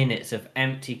and minutes of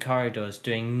empty corridors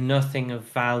doing nothing of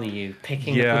value,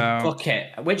 picking Yeah. up a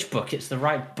bucket. Which bucket's the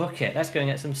right bucket? Let's go and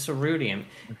get some ceruleum.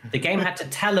 The game had to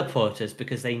teleport us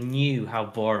because they knew how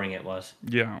boring it was.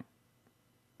 Yeah.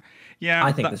 Yeah,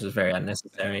 I think that, this was very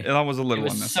unnecessary. that was a It little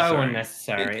was unnecessary. so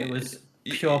unnecessary. It was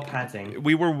pure padding.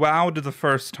 We were wowed the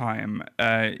first time.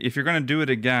 If you're gonna do it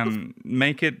again,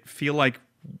 make it feel like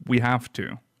we have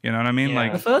to. You know what I mean?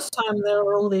 Yeah. The first time there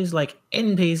were all these like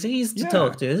NPCs to Yeah.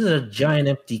 talk to. This is a giant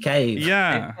empty cave. Like,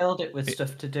 yeah, They filled it with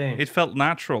stuff to do. it felt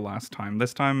natural last time.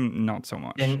 This time, not so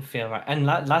much. Didn't feel right. And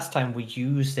last time we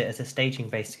used it as a staging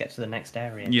base to get to the next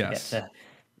area. Yes. To get to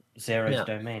Zero's Yeah.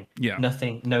 domain. Yeah.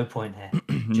 Nothing. No point here.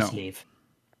 Just No. leave.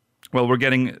 Well, we're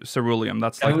getting ceruleum.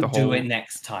 That's like Don't the whole. do it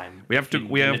next time. We have if to- you're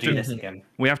we gonna have do to- this again.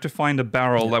 We have to find a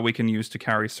barrel that we can use to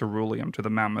carry ceruleum to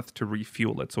the mammoth to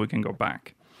refuel it, so we can go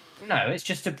back. No, it's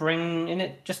just to bring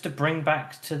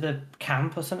back to the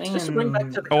camp or something. Just to bring back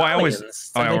and to the Oh,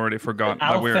 Guardians. I So they- already forgot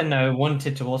that we're. Alpha no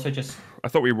wanted to also just I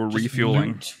thought we were just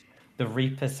refueling. loot the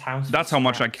Reaper's house. for That's how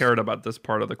much I scraps. cared about this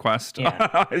part of the quest.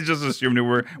 Yeah. I just assumed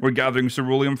we're gathering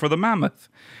ceruleum for the mammoth.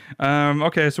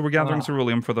 Okay, so we're gathering Oh.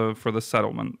 ceruleum for the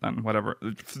settlement then. Whatever.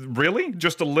 Really?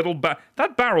 Just a little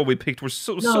that barrel we picked was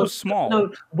so small.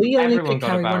 No, we only Everyone pick got a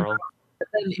carry one. barrel. But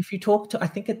then if you talk to, I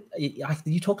think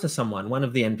you talk to someone, one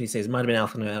of the NPCs, it might have been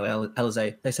Alpha or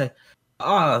Alize, they say,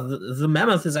 the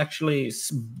mammoth is actually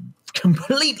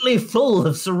completely full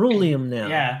of ceruleum now.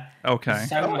 Yeah. Okay.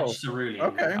 So Oh, much cerulean.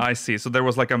 Okay. I see. So there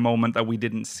was like a moment that we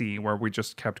didn't see where we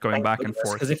just kept going back and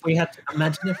forth. Because if we had to,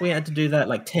 imagine if we had to do that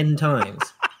like 10 times.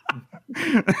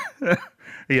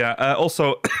 Yeah.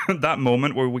 Also, that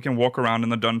moment where we can walk around in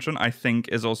the dungeon, I think,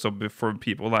 is also for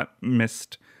people that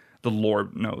missed the lore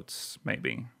notes,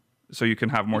 maybe, so you can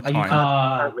have more You time.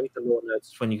 can't read the lore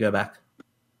notes when you go back.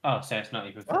 Oh, so it's not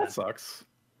even. For That them. sucks.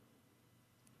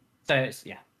 So it's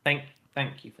yeah. Thank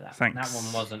you for that. Thanks. That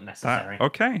one wasn't That- necessary.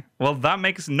 okay. Well, that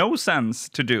makes no sense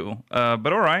to do.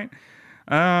 But all right.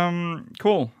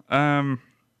 Cool.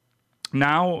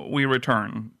 Now we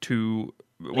return to.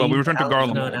 Well, we return to Alpha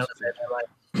and Garlemald. Alize, they're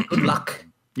like, good luck.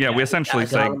 Yeah, we essentially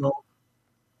say Garlemald.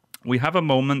 we have a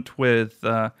moment with.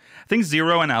 I think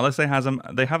Zero and Alice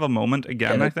have a moment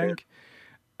again. Yeah, I they do. think.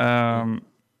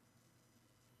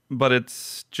 but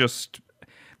it's just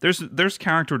there's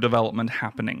character development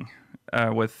happening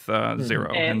with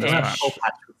Zero in this Yeah. patch. Full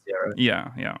patch with Zero.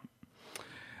 Yeah.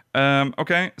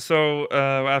 Okay, so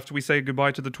after we say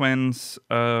goodbye to the twins,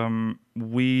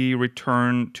 we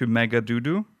return to Mega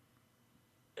Doodoo.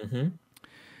 Mm-hmm. Do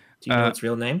you know its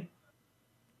real name?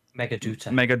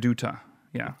 Megaduta. Mega Duta,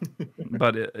 yeah.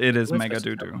 But it is We're Mega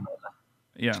supposed to Doodoo. know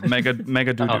Yeah, Mega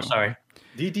Doodoo. Oh, sorry.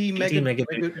 DD Mega- Mega.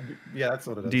 Yeah, that's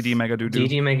what it is. DD Mega Doodoo.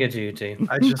 DD Megaduta.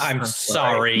 I'm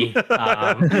sorry.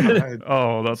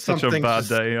 Oh, that's such a Something's bad just-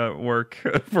 day at work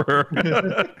for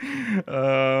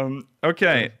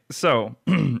okay, so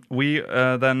we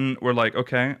then we're like,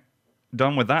 okay,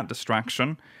 done with that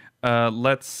distraction.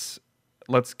 Let's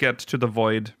get to the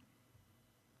void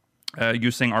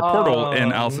using our portal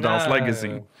in Alcidel's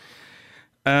Legacy.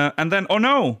 And then, oh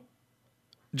no!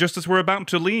 Just as we're about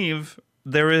to leave,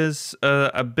 there is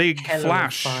a big Hell of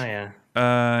flash fire.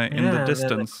 in the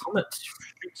distance. The comet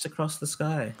shoots across the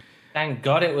sky. Thank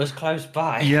God it was close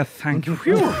by. Yeah, thank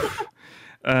you.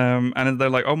 And they're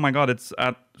like, oh my god, it's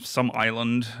at some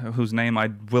island whose name I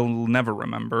will never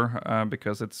remember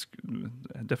because it's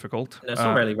difficult. No, it's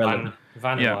not really relevant.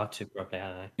 Vanuatu, probably, I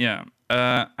don't know.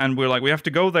 Yeah. And we're like, we have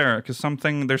to go there because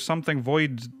there's something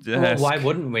void. Well, why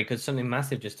wouldn't we? Because something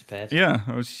massive just appeared. Yeah,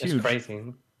 it was It's huge. crazy.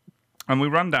 And we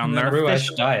run down And then there. Rue a fish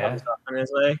Dyer. comes up and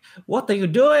is like, "What are you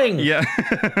doing?" Yeah.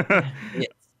 Yes.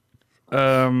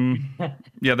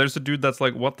 Yeah, there's a dude that's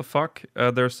like, what the fuck?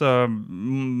 There's a You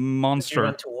monster.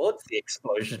 run towards the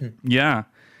explosion. Yeah.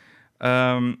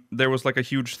 There was like a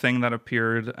huge thing that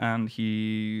appeared, and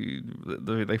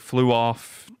they flew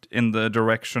off in the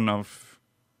direction of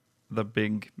the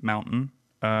big mountain.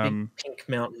 Big pink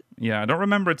mountain. Yeah, I don't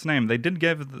remember its name. They did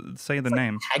say the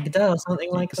name. Hagda or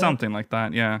something like that. Something like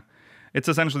that, yeah. It's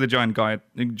essentially the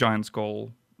giant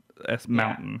skull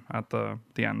mountain at the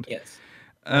end. Yes.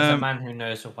 There's a man who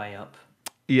knows a way up.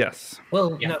 Yes.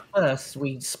 Well, Yeah. no, first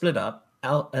we split up.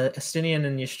 Astinian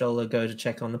and Y'shtola go to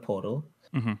check on the portal.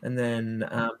 Mm-hmm. And then,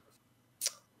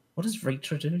 what does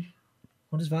Ritra do?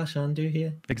 What does Varshan do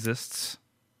here? Exists.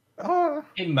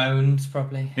 It moans,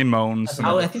 probably. He moans.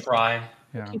 Oh, I And, think Cry.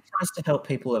 yeah. he tries to help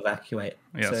people evacuate.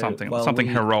 Yeah, So something while we-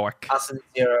 heroic. Us and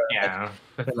Zero, Yeah.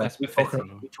 But like, let's be we talk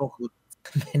fitting.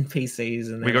 with NPCs,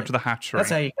 and We they're go like, to the hatchery. That's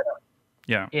how you get up.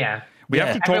 Yeah. Yeah. We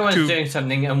have to talk Everyone's to. doing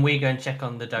something, and we go and check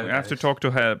on the dodos. We have to talk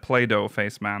to Play-Doh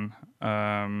face man.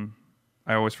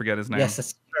 I always forget his name. Yes,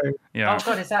 that's true. Yeah. Oh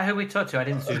God, is that who we talked to? I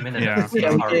didn't zoom in. And Yeah. see Yeah,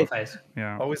 his we horrible did. face.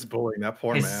 Yeah. Always bullying that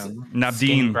poor His man. Nabdeen.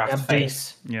 skin graft Nabdeen.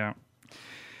 face. Yeah.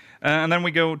 And then we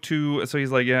go to. So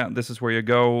he's like, yeah, this is where you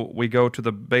go. We go to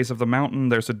the base of the mountain.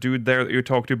 There's a dude there that you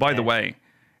talk to. By the Yeah. way,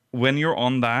 when you're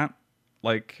on that,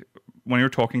 like when you're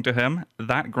talking to him,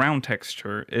 that ground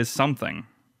texture is something.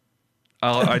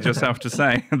 I just have to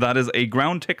say that is a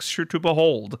ground texture to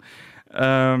behold.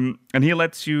 And he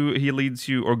leads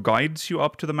you or guides you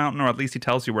up to the mountain, or at least he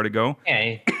tells you where to go.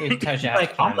 Yeah, he tells you how to Like,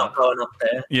 I'm climb not up. going up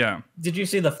there. Yeah, Did you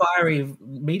see the fiery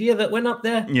meteor that went up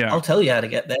there? Yeah. I'll tell you how to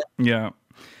get there. yeah.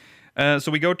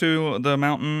 So we go to the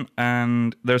mountain,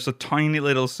 and there's a tiny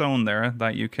little zone there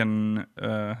that you can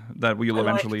that we'll I like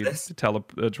eventually this.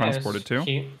 transport it to.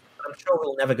 Cute. I'm sure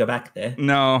we'll never go back there.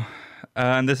 No,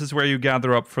 and this is where you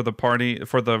gather up for the party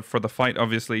for the fight.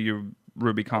 Obviously, you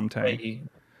Ruby Conte. Where you-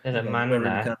 There's a man where Ruby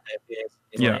there. Conte appears.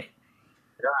 He's Yeah. like,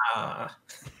 "Ah."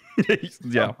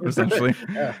 Yeah, essentially.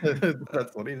 Yeah,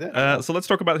 that's what he did. So let's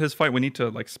talk about his fight. We need to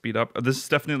like speed up. This is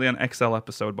definitely an XL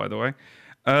episode, by the way.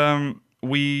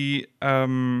 We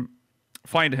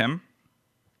find him.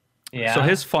 Yeah. So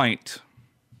his fight.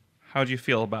 How do you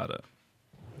feel about it?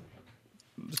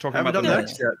 Just talking I haven't about done the the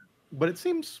next yet, but it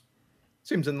seems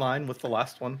in line with the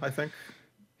last one. I think.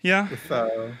 yeah. With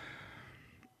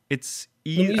It's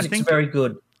The easy. I music's think very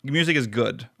good. the music is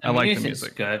good. I like the music's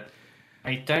music. good.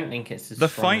 I don't think it's as The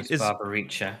strong fight as is-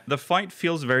 Barbaricha. The fight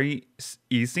feels very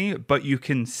easy, but you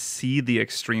can see the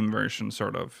extreme version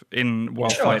sort of while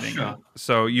Sure, fighting. sure.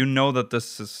 So you know that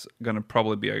this is gonna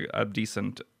probably be a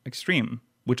decent extreme,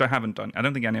 which I haven't done. I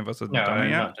don't think any of us have No, done it I've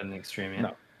yet. not done the extreme yet.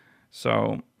 No.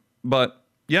 So, but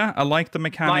yeah, I like the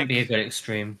mechanic. Might be a good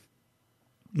extreme.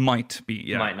 Might be,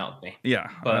 yeah. Might not be. Yeah,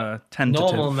 But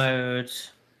tentative. normal mode.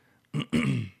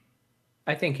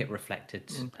 I think it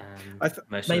reflected I th-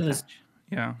 most of the Layla's- patch.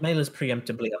 Yeah, Layla's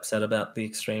preemptively upset about the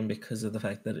extreme because of the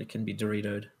fact that it can be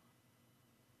Doritoed.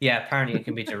 Yeah, apparently it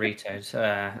can be Doritos,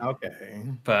 okay.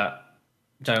 but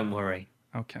don't worry.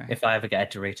 okay. If I ever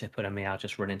get a Dorito put on me, I'll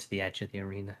just run into the edge of the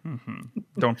arena,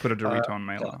 Don't put a Dorito on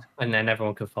Mela. God. and then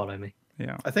everyone can follow me.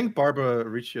 Yeah. I think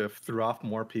Barbariccia threw off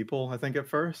more people. I think at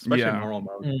first, especially in Yeah. normal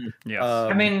mode. Yes.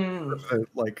 I mean,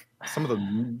 Like some of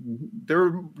there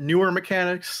are newer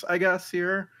mechanics, I guess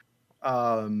here.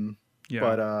 Yeah.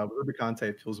 But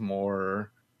Rubicante feels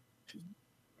more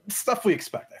stuff we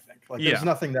expect. I think like there's Yeah.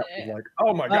 nothing that was like,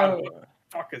 oh my god, Oh. what the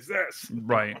fuck is this?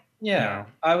 Right. yeah,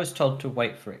 I was told to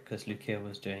wait for it because Lucia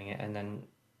was doing it, and then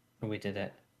we did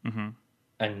it, Mm-hmm.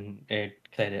 and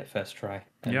it cleared it first try.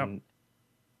 Yep.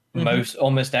 And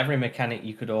almost every mechanic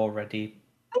you could already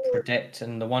predict,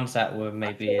 and the ones that were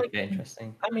maybe a like- bit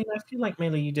interesting. I mean, I feel like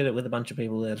Melee, you did it with a bunch of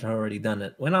people that had already done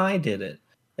it. When I did it,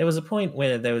 there was a point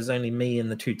where there was only me and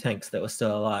the 2 tanks that were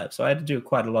still alive, so I had to do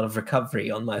quite a lot of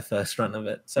recovery on my first run of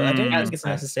it. So I don't think it's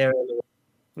necessarily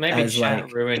Maybe as, chat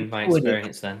like, ruined my intuitive.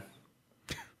 experience then.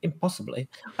 impossibly.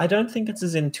 I don't think it's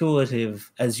as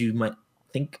intuitive as you might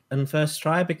think in first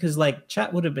try, because like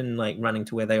chat would have been like running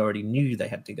to where they already knew they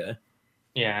had to go.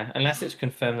 Yeah, unless it's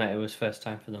confirmed that it was first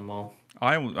time for them all.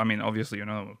 I mean, obviously, it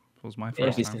was my first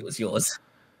Obviously, time. it was yours.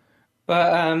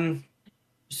 But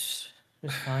it's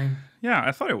fine. Yeah,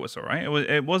 I thought it was all right.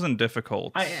 It wasn't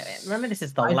difficult. I remember this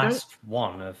is the I don't- last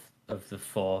one of the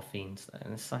 4 fiends.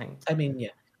 Then it's like I mean, yeah,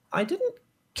 I didn't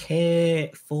care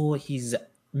for his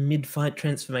mid-fight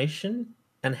transformation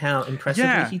and how impressively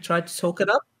Yeah. he tried to talk it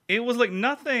up. It was like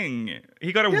nothing.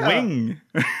 He got a Yeah. wing.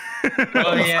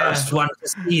 Oh, yeah. First one to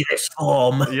see this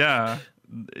form. Yeah,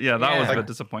 that was a Yeah. bit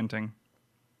disappointing.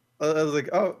 I was like,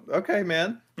 oh, okay,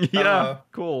 man. Yeah,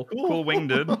 cool wing,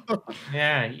 dude.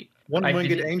 yeah. One-winged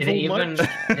did angel. it even much?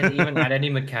 did it even add any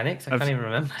mechanics? I I've- can't even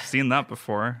remember. Seen that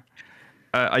before.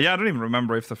 Yeah, I don't even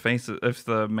remember if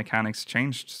the mechanics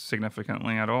changed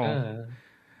significantly at all. Uh,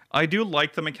 I do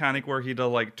like the mechanic where he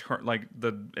does like like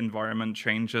the environment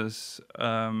changes.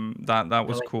 That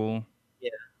was Like- cool. Yeah.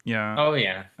 Yeah. oh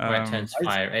yeah, where it Um, turns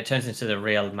fire. It turns into the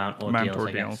real Mount Ordeals. Mount I guess.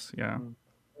 Ordeals. Yeah.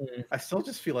 I still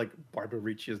just feel like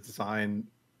Barbariccia's design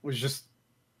was just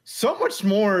so much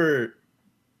more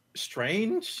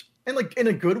strange and like in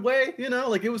a good way, you know,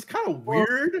 like it was kind of Well-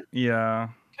 weird. Yeah.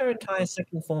 Her entire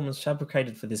second form was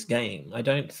fabricated for this game. I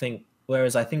don't think.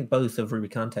 Whereas I think both of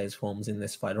Rubicante's forms in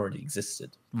this fight already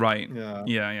existed. Right. Yeah.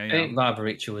 Yeah. I Yeah. think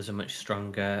Barbariccia was a much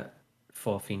stronger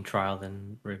 4 fiend trial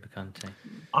than Rubicante.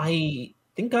 I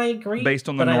think I agree. Based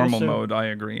on the but I normal also- mode, I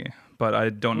agree, but I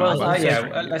don't know Well, about the yeah.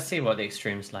 extreme. Let's see what the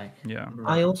extreme's like. Yeah.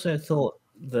 I also thought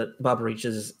that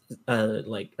Barbariccia's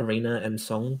like arena and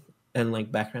song and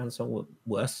like background song were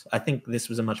worse. I think this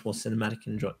was a much more cinematic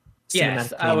enjoy.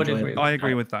 Yes, cinematically I would enjoyable. agree. I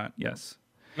agree with that. Yes.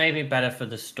 Maybe better for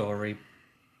the story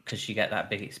because you get that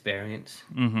big experience,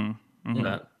 Mm-hmm.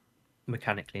 but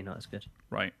mechanically not as good.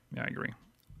 Right. Yeah, I agree.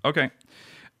 Okay.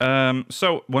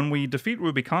 So when we defeat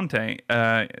Rubicante,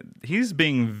 he's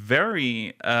being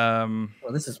very Well,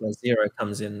 this is where Zero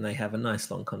comes in. And they have a nice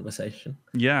long conversation.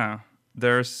 yeah.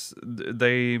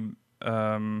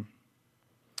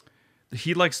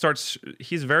 He like starts.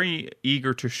 He's very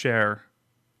eager to share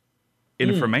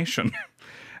information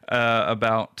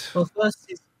about. Well,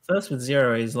 first with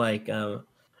Zero, he's like, "You're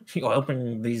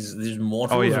helping these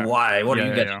mortals. Oh, yeah. Why? What Yeah, are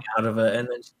you yeah, getting out of it?" And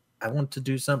then I want to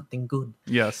do something good.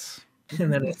 Yes.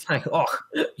 And then it's like, "Oh,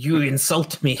 you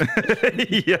insult me."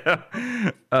 Yeah.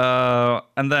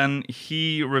 And then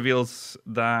he reveals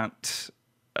that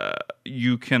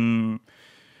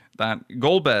that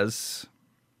Golbez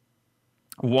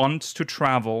wants to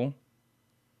travel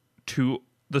to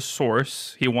the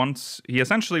source. He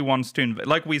essentially wants to invade.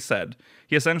 Like we said,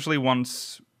 he essentially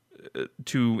wants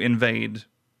to invade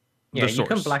Yeah, the you source.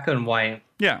 can black and white.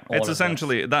 Yeah, all it's of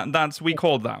essentially that's we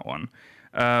called that one.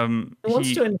 He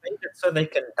wants to invade it so they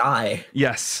can die.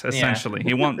 Yes, essentially.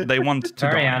 They want to Very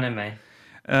die.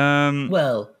 anime.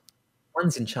 Well,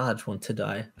 ones in charge want to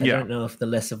die. I Yeah. don't know if the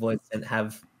Lesser Voids then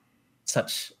have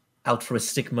such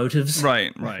altruistic motives.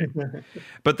 Right.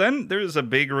 But then there's a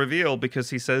big reveal because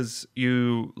he says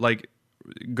you like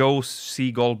go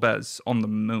see Golbez on the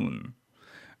moon.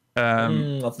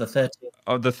 Of the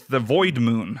 30th. The void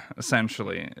moon,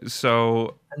 essentially.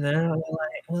 So And they're like,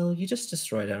 well, you just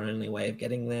destroyed our only way of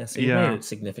getting there, so you Yeah. made it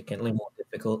significantly more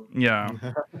difficult. yeah.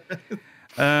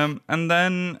 And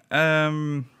then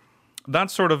that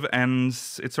sort of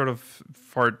ends. It sort of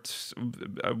farts.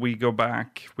 We go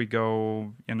back. We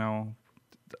go. We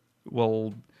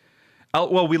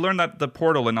learned that the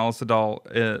portal in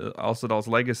Alcidal's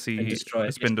legacy And destroyed.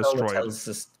 has been Pearl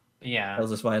destroyed. Yeah.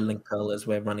 Tells us via Link Pearl as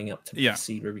we're running up to Yeah.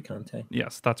 see Rubicante.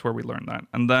 Yes, that's where we learned that.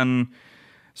 And then,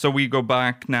 so we go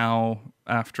back now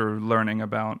after learning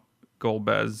about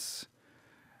Golbez.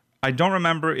 I don't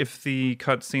remember if the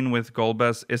cutscene with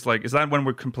Golbez is like, is that when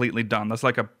we're completely done? That's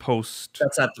like a post.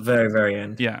 That's at the very, very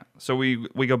end. Yeah. So we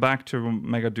go back to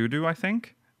Megadudu, I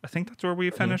think. I think that's where we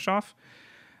finish off.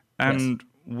 And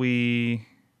I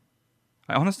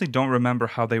honestly don't remember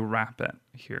how they wrap it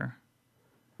here.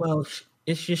 Well,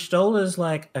 Y'shtola's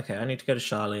like, okay, I need to go to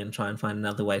Charlie and try and find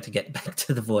another way to get back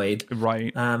to the void.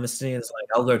 Right. Mystinian's like,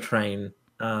 I'll go train.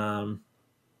 And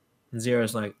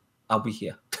Zero's like, I'll be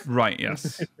here. Right,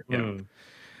 yes. Yeah.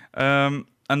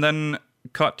 And then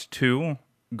cut to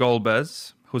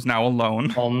Golbez, who's now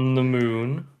alone. On the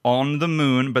moon. On the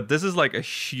moon, but this is like a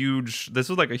huge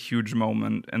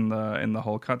moment in the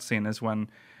whole cutscene is when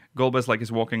Golbez like is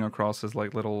walking across his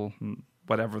like little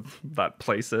whatever that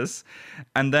place is,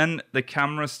 and then the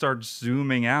camera starts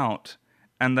zooming out,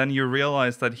 and then you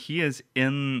realize that he is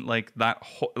in like that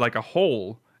like a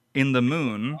hole in the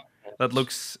moon that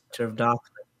looks Dark.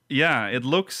 Yeah, it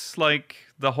looks like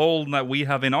the hole that we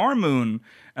have in our moon.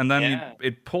 And then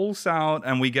it pulls out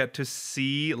and we get to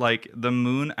see like the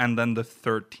moon and then the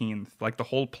 13th, like the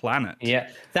whole planet. Yeah,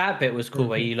 that bit was cool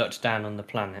where you looked down on the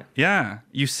planet. Yeah,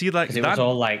 you see like it was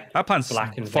all like that planet's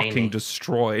black and fucking veiny.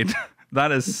 Destroyed.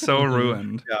 That is so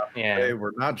ruined. Yeah, hey,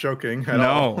 we're not joking at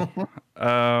all.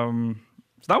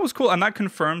 So that was cool, and that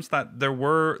confirms that there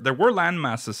were land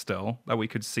masses still that we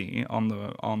could see on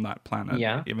that planet.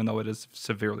 Yeah, even though it is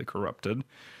severely corrupted.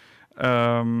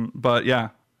 But yeah.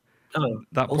 Oh,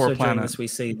 that also poor planet. During this, we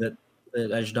see that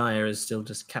Ajnaya is still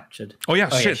just captured. Oh yeah,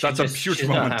 shit, yeah, that's a huge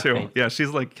moment too. Yeah, she's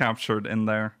like captured in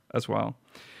there as well.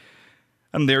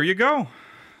 And there you go.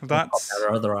 That's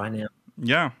her other eye now.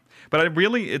 Yeah, but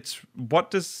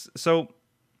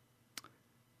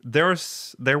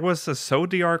there was a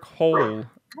Zodiac hole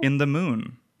in the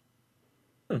moon.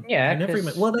 Yeah,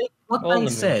 what they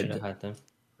said.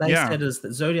 They Yeah. said is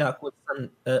that Zodiac was.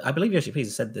 I believe Yoshi P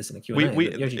said this in a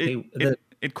Q&A.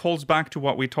 It calls back to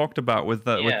what we talked about with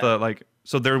the like.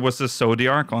 So there was a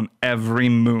Zodiac on every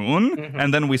moon,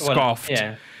 and then we scoffed.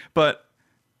 Yeah. But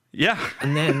yeah,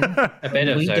 and then a bit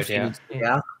of we Zodiac. defeated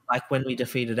Zodiac, like when we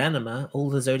defeated Anima, all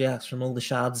the Zodiacs from all the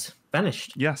shards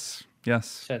vanished. Yes.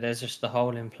 So there's just the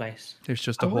hole in place. There's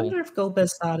just I a hole. wonder if Golbez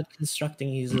started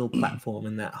constructing his little platform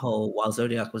in that hole while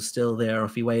Zodiac was still there, or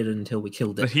if he waited until we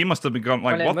killed it. He must have become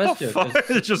like, Well, what the fuck?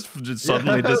 It just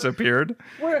suddenly disappeared.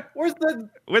 Where's the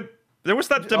There was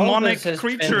that demonic this has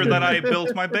creature been- that I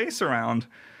built my base around.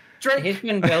 Drake? He's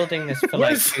been building this for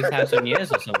like 2,000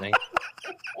 years or something.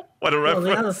 What a Well,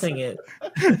 reference. the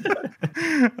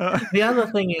other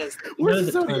thing is, you know Where's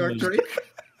that Zodiac, Drake?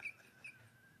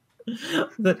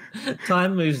 that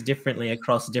time moves differently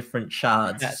across different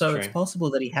shards. That's so it's true. possible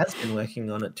that he has been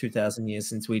working on it 2,000 years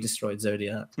since we destroyed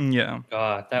Zodiac. Yeah.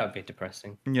 God, that would be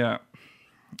depressing. Yeah.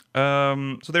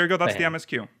 So there you go. That's the Bam.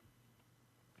 MSQ.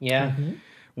 Yeah.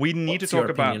 We need What's to your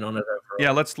talk about. opinion on it overall?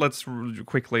 Yeah, let's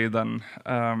quickly then.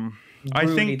 I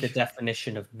Really think. the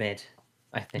definition of mid,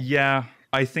 I think. Yeah,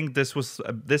 I think this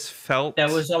felt.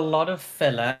 There was a lot of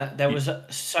filler. There was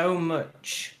so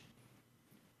much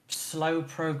slow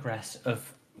progress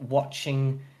of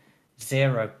watching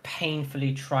Zero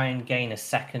painfully try and gain a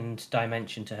second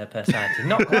dimension to her personality.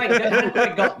 Not quite, hadn't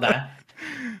quite got there,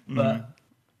 but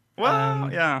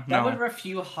Well, yeah, there no. were a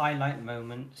few highlight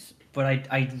moments. But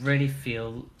I really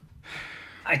feel,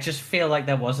 I just feel like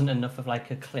there wasn't enough of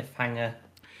like a cliffhanger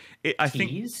I think.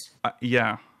 tease.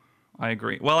 Yeah, I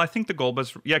agree. Well, I think the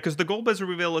Golbez. Yeah, because the Golbez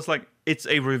reveal is like it's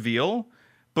a reveal,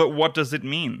 but what does it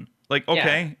mean? Like,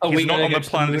 okay, Are we he's not gonna on go the to the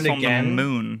planet; he's moon on again? the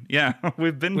moon. Yeah,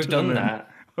 we've been We've to the done moon. that.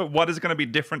 What is going to be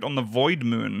different on the Void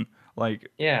Moon? Like,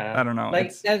 Yeah, I don't know. Like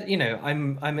It's- you know,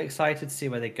 I'm excited to see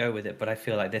where they go with it, but I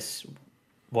feel like this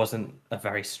wasn't a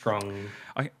very strong.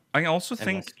 I also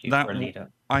think MSQ that for a lead-up.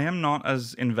 I am not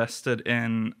as invested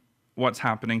in what's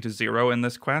happening to Zero in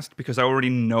this quest because I already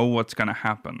know what's going to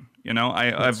happen. You know,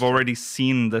 I've already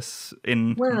seen this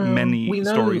in many we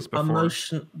know stories before.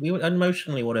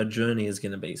 Emotionally what her journey is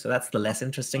going to be, so that's the less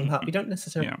interesting part. We don't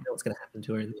necessarily Yeah. know what's going to happen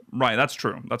to her. Right, that's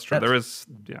true. That's true. There is,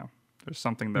 there's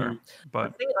something there. The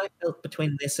But thing I felt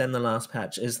between this and the last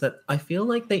patch is that I feel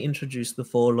like they introduced the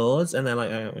Four Lords and they're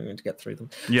like, oh, we need to get through them.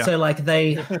 Yeah. So like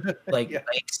they they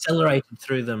accelerated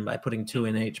through them by putting 2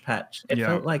 in each patch. It Yeah.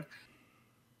 felt like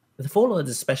the Four Lords,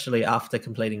 especially after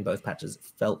completing both patches,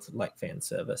 felt like fan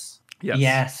service.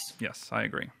 yes, I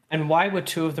agree. And why were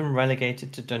 2 of them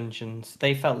relegated to dungeons?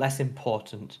 They felt less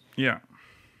important, Yeah,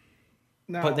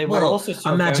 No. but they were Well, also sort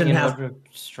of imagine going in how- order of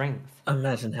strength.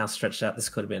 Imagine how stretched out this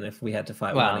could have been if we had to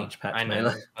fight Well, one each patch. I man.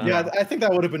 know. Yeah, I think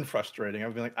that would have been frustrating.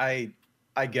 I'd be like, I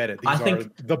get it. These I are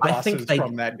think- the I think bosses they-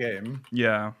 from that game.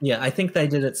 yeah, Yeah, I think they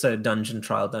did it so dungeon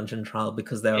trial,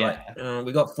 because they were Yeah. like,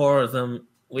 we got 4 of them.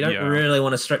 We don't really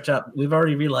want to stretch up. We've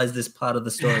already realized this part of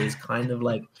the story is kind of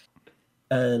like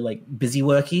busy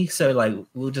worky, so like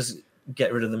we'll just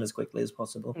get rid of them as quickly as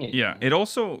possible. Yeah. It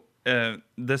also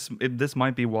this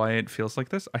might be why it feels like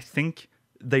this. I think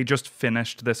they just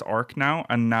finished this arc now,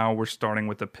 and now we're starting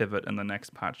with the pivot in the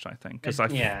next patch. I think because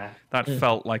that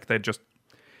felt like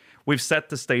we've set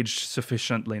the stage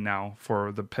sufficiently now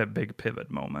for the big pivot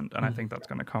moment, and I think that's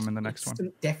going to come in the next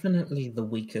one. Definitely the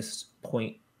weakest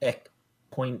point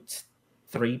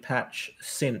 3 patch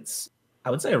since I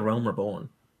would say a Realm Reborn.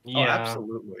 Yeah, oh,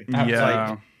 absolutely.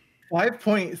 Yeah. Like,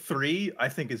 5.3, I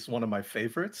think, is one of my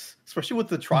favorites, especially with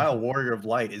the Trial Warrior of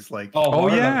Light. Is like,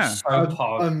 amazing,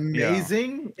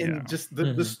 and just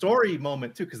the story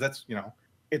moment too, because that's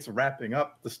it's wrapping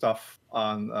up the stuff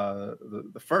on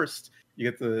the first.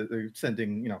 You get the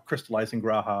sending, crystallizing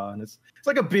Graha, and it's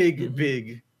like a big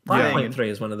 5.3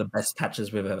 is one of the best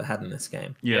patches we've ever had in this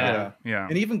game. Yeah.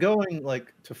 And even going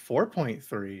like to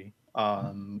 4.3,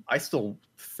 I still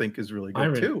think is really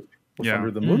good too.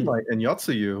 Under the Moonlight and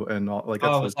Yotsuyu and all like.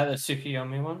 Was that the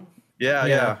Tsukiyomi one?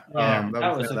 Yeah.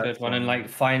 That was a good one, and like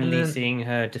finally seeing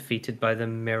her defeated by the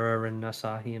Mirror and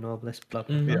Asahi and Obelisk blood.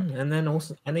 And then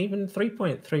also, and even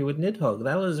 3.3 with Nidhogg,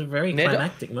 that was a very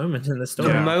climactic moment in the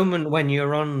story. The moment when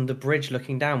you're on the bridge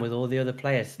looking down with all the other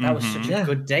players, that was such a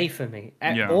good day for me.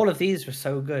 All of these were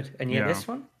so good, and yet this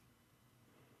one,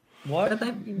 what?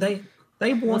 But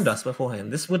they warned us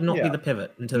beforehand. This would not be the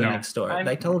pivot into the next story.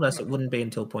 They told us it wouldn't be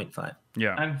until 0.5.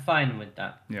 Yeah, I'm fine with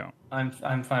that. Yeah, I'm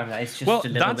fine with that. It's just a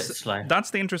little bit slow.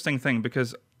 That's the interesting thing,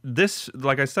 because this,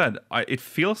 like I said, it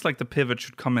feels like the pivot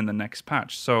should come in the next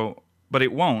patch. But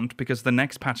it won't, because the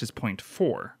next patch is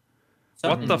 0.4.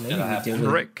 What the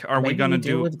frick are we gonna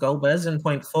do with Golbez in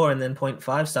 0.4, and then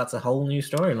 0.5 starts a whole new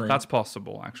storyline? That's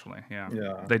possible, actually. Yeah.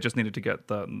 They just needed to get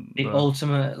the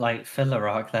ultimate like filler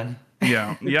arc then.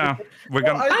 Yeah. We're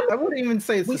gonna. I wouldn't even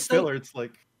say it's a filler. It's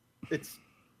like it's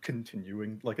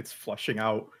continuing, like it's fleshing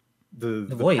out the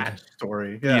void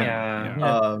story. And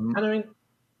I mean,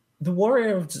 the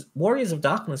Warriors of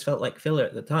Darkness felt like filler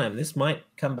at the time. This might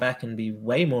come back and be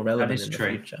way more relevant in the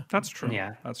future. That's true.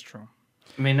 Yeah, that's true.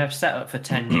 I mean, they've set up for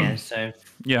 10 years, so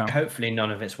hopefully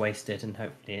none of it's wasted, and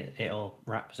hopefully it all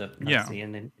wraps up nicely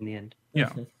in the end.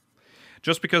 Yeah.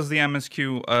 Just because the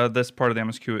MSQ, this part of the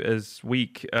MSQ is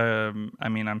weak, I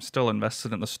mean, I'm still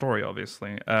invested in the story,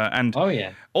 obviously. And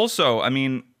also, I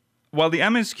mean, while the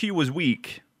MSQ was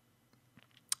weak,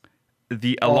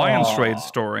 the Alliance Raid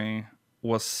story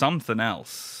was something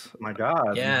else. Oh my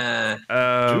God. Yeah.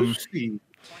 Juicy.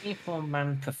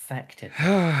 24-man perfected.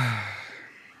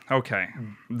 Okay.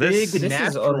 This is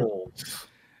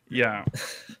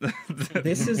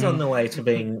this is on the way to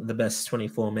being the best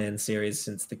 24-man series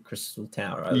since the Crystal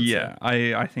Tower.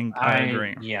 I think I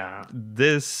agree. Yeah.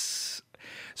 This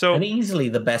and easily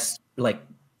the best like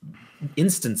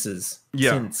instances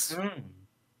since.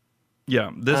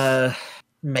 This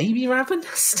maybe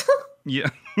Ravenous. Yeah.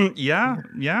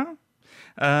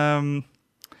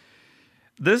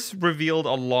 This revealed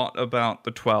a lot about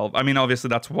the 12. I mean, obviously,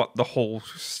 that's what the whole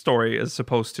story is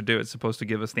supposed to do. It's supposed to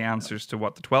give us the answers to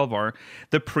what the 12 are.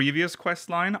 The previous quest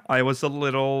line, I was a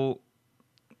little...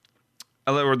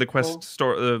 Or the quest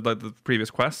story, like the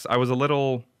previous quests, I was a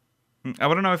little... I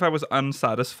don't know if I was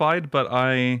unsatisfied, but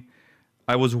I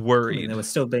was worried. I mean, they were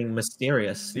still being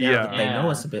mysterious. Now that they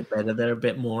know us a bit better, they're a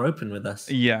bit more open with us.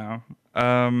 Yeah.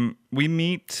 We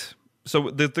meet...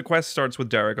 So the quest starts with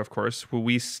Derek, of course, who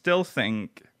we still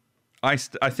think... I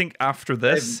think after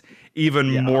this,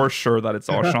 even more sure that it's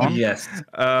Arshan. Yes.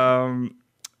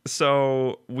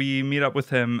 So we meet up with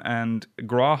him, and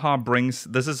Graha brings...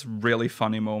 This is really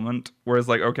funny moment, where it's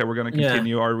like, okay, we're going to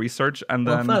continue our research, and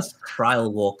then... first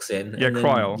Kryl walks in, and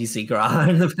then you see Graha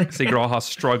in the background. See Graha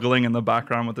struggling in the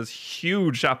background with this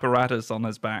huge apparatus on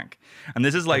his back. And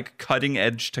this is like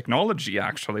cutting-edge technology,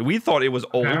 actually. We thought it was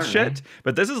old shit,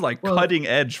 but this is like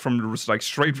cutting-edge from like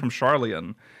straight from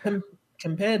Sharlayan.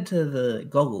 Compared to the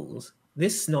goggles...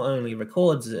 This not only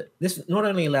records it. This not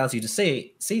only allows you to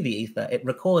see the ether. It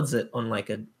records it on like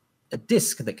a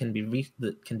disc that can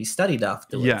be studied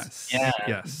afterwards.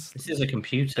 Yes. This is a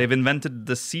computer. They've invented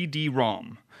the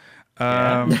CD-ROM.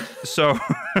 So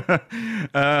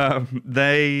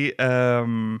they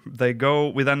go.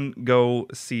 We then go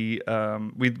see.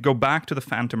 We go back to the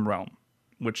Phantom Realm,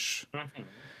 which.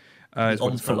 Is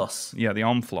Omphalos. Yeah, the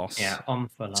Omphalos. Yeah,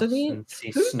 Omphalos. And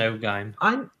see Snowgime.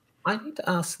 I need to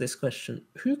ask this question.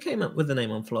 Who came up with the name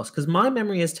Omphalos? Because my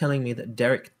memory is telling me that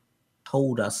Derek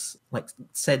told us,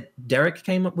 said Derek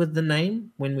came up with the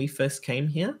name when we first came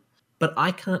here, but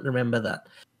I can't remember that.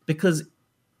 Because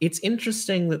it's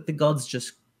interesting that the gods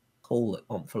just call it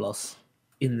Omphalos.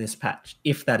 in this patch,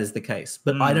 if that is the case.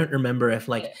 But I don't remember if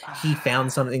like he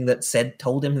found something that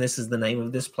told him this is the name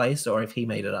of this place, or if he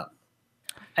made it up.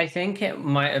 I think it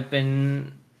might have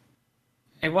been.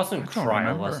 It wasn't don't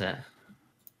Trial, was it?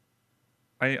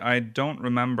 remember. I don't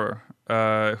remember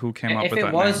who came up If with it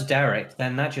that was name. Derek,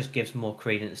 then that just gives more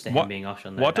credence to What- him being Osh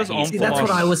on there. what that does he's See, that's what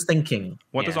I was thinking.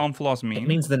 What does Yeah. Omphalos It mean?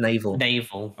 means the navel.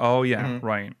 naval? Oh yeah,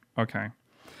 right. Okay.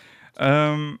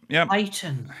 Yeah.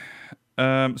 Titan.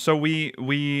 So we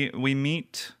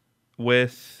meet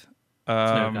with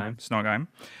Snowgime. Snowgime,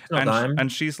 Snowgime.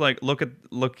 and she's like, look at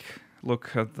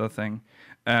the thing,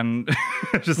 and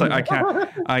she's like,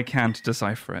 I can't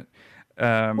decipher it.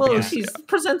 Well, yeah, she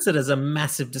presents it as a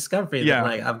massive discovery. Yeah. That,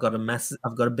 like, I've got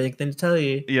a big thing to tell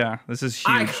you. yeah, this is huge.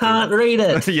 I can't read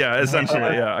it. Yeah,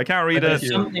 essentially, yeah, I can't read There's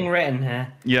it. something written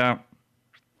here, Yeah,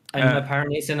 and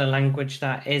apparently it's in a language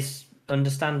that is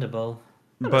understandable.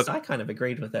 Honest, but I kind of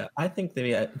agreed with that. I think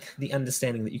the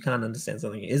understanding that you can't understand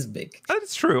something is big.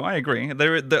 that's true. I agree. I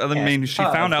mean, she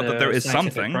Part found of out that the there is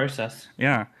scientific something. process.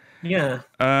 Yeah. Yeah.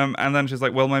 And then she's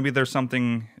like, "Well, maybe there's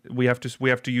something we have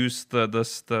to use the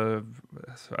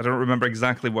I don't remember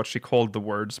exactly what she called the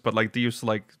words, but like they use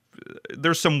like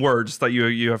there's some words that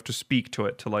you have to speak to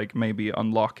it to like maybe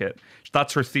unlock it.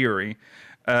 That's her theory,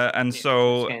 and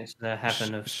so It's the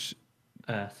heaven of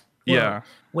Earth. yeah,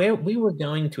 Where we were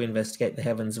going to investigate the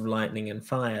heavens of lightning and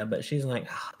fire, but she's like,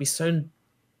 it'd be so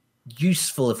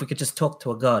useful if we could just talk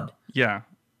to a god. yeah,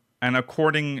 and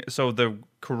the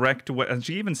correct way, and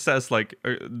she even says like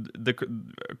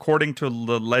according to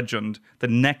the legend, the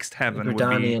next heaven would be.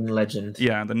 Gridanian legend.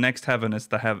 Yeah, the next heaven is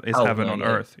heaven yeah, on yeah.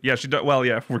 earth. Yeah, she does. Well,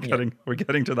 yeah, we're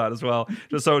getting to that as well.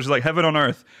 So she's like heaven on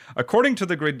earth, according to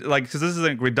the because this is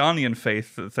a Gridanian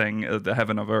faith thing, the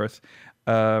heaven of earth.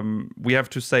 We have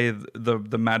to say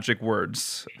the magic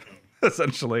words,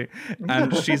 essentially,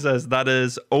 and she says that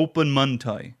is open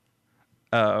Muntai,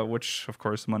 which of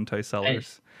course Muntai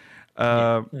sellers.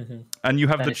 And you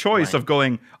have the That is choice fine. of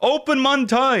going open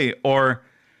Muntai or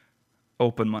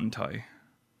open Muntai.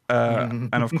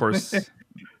 And of course,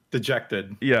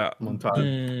 Dejected. yeah,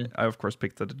 Montage. I of course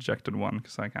picked the dejected one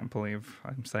because I can't believe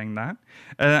I'm saying that.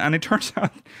 And it turns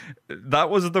out that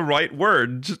was the right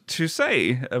word to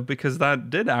say because that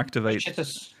did activate.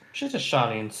 She's a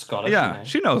Charlene scholar. Yeah,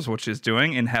 she knows what she's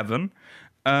doing in heaven.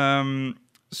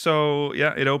 So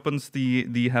yeah, it opens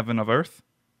the heaven of earth.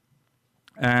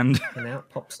 And And out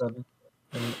pops an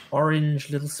orange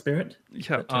little spirit.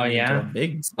 yeah, Oh, Turned into yeah? a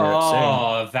big spirit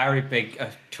Oh, very big. A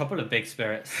couple of big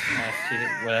spirits.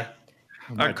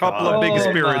 a couple of big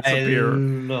spirits my appear.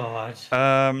 Lord.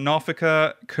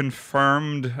 Nofika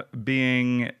confirmed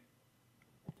being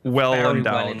well Very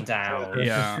endowed. well endowed.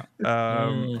 Yeah,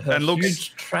 Her and looks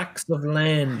huge tracts of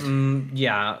land.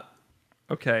 Yeah.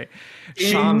 okay.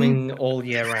 Charming all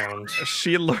year round.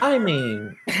 She looks. I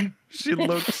mean,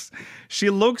 She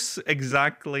looks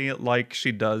exactly like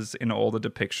she does in all the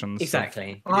depictions. of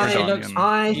Exactly. I- She looks Gridanian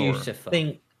I lore. beautiful.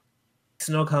 think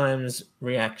Snogheim's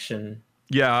reaction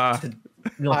Yeah, to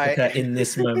Nofika in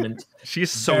this moment she's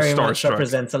so very much starstruck.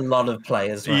 represents a lot of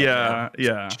players right Yeah,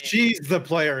 yeah, She's the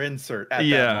player insert. At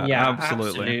yeah, That Yeah,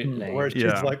 absolutely. absolutely. where she's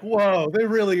Yeah. like, "Whoa, they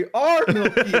really are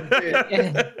milky and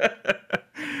big."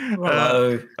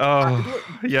 Hello. Oh,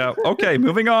 yeah. Okay,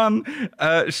 moving on.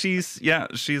 She's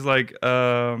like,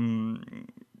 oh,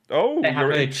 They have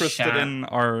you're a interested chat. in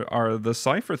our the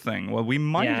cipher thing. Well, we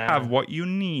might Yeah. have what you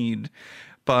need,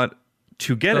 but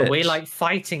to get But it, we like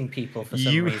fighting people for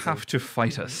some you reason. have to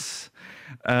fight us.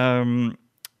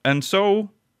 And so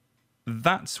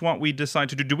that's what we decide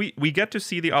to do. Do we get to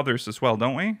see the others as well,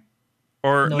 don't we?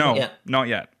 Or No, no, not yet. not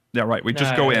yet. Yeah, right. We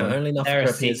just No, go no, in. Only They're a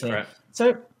Nofika appears secret. here.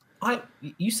 So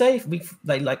you say if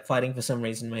they like fighting for some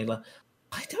reason, Mela.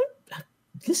 I don't.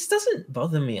 This doesn't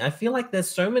bother me. I feel like there's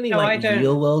so many No, I like don't-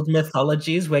 real world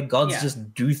mythologies where gods Yeah.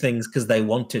 just do things because they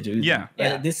want to do. them. Yeah.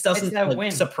 Yeah. And this It's doesn't their like,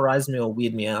 whim. surprise me or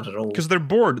weird me out at all. Because they're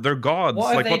bored. They're gods. What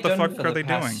have Like, they what the done fuck for are the they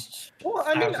doing? past Well,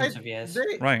 I mean, thousands of years?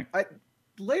 Right.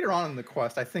 Later on in the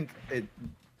quest, I think it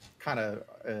kind of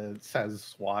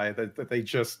says why that they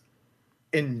just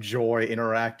enjoy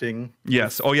interacting.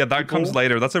 Yes. Oh, yeah. That comes people.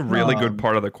 later. That's a really good Um,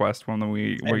 part of the quest when where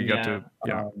you get yeah. to.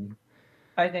 Yeah.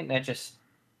 I think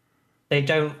they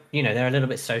don't, they're a little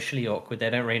bit socially awkward. They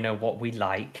don't really know what we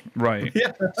like. Right.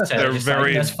 Yeah, So They're just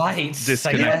very let's fight. So,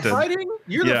 disconnected. yeah. fighting.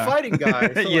 You're Yeah. the fighting guy.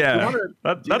 So, like, you Yeah. wanna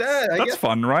That's do that, I that's guess.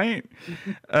 fun, right?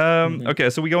 Okay.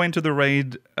 So we go into the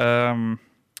raid.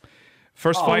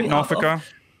 First Oh, fight, we- Nofika.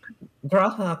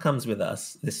 Graha comes with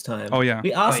us this time. Oh, yeah.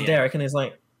 We asked yeah. Derek, and he's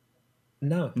like,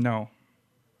 "No." No.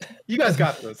 You guys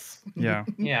got this. Yeah.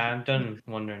 Yeah, I'm done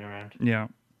wandering around. Yeah.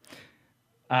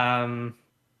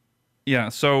 Yeah,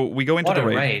 so we go into What the a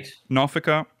raid. raid.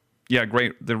 Nofika, yeah,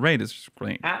 great. The raid is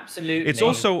great. Absolutely. It's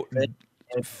also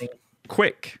Everything.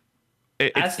 quick.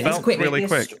 It As the felt quick. really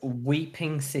biggest quick.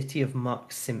 weeping city of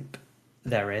Mark Simp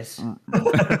there is.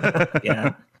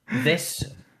 Yeah. This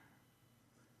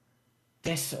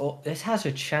has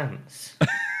a chance.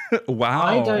 Wow.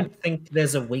 I don't think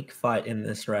there's a weak fight in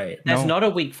this raid. There's No. not a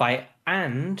weak fight,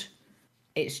 and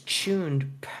it's tuned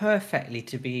perfectly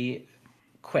to be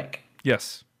quick.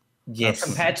 Yes. Yes.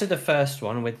 Compared to the first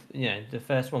one, the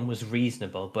first one was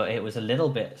reasonable, but it was a little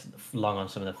bit long on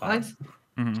some of the fights.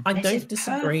 I This don't is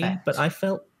disagree, perfect. but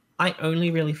I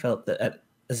only really felt that at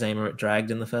Azema it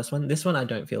dragged in the first one. This one I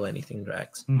don't feel anything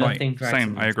drags. Nothing Right. drags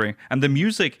Same. in I this. agree. And the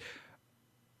music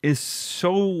is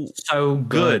so So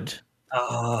good.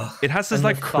 Oh, It has this And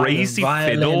like the fun, the crazy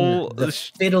violin, fiddle. the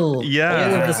fiddle. Yeah. All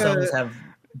of Yeah. the songs have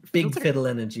big Feels like- fiddle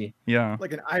energy. Yeah.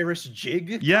 Like an Irish jig.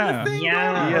 kind of Yeah. thing Yeah.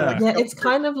 going on, Yeah. like Yeah, it's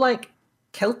kind of like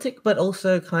Celtic, but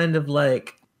also kind of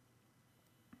like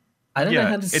I don't know Yeah.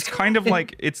 how to. It's kind of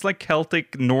like it's like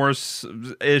Celtic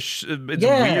Norse-ish. It's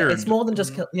yeah, weird. it's more than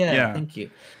just yeah, Yeah. Thank you.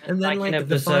 And then Like in a like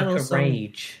the final berserker song.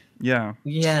 rage. Yeah.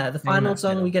 Yeah, the final that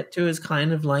song fiddle. we get to is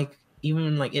kind of like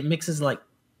even like it mixes like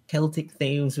Celtic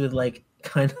themes with like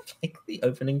kind of like the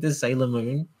opening to Sailor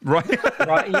Moon. Right.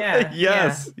 Right, yeah.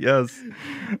 Yes. Yes.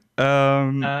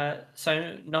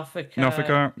 So Nofika.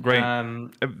 Nofika, great.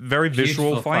 A very visual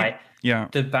beautiful fight. Yeah.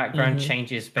 The background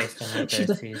changes based on her She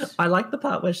does- abilities. I like the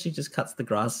part where she just cuts the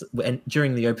grass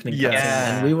during the opening Yes.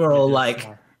 cutscene, and we were all It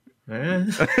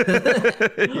is, like,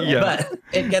 eh? Yeah. But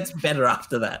it gets better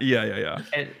after that. Yeah. Yeah.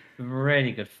 Yeah.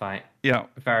 Really good fight. Yeah.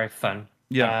 Very fun.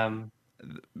 Yeah.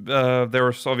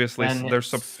 There's obviously And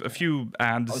there's it's- a few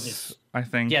ads. just- I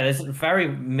think. Yeah, there's very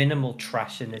minimal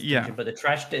trash in this Yeah. dungeon, but the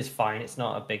trash is fine. It's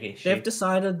not a big issue. They've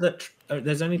decided that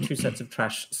there's only two sets of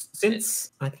trash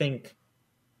since I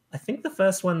think the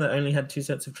first one that only had two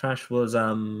sets of trash was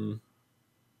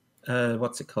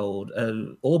what's it called?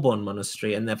 Auburn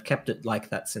Monastery, and they've kept it like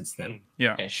that since then.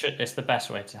 Yeah. It's the best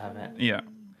way to have it. Yeah.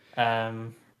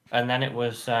 And then it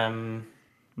was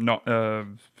Not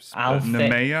Alphic.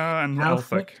 Nemea and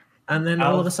Alphic. Alphic. And then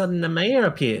all of a sudden, Nemea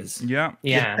appears. Yeah.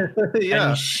 yeah. Yeah.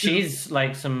 And she's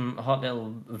like some hot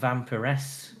little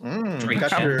vampiress. Got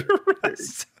creature. your,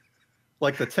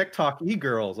 like the TikTok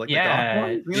e-girls, like Yeah, the goth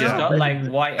ones, she's you know? got like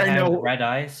white I hair, know. with red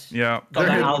eyes. Yeah. Got that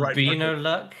They're right albino for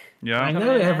look. Yeah. I Coming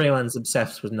know in. everyone's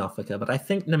obsessed with Nofika, but I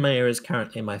think Nemea is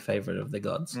currently my favorite of the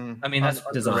gods. I mean, that's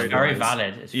Design very wise.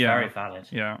 valid. It's Yeah. very valid.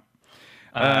 Yeah.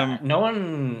 No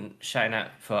one shouting out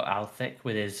for Althic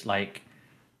with his like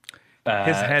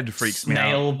His head freaks me out.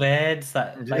 snail beards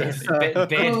that like his beard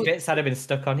bits that have been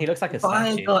stuck on. He looks like a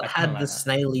statue. Vigot I had kinda the like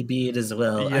snaily beard as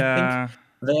well. Yeah.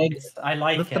 I think I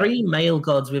like the it. three male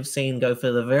gods we've seen go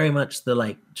for the very much the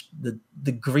like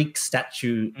the Greek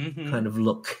statue Mhm. kind of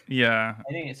look. Yeah.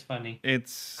 I think it's funny.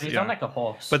 It's He's yeah. on like a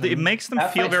horse. But it and makes them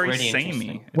that feel fight's very really samey.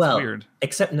 interesting. It's well, weird.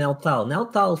 except Nelthal.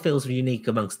 Nelthal feels unique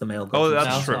amongst the male gods. Oh, as that's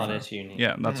well. That's true. not as unique.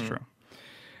 Yeah, that's true.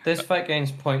 This fight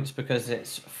gains points because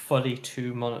it's fully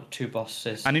two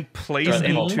bosses. And it plays Throughout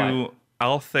the whole into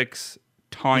Althic's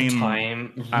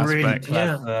time. really aspect.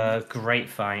 clever, great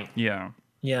fight. Yeah.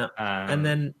 Yeah. And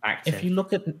then active. if you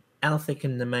look at Althic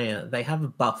and Nemea, they have a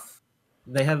buff.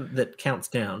 They have that counts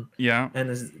down Yeah. and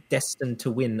is destined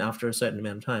to win after a certain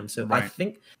amount of time. So I Right.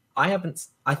 think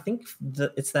I think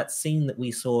that it's that scene that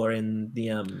we saw in the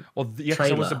Well, yes,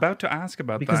 I was trailer. about to ask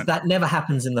about because that never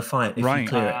happens in the fight if Right. you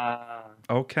clear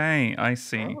it. Okay, I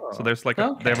see. So Oh. there's like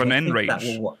they have an I end think that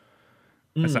range. will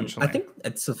essentially. I think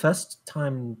it's the first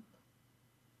time.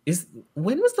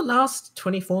 When was the last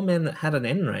 24 men that had an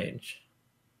end range?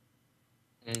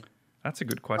 That's a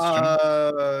good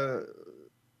question.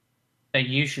 They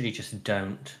usually just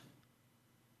don't.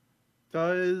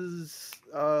 Does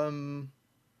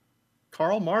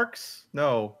Karl Marx?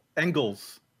 No,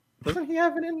 Engels. Doesn't he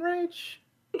have an in range?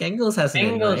 I think Engels has an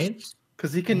end Engels- range.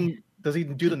 Because he can. Does he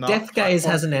do the Death Gaze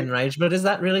has an end range, but is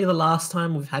that really the last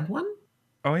time we've had one?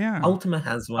 Oh yeah. Ultima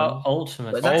has one,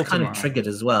 Ultimate. but that's kind of Ultima. triggered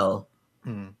as well.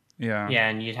 Yeah. Yeah,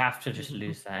 and you'd have to just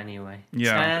lose that anyway.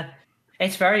 Yeah.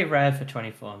 It's very rare for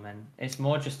 24 men. It's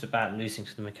more just about losing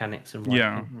to the mechanics and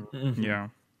Yeah. Mhm. Yeah.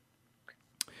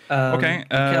 Okay. Okay, You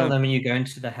kill uh, them and you go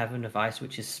into the Heaven of Ice,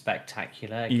 which is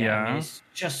spectacular. Again. Yeah. It's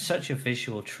just such a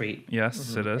visual treat.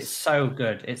 Yes, it It's is. so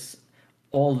good. It's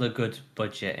all the good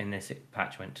budget in this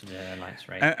patch went to the Alliance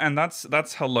raid. And that's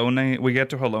Halone. We get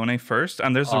to Halone first,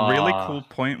 and there's a really Ah. cool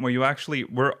point where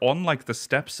we're on like the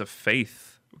steps of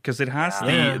faith because it has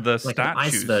Yeah, the like an ice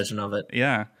statues. version of it.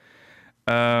 Yeah.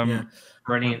 Yeah.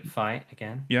 Brilliant fight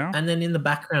again. Yeah. And then in the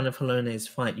background of Halone's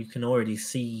fight, you can already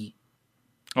see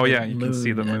Oh yeah, you can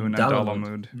see the moon and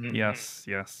Dalamud. Dalamud.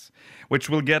 Yes, which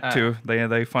we'll get to.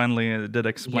 They finally did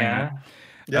explain it.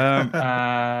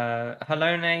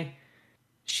 Halone,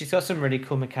 she's got some really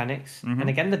cool mechanics, and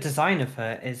again, the design of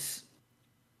her is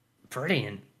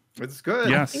brilliant. It's good.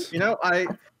 Yes. You know,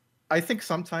 I think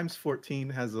sometimes 14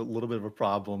 has a little bit of a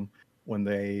problem when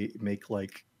they make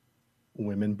like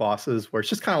women bosses, where it's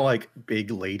just kind of like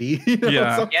big lady. You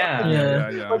know, Yeah.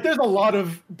 Yeah. Like there's a lot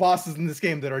of bosses in this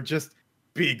game that are just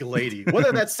big lady,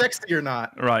 whether that's sexy or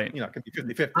not. Right. You know, it can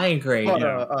be 50-50. I agree. But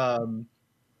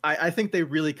I think they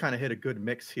really kind of hit a good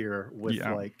mix here with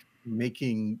like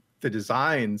making the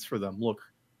designs for them look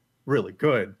really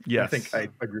good. Yes. I think I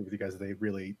agree with you guys. They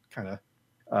really kind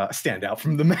of stand out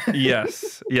from the mess.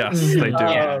 Yes, they do.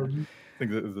 Yeah. I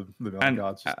think the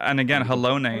gods. And again,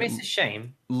 Halone. I mean, it's a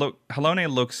shame. Halone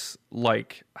looks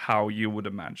like how you would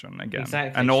imagine again.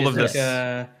 Exactly. And all She's of this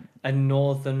like a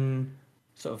northern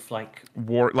sort of like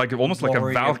like almost like a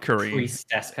warrior Valkyrie.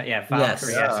 priestess. Yeah, Yes.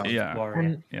 Valkyrie. Yeah.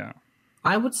 Warrior. Yeah.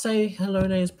 I would say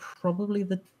Halone is probably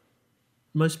the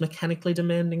most mechanically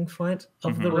demanding fight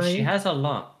of the Well, raid. she has a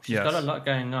lot. She's got a Yes. lot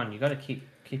going on. You got to keep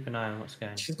an eye on what's going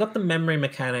on. She's got the memory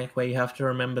mechanic where you have to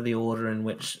remember the order in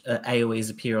which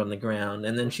AoEs appear on the ground,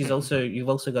 and then you've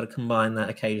also got to combine that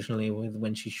occasionally with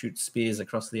when she shoots spears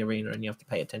across the arena, and you have to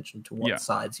pay attention to what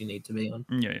sides you need to be on.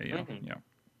 Yeah.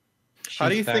 How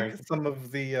do you She's very- think some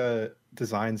of the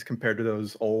designs compared to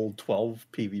those old 12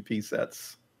 PvP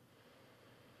sets?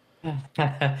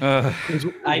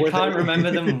 I can't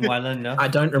remember them well enough. I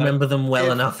don't remember them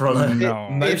well enough, Rollo. No.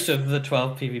 Most of the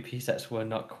 12 PvP sets were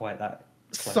not quite that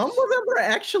close. Some of them are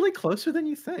actually closer than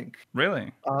you think.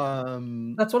 Really?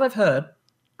 That's what I've heard.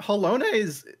 Halone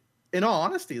is, in all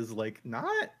honesty, is like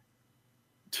not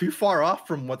too far off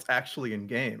from what's actually in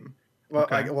game. Well,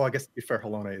 Okay. I guess to be fair,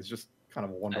 Halone is just kind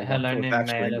of a wonder. Hello,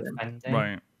 Male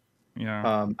Right.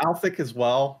 Yeah. Althic as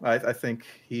well. I think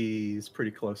he's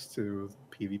pretty close to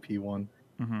the PvP one.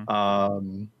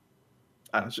 Mhm.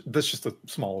 That's just a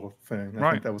small little thing. I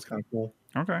Right. think that was kind of cool.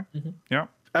 Okay. Mhm. Yeah.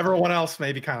 Everyone else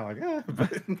maybe kind of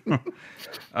like,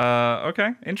 but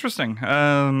Okay. Interesting.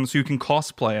 So you can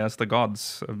cosplay as the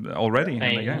gods already in the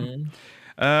Hey. game.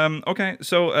 Okay.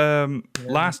 So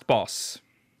last boss.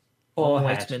 On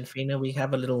Forehead. X-Men Fina, we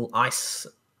have a little ice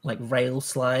like rail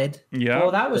slide. Yeah.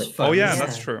 Well, that was fun. Oh yeah,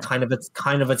 that's true. Kind of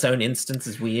its own instance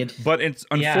is weird. But it's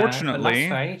Yeah, unfortunately, it lasts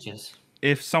for ages.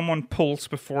 if someone pulls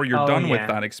before you're Oh, done with yeah.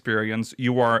 that experience,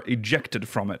 you are ejected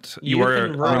from it. You, You are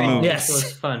can ruin removed. Yes.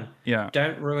 people's fun. Yeah.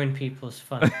 Don't ruin people's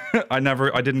fun. I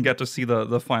didn't get to see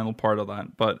the final part of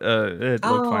that, but it looked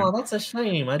Oh, fine. that's a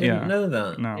shame. I didn't Yeah. know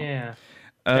that. No. Yeah.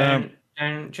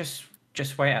 Don't just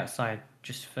wait outside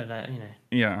just for that,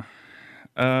 Yeah.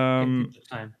 give people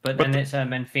time. But then it's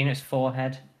Menphoenix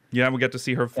forehead. Yeah, we get to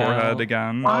see her forehead Bell.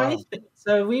 again.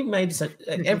 So we made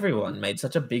everyone made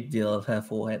such a big deal of her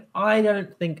forehead. I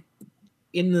don't think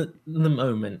in the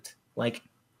moment, like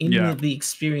in Yeah. the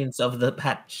experience of the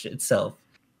patch itself,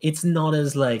 it's not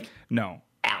as like No.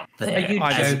 out there Are you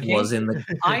as it joking? was in the.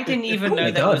 I didn't even Oh know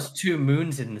my there God. was two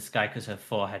moons in the sky because her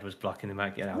forehead was blocking the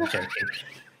moon. Yeah, I was joking.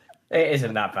 It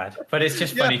isn't that bad, but it's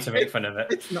just funny to make fun of it.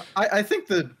 it's not. I think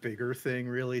the bigger thing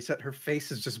really is that her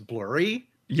face is just blurry.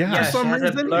 Yeah. Yeah, some she has a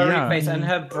reason- blurry Yeah. face, and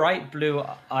her bright blue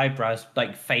eyebrows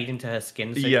like fade into her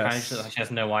skin, so it kind of Yes. looks like she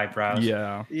has no eyebrows.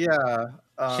 Yeah. Yeah.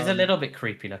 She's a little bit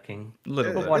creepy looking.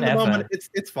 Little In bit. the Whatever. moment,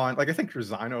 it's fine. Like I think her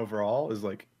design overall is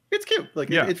like it's cute. Like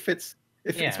Yeah. it fits.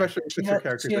 Yeah. Especially if She it's her has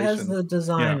characterization. the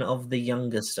design of the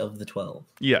youngest of the 12.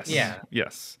 Yes. Yeah.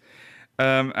 Yes.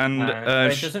 And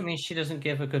But it doesn't mean she doesn't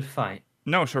give a good fight.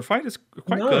 no, her fight is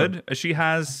quite No. good. She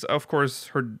has, of course,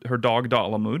 her dog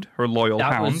Dalamud, her loyal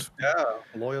That hound. was- Yeah,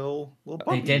 loyal little They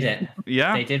puppy. did it.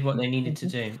 Yeah. They did what they needed to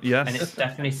do. Yes. And it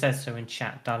definitely says so in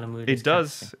chat. Dalamud. It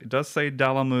does. It does say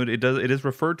Dalamud. It is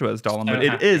referred to as Dalamud. It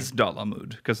happy. is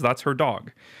Dalamud because that's her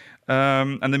dog.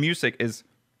 And the music is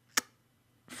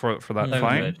for that So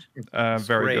fight. good.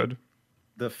 Very great. good.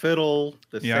 The fiddle,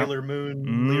 the Yeah. Sailor Moon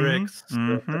Mhm, lyrics.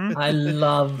 mhm. I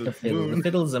love the The fiddle. The moon.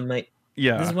 fiddle's amazing. This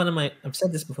Yeah. is one of my. I've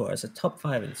said this before. It's a top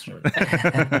 5 instrument.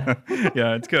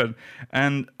 Yeah, it's good.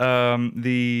 And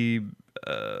the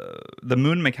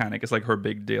moon mechanic is like her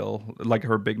big deal, like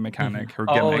her big mechanic, her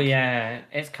gimmick. Oh yeah,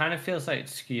 it kind of feels like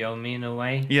Tsukiyomi in a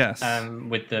way. Yes.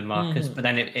 With the markers, but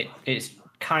then it's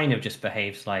kind of just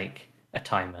behaves like a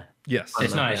timer. Yes.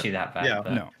 It's not yeah. actually that bad. Yeah,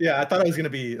 but, No. Yeah, I thought it was gonna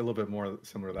be a little bit more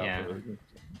similar to that. Yeah. but-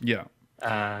 Yeah.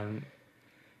 Um,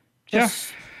 Yeah.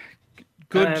 just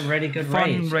Good. really good fun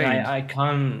raid. raid. I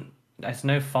can't. There's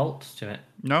no fault to it.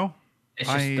 No. It's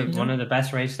just one of the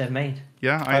best raids they've made.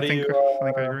 Yeah, How I do think you, I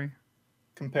agree.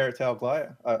 Compare it to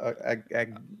Alglaya. Al- I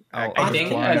Alglaya.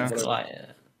 think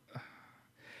Alglaya.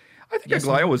 I think Yes,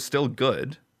 Aglaya no? was still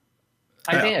good.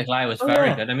 I think Aglaya was Oh, very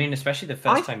yeah. good. I mean, especially the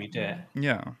first time you do it.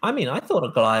 Yeah. I mean, I thought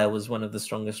Aglaya was one of the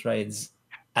strongest raids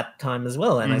at the time as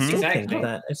well, and I Mhm. still Exactly. think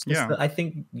that. It's just Yeah. that I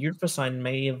think Yggdrasil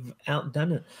may have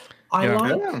outdone it.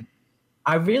 Yeah.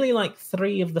 I really like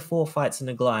 3 of the 4 fights in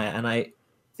Aglaya, and I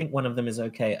think one of them is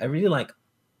okay. I really like,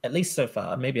 at least so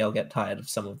far. Maybe I'll get tired of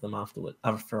some of them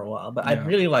after a while, but I Yeah.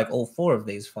 really like all 4 of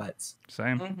these fights.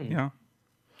 Same. Mhm. Yeah.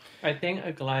 I think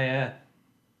Aglaya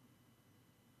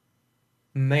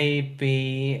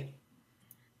maybe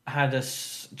had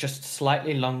just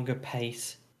slightly longer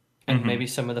pace, and maybe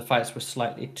some of the fights were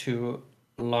slightly too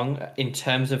long in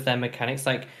terms of their mechanics.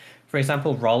 Like, for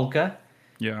example, Rolga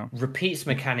Yeah. repeats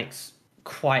mechanics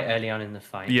quite early on in the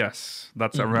fight. Yes. I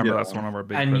remember Yeah. that's one of our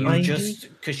big And you criticisms.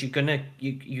 just because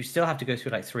you still have to go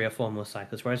through like 3 or 4 more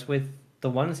cycles, whereas with the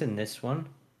ones in this one,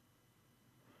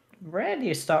 rarely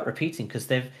you start repeating because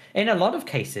they've in a lot of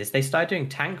cases they started doing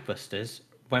tank busters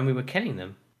when we were killing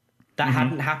them. That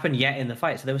hadn't happened yet in the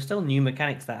fight, so there were still new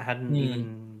mechanics that hadn't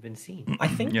even been seen. I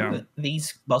think Yeah. that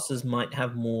these bosses might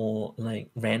have more like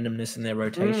randomness in their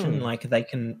rotation. Like they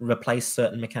can replace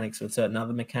certain mechanics with certain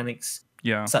other mechanics,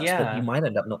 Yeah. such that Yeah. you might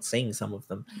end up not seeing some of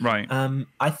them. Right.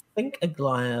 I think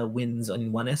Aglaya wins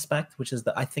in one aspect, which is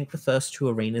that I think the first 2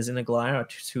 arenas in Aglaya are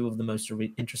 2 of the most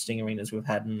interesting arenas we've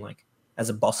had in like as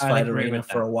a boss I'd fight agree arena with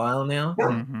for that. a while now.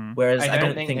 Mhm. Whereas I I don't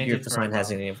don't think think they did Yggdrasil very has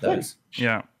well. any of those.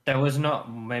 Yeah. There was not.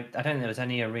 I don't think there was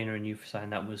any arena in Euphrosyne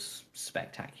that was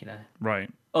spectacular, Right.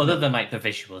 other than like the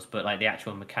visuals, but like the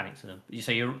actual mechanics of them.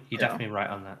 So you're definitely right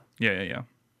on that. Yeah.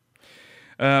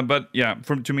 But yeah,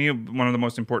 to me, one of the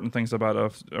most important things about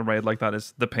a raid like that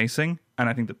is the pacing, and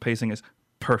I think the pacing is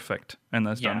perfect in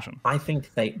this Yeah. dungeon. I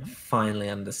think they finally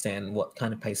understand what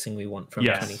kind of pacing we want from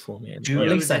Yes. 24 man. Do Or at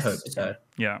least I this- hope so.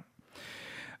 Yeah.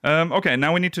 Okay,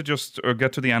 now we need to just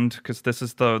get to the end because this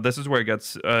is where it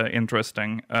gets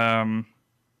interesting.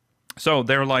 So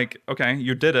they're like, okay,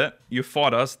 you did it, you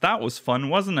fought us, that was fun,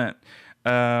 wasn't it?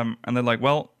 And they're like,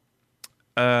 well,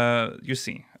 you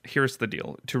see, here's the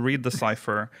deal. To read the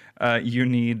cipher, you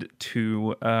need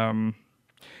to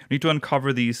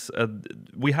uncover these.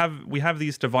 We have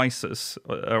these devices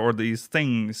or these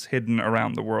things hidden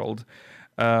around the world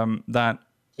that.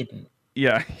 Hidden.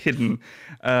 Yeah, hidden.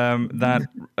 That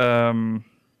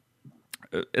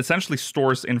essentially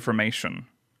stores information,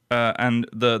 and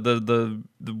the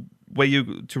way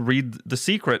to read the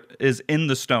secret is in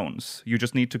the stones. You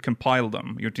just need to compile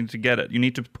them. You need to get it. You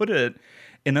need to put it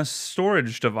in a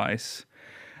storage device,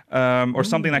 or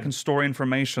something that can store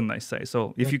information. They say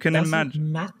so. If you can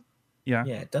imagine, yeah,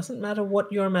 it doesn't matter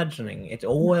what you're imagining. It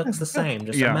all works the same.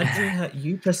 Just Yeah. imagine how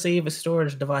you perceive a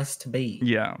storage device to be.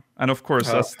 yeah, and of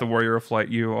course that's the Warrior of Light.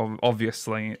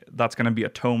 Obviously that's going to be a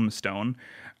tombstone.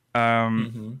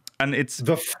 And it's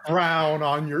The frown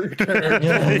on your character.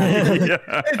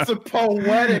 yeah, It's a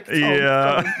poetic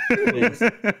yeah,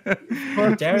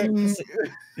 Derek,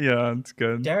 yeah, it's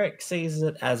good. Derek sees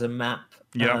it as a map.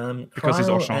 Yeah, because he's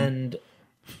Kryle Oshan. and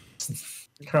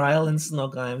Kryle and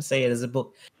Snogheim see it as a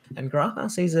book, and Graha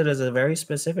sees it as a very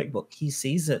specific book. He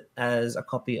sees it as a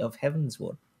copy of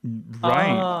Heavensward. Right.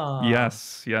 Ah.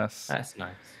 Yes. That's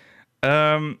nice.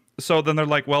 So then they're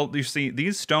like, well, you see,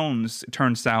 these stones, it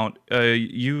turns out,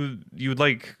 you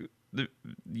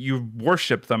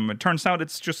worship them. It turns out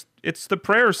it's the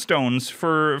prayer stones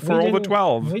for all the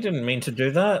 12. We didn't mean to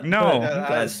do that. No. but you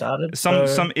guys started.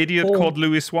 Some idiot Paul- called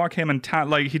Louis Swa came and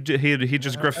he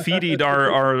just graffitied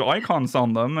our icons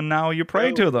on them, and now you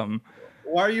pray to them.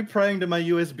 Why are you praying to my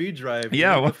USB drive?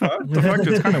 Yeah, What what the fuck? the fuck?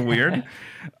 It's kind of weird.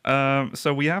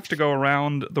 So we have to go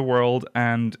around the world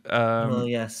and well,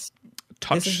 yes.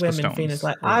 touch This is where the stones. Menfina's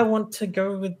like, I want to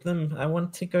go with them. I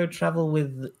want to go travel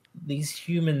with these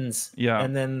humans. Yeah.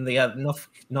 And then the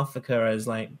Nofika is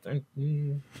like,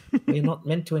 we're not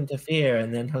meant to interfere.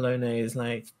 And then Halone is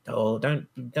like, oh,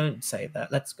 don't say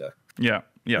that. Let's go. Yeah.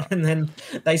 And then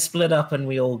they split up, and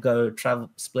we all go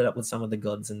split up with some of the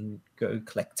gods and go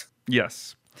collect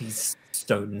Yes. these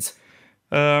stones.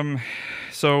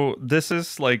 So this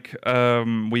is like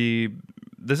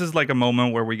this is like a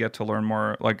moment where we get to learn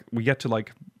more. Like we get to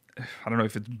like, I don't know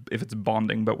if it's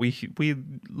bonding, but we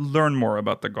learn more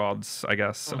about the gods, I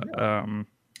guess.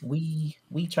 We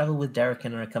travel with Derek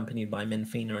and are accompanied by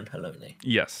Menfina and Halone.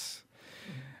 Yes.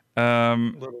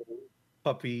 Little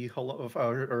puppy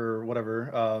or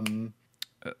whatever.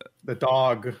 The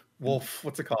dog, wolf.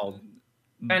 What's it called?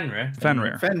 Fenrir.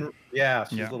 Fenrir. Yeah,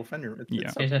 she's Yeah. a little Fenrir.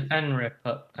 Yeah. It's a Fenrir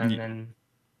pup, and Ye- then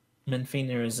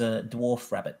Menfina is a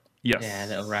dwarf rabbit. Yes. yeah,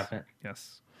 little rabbit.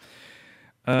 Yes.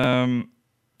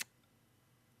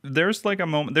 there's like a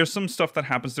moment. There's some stuff that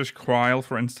happens. There's Kryl,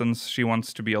 for instance. She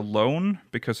wants to be alone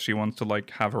because she wants to like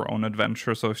have her own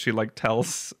adventure. So she like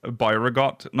tells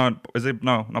Beauregard. No,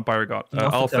 not Beauregard.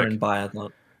 Nofika and Althik.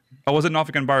 Beauregard. Oh, was it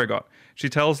Nofika and Beauregard? She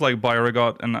tells like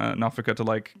Beauregard and Nofika to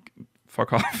like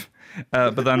fuck off.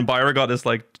 But then Beauregard is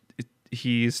like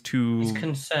he's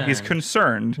concerned. He's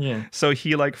concerned. Yeah. So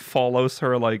he like follows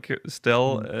her like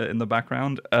still in the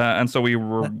background. And so we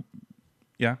were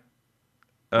yeah.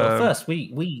 Well, first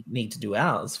we need to do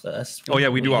ours first. Oh, yeah,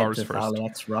 we do head ours to first.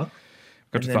 Tharliak's Rock.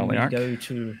 Go And to then Tharliak.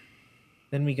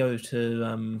 we go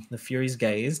to the Fury's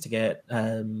Gaze to get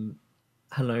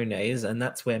Halones, and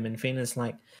that's where Minfina's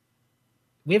like,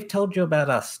 "We've told you about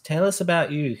us. Tell us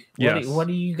about you. Yes. What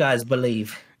do you guys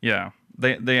believe?" Yeah,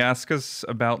 they ask us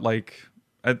about like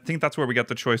I think that's where we get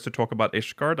the choice to talk about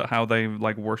Ishgard, how they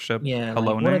like worship Yeah.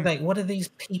 Halone. Like, what do these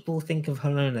people think of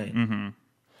Halone? Mm-hmm.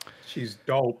 She's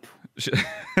dope.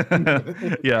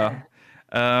 Yeah,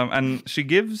 and she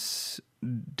gives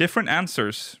different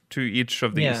answers to each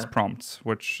of these Yeah. prompts,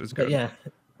 which is But good. yeah,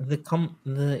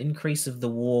 the increase of the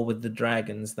war with the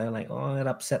dragons, they're like, oh, it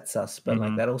upsets us. But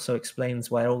like that also explains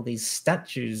why all these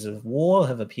statues of war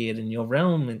have appeared in your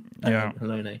realm, Yeah.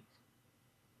 Halone.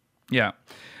 Yeah.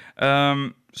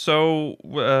 So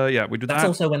yeah, we do That's that.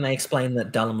 also when they explain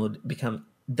that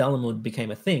Dalamud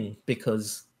became a thing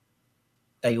because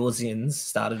Eorzeans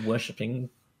started worshipping.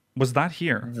 Was that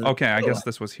here? The Okay, I guess pillar.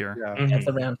 this was here. Yeah. That's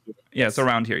around here. Yeah, it's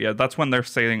around here. Yeah, that's when they're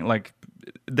saying like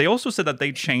they also said that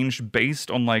they changed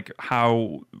based on like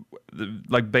how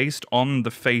based on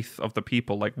the faith of the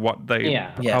people, like what they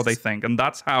Yeah. how Yes. they think. And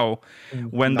that's how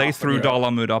when they threw yeah.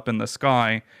 Dalamud up in the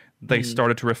sky, they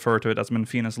started to refer to it as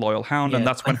Minfina's loyal hound, and Yeah,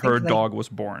 that's when I think her they- dog was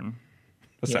born.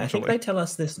 Yeah, I Essentially. think they tell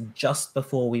us this just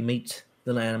before we meet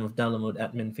the Lamb of Dalamud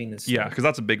at Minfina's. Yeah, because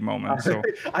that's a big moment. So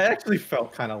I actually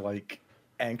felt kind of like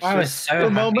anxious I was so for a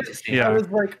happy moment. to see Yeah. I was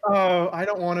like, oh, I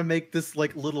don't want to make this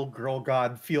like little girl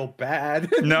god feel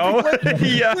bad. no, Like,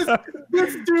 yeah,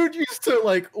 this dude used to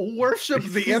like worship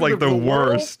the he's end like of the world.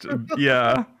 worst.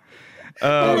 Yeah.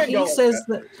 Yeah, Yeah. he says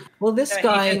that. Well, this Yeah, he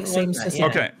guy didn't want seems that, to. yeah.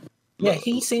 Okay. Yeah,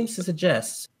 he seems to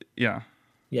suggest. Yeah.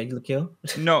 Yeah, Lakil.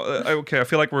 No, okay. I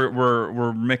feel like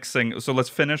we're mixing. So let's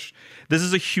finish. This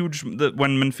is a huge.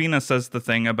 When Minfina says the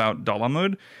thing about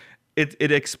Dalamud,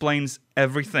 it explains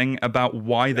everything about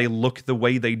why they look the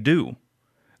way they do.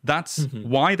 That's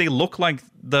why they look like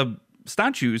the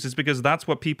statues. Is because that's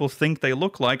what people think they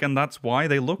look like, and that's why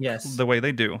they look Yes. the way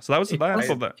they do. So It I does-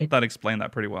 thought it- that explained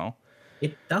that pretty well.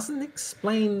 It doesn't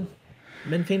explain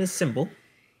Minfina's symbol,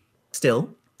 still,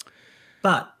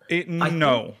 but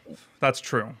No, that's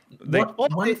true. They,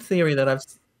 one theory that I've.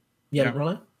 Yeah, Yeah.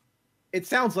 Rollo? It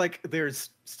sounds like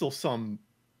there's still some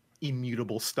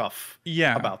immutable stuff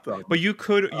yeah, about them. but you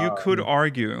could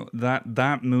argue that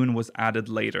that moon was added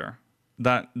later.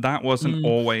 That wasn't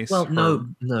always. Well, her-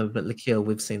 no, but Lakil,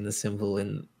 we've seen the symbol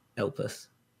in Elpis.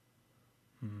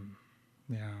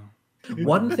 Yeah.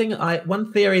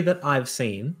 One theory that I've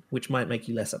seen, which might make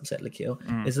you less upset, Lakil,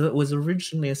 is that it was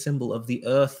originally a symbol of the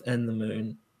Earth and the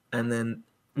Moon, and then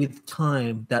with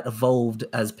time that evolved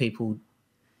as people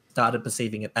started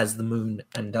perceiving it as the Moon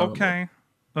and Dalamud.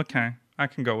 Okay, I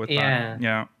can go with Yeah. that.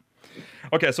 Yeah.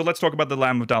 Okay, so let's talk about the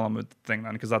Lamb of Dalamud thing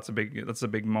then, because that's a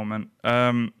big moment.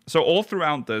 So all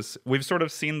throughout this, we've sort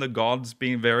of seen the gods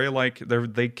being very like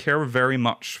they care very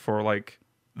much for like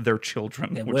their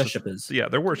children. They're which is- worshippers. Yeah,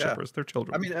 they're worshippers. They're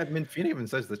children. I mean, Fina even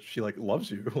says that she like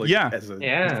loves you. Like, Yeah. As a,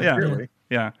 Yeah. Yeah. Really.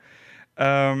 Yeah.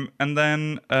 And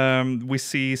then we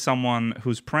see someone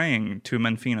who's praying to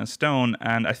Menfina Stone,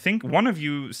 and I think one of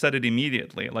you said it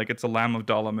immediately, like it's a Lamb of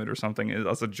Dalamud or something,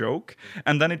 as a joke.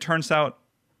 And then it turns out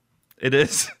it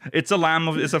is. It's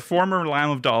a former Lamb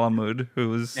of Dalamud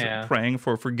who's Yeah. praying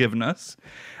for forgiveness.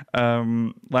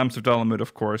 Lambs of Dalamud,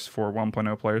 of course, for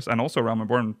 1.0 players, and also Realm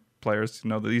Reborn players,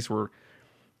 know that these were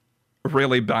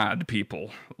really bad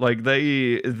people. Like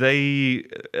they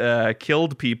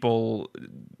killed people.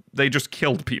 They just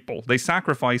killed people. They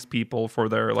sacrificed people for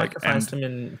their like Sacrificed end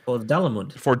them for the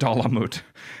Dalamud. for Dalamud.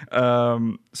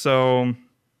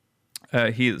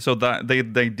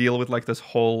 They deal with like this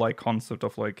whole like concept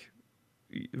of like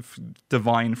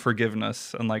divine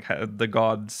forgiveness, and like the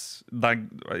gods, like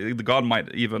the god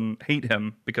might even hate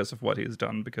him because of what he's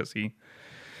done, because he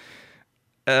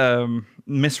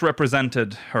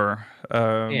misrepresented her.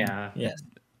 Yeah. Yes.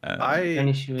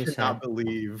 And she was cannot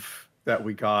believe that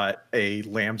we got a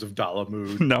Lambs of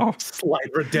Dalamud No. slight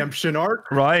redemption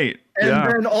arc, Right. and yeah.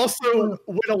 then also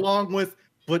went along with,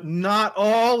 but not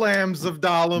all Lambs of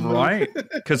Dalamud. Right.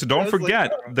 Because don't I was like,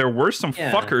 forget, there were some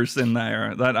Yeah. fuckers in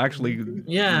there that actually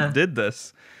Yeah. did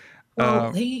this.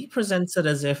 Well, he presents it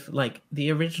as if like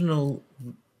the original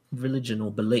religion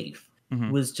or belief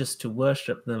Mhm. was just to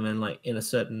worship them in like in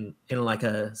like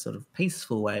a sort of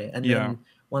peaceful way, and Yeah. then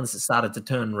once it started to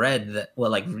turn red, that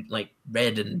well, like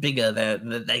red and bigger,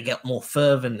 they get more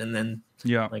fervent, and then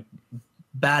Yeah. like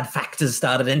bad factors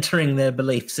started entering their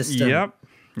belief system. Yep.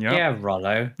 Yep. Yeah,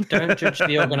 Rollo. Don't judge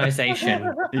the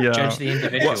organization. Yeah. Judge the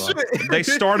individual. They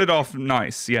started off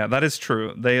nice. Yeah, that is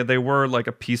true. They were like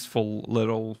a peaceful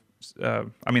little.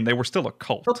 I mean, they were still a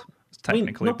cult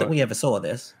technically. Not that we ever saw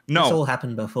this. No. This all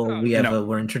happened before we ever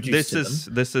were introduced to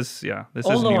them. This is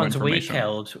All the new ones we information.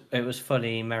 killed, it was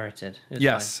fully merited. It was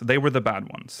Yes, they were the bad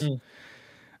ones.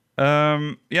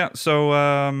 Mm. Yeah.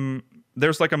 So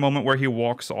there's like a moment where he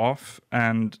walks off,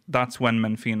 and that's when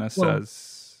Menfina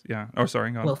says, "Yeah." Oh,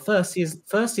 sorry. Go on. Well, first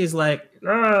he's like,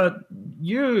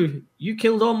 you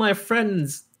killed all my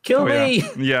friends. Kill Oh, me.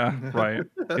 yeah. Right.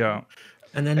 Yeah.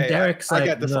 And then Hey, Derek's I like,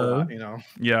 get this a no. lot, you know.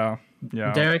 Yeah.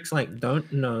 Yeah. Derek's like,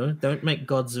 don't make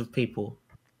gods of people.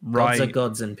 Right. Gods are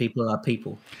gods and people are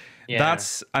people. Yeah.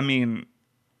 That's, I mean,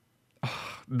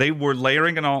 they were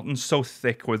layering it on so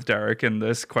thick with Derek in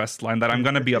this quest line that I'm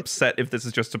going to be upset if this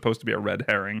is just supposed to be a red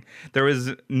herring. There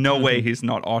is no way he's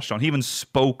not Oshon. He even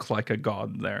spoke like a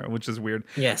god there, which is weird.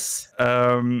 Yes.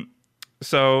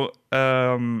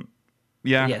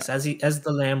 Yeah. Yes, as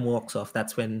the lamb walks off,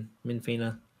 that's when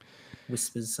Minfina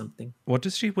whispers something. What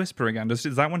does she whisper again? Is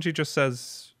that when she just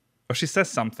says... Oh, she says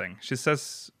something. She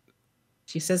says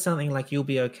something like, "You'll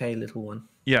be okay, little one."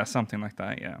 Yeah, something like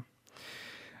that, yeah.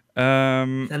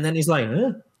 And then he's like,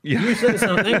 huh? Yeah. You said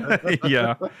something.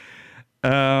 Yeah.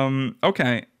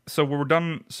 Okay, so we're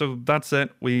done. So that's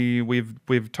it.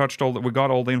 We've touched all that. We got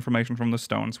all the information from the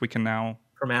stones. We can now...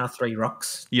 From our 3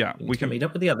 rocks. Yeah, we can meet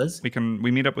up with the others.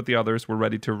 We meet up with the others. We're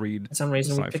ready to read. For some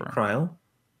reason, we Cipher. picked Kryl.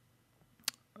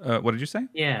 What did you say?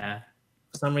 Yeah.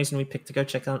 For some reason, we picked to go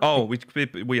check out. Oh, we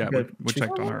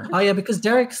checked on her. Oh yeah, because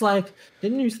Derek's like,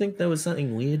 didn't you think there was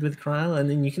something weird with Kryl? And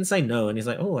then you can say no, and he's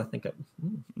like, oh, I think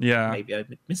Yeah. maybe I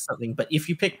missed something. But if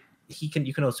you pick,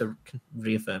 you can also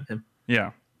reaffirm him. Yeah.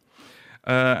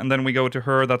 And then we go to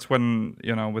her. That's when,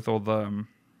 with all the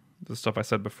stuff I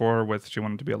said before, with she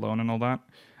wanted to be alone and all that.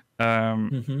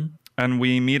 And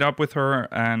we meet up with her,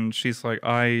 and she's like,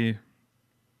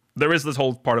 there is this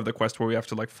whole part of the quest where we have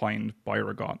to like find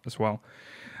Byragot as well.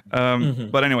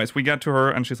 But anyways, we get to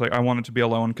her, and she's like, I wanted to be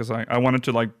alone because I wanted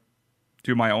to like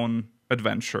do my own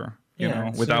adventure,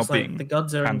 so without it's like, being the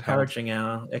gods are handheld. encouraging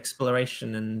our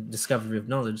exploration and discovery of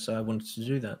knowledge, so I wanted to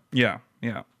do that. Yeah.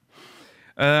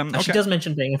 She does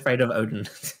mention being afraid of Odin.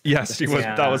 Yes, she was.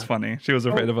 Yeah. That was funny. She was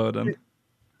afraid of Odin.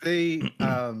 They,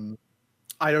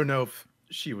 I don't know if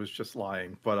she was just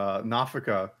lying, but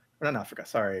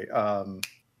sorry.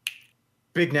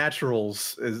 Big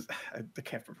Naturals is, I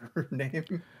can't remember her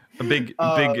name. A big.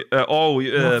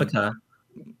 Nofika.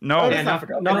 No. Yeah,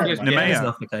 Nemea.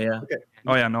 Nofika, yeah. Okay.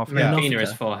 Oh yeah, Nofika. Yeah.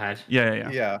 Venus forehead. Yeah.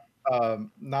 Yeah.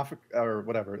 Nafika or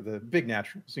whatever, the Big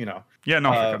Naturals, Yeah,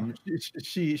 Nofika.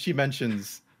 She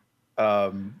mentions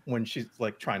when she's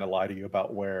like trying to lie to you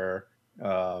about where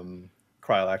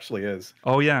Kryl actually is.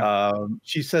 Oh yeah.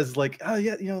 She says like, oh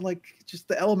yeah, like just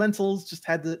the elementals just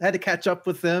had to catch up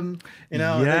with them, and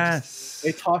Yes.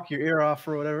 they talk your ear off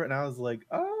or whatever, and I was like,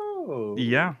 oh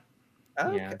Yeah.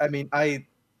 okay. Yeah. I mean,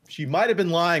 she might have been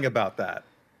lying about that.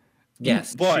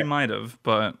 Yes. But She might have,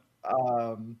 but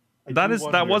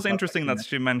that was interesting that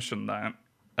she mentioned that.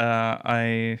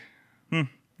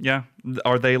 Yeah.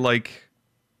 Are they like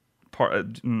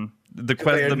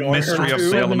the mystery of too?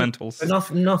 the elementals?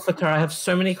 Nofika, I have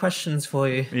so many questions for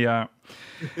you. Yeah.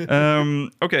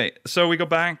 Okay, so we go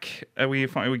back. We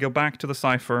go back to the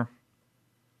cipher,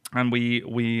 and we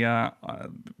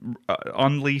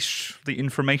unleash the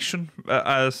information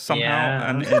somehow, Yeah.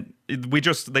 and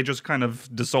they just kind of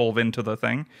dissolve into the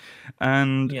thing,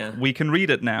 and we can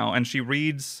read it now. And she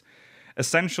reads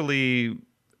essentially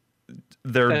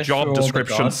their First job all the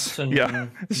descriptions. gods and Yeah,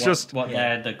 it's just what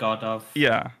they're the god of.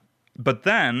 yeah. But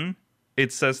then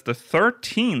it says the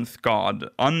 13th god,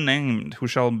 unnamed, who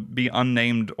shall be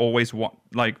unnamed, always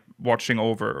watching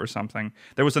over or something.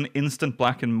 There was an instant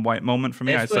black and white moment for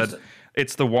me. This I was said,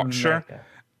 it's the Watcher. mega.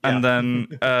 And then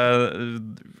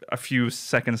a few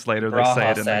seconds later, they Braha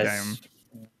say it in the says,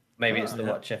 game. maybe it's the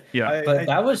Watcher. Yeah. But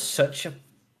that was such a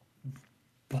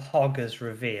boggers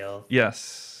reveal.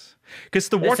 Yes. Because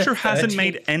the It's a Watcher hasn't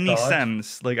made 13th any god.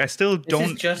 sense. Like, I still This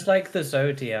don't... is just like the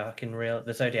Zodiac in real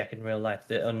life,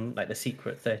 like the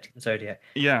secret 13th Zodiac.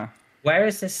 Yeah. Where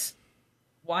is this?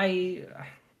 Why?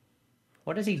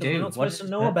 What does he We're do? not supposed to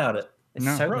know about it. It's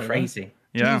No. so Right. crazy.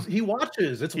 Yeah. He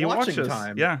watches. It's He watching watches.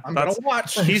 time. Yeah, I'm gonna that's-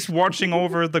 watch. He's watching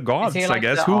over the Is gods, he I like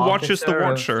guess. the Who watches the arbiter of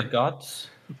Watcher? The gods.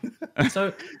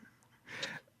 So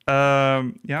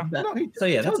Yeah. No, he So,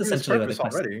 yeah, tells that's you his essentially where the purpose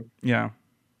quest- already. Yeah.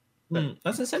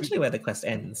 that's essentially where the quest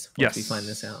ends. Once Yes. we find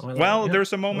this out. We're like, Well, "Yep,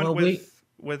 there's a moment well,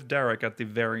 with Derek at the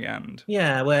very end.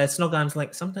 Yeah, where Snoggarn's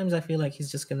like, sometimes I feel like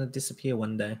he's just gonna disappear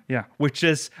one day. Yeah, which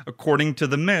is, according to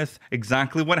the myth,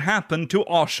 exactly what happened to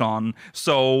Oshan.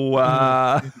 So,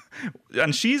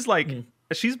 and she's like,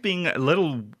 she's being a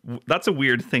little, that's a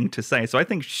weird thing to say. So I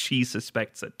think she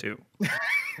suspects it too.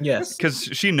 Yes. Because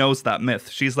she knows that myth.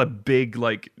 She's a big,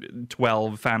 like,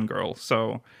 12 fangirl.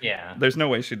 So Yeah. there's no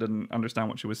way she didn't understand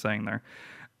what she was saying there.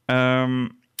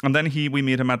 And then we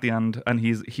meet him at the end, and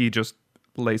he just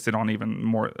lays it on even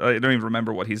more. I don't even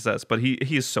remember what he says, but he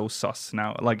is so sus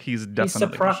now. Like, he's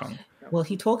definitely Oshan. Well,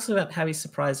 he talks about how he's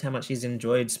surprised how much he's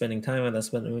enjoyed spending time with us,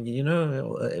 but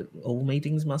all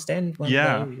meetings must end one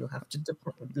Yeah. day. You'll have to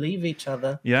leave each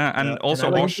other. Yeah, and also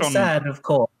and I think he's Oshan. sad, of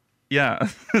course. Yeah,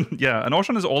 yeah, and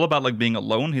Oshan is all about like being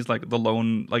alone. He's like the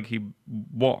lone, like he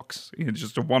walks. He's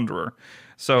just a wanderer.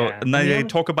 So Yeah. and they Yeah.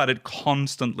 talk about it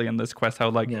constantly in this quest, how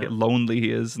like Yeah. lonely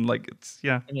he is, and like it's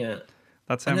Yeah.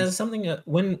 that's And him. there's something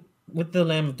when with the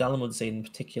Lamb of Dalamud scene in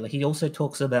particular, he also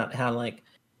talks about how like,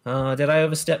 did I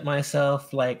overstep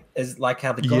myself? Like, is like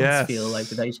how the gods Yes. feel like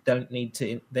they don't need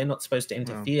to. They're not supposed to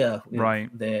interfere with Right.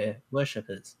 their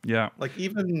worshippers. Yeah, Like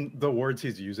even the words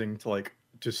he's using to like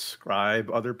describe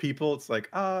other people, it's like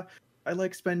I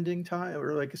like spending time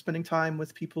or like spending time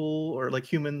with people or like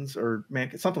humans or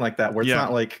man, something like that. Where it's Yeah.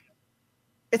 not like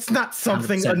it's not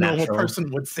something a 100% normal natural.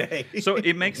 person would say. so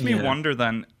it makes me Yeah. wonder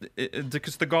then,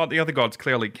 because the other gods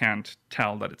clearly can't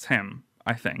tell that it's him.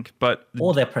 I think, but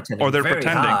Or they're pretending. or they're very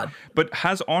pretending. hard. But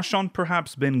has Oshan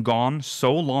perhaps been gone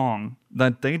so long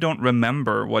that they don't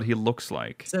remember what he looks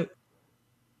like, So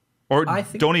or I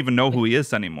think- don't even know who he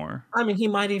is anymore? I mean, he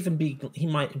might be.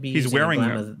 He's using a wearing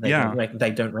glamour it, that they yeah.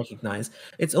 they don't recognize.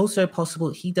 It's also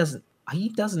possible he doesn't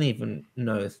even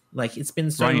know. Like, it's been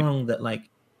so Right. long that like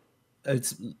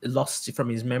it's lost from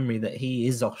his memory that he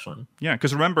is Oshan. Yeah,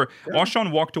 because remember,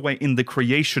 Oshan walked away in the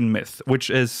creation myth, which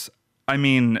is, I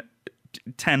mean,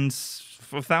 tens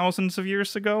of thousands of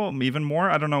years ago, even more.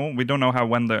 I don't know. We don't know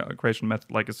when the creation myth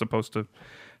like is supposed to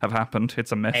have happened.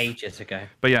 It's a myth. Ages ago.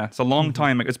 But yeah, it's a long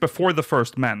time. It's before the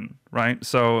first men, right?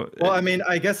 So Well, I mean,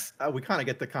 I guess we kind of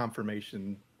get the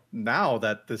confirmation now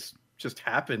that this just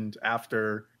happened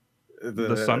after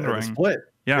the Sundering. split.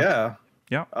 yeah,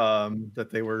 Yeah. yeah, That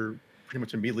they were pretty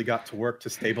much immediately got to work to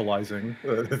stabilizing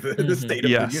the state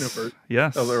of yes, the universe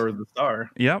yes, or the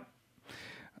star. yep.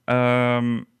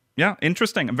 Yeah,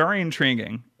 interesting, very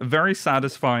intriguing, very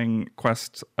satisfying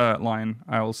quest line.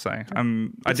 I will say.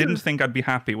 I didn't think I'd be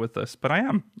happy with this, but I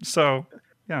am. So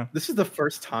yeah, This is the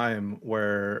first time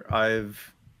where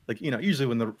I've like, usually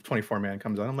when the 24-man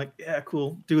comes out, I'm like, yeah,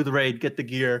 cool, do the raid, get the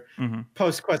gear. Mhm.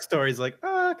 Post quest stories like,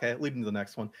 oh, okay, lead into the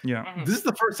next one. yeah, This is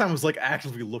the first time I was like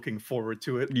actively looking forward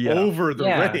to it Yeah. over the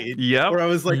Yeah. raid. Yep. Where I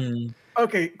was like, Mm.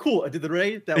 okay, cool, I did the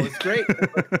raid, that was great.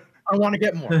 I want to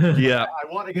get more. yeah, I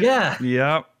want to get Yeah,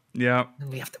 yeah, yeah. and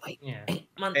we have to wait Yeah. 8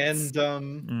 months.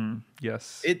 And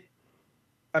Yes.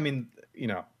 I mean,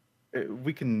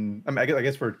 we can. I mean, I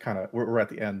guess we're at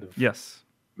the end of. Yes.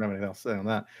 I don't have anything else to say on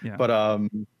that. Yeah. But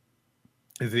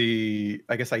the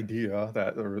idea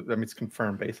that, it's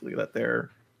confirmed basically that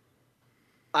they're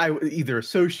either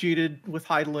associated with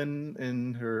Heidelin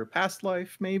in her past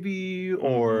life, maybe,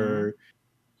 or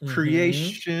Mhm.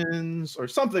 creations, or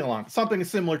something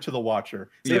similar to the Watcher.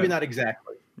 Maybe Yeah. not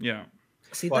exactly. Yeah.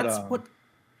 See, But, that's what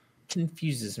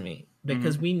confuses me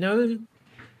because we know,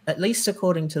 at least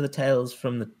according to the tales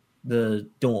from the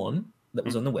Dawn that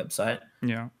was on the website,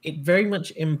 Yeah. it very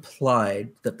much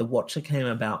implied that the Watcher came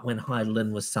about when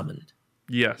Heidelin was summoned.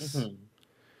 Yes. Mm-hmm.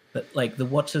 That like the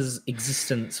Watcher's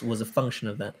existence was a function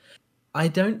of that. I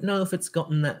don't know if it's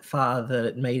gotten that far that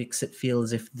it makes it feel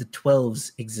as if the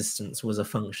 12's existence was a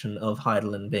function of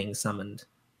Heidelin being summoned.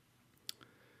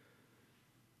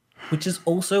 Which is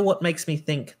also what makes me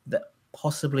think that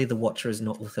possibly the Watcher is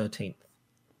not the 13th.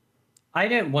 I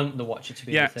don't want the Watcher to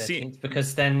be Yeah, the see- 13th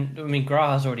because then, I mean,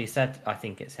 Gra has already said, I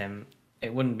think it's him.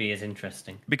 It wouldn't be as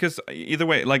interesting. Because either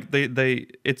way, like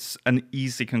it's an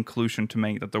easy conclusion to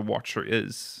make that the Watcher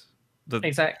is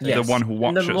Exactly. the Yes. one who And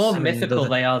watches. the more I mean, mythical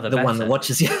they are, the better. one that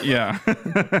watches you. Yeah.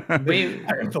 We,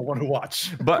 I am the one who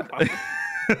watch. but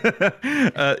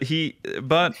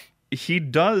he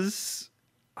does.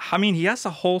 I mean, he has a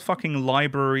whole fucking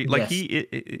library. Like Yes.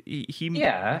 he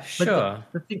yeah, But sure.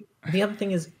 the other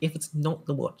thing is, if it's not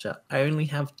the Watcher, I only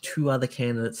have 2 other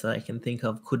candidates that I can think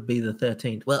of could be the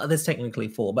 13th. Well, there's technically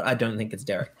 4, but I don't think it's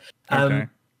Derek. Okay.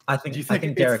 I Do you think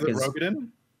think Derek it's the is. Rogadin?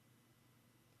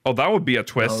 Oh, that would be a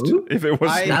twist No. if it was.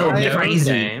 That would be No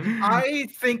crazy. game. I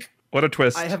think What a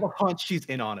twist. I have a hunch she's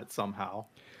in on it somehow.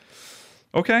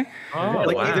 Okay. Oh,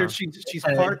 Like wow. either she's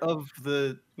Okay. part of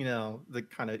the the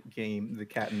kind of game, the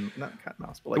not cat and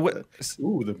mouse, but like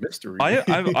the mystery. I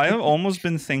have almost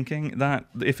been thinking that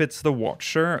if it's the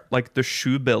Watcher, like the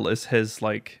shoe bill is his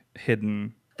like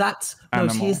hidden. That's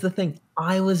Animal. here's the thing.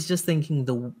 I was just thinking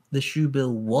the shoe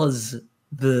bill was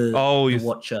the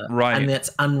Watcher, right. and that's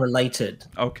unrelated.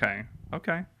 Okay.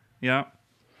 Yeah.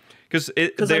 Because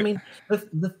I mean,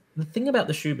 the thing about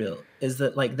the shoe bill is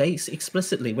that like they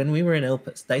explicitly, when we were in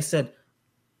Elpis, they said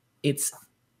it's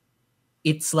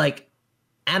like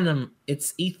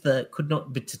its ether could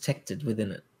not be detected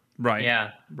within it. right.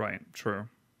 Yeah. Right. True.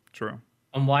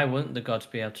 And why wouldn't the gods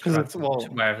be able to 'Cause travel it's, well- to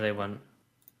wherever they want?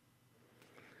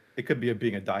 It could be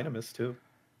being a dynamist too.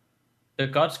 The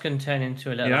gods can turn into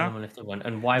a little Yeah. animal if they want,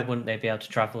 and why wouldn't they be able to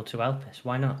travel to Elpis?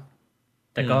 Why not?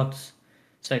 They're gods,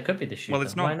 so it could be the shoe. Well,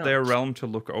 it's bill. Why not their realm to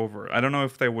look over. I don't know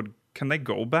if they would. Can they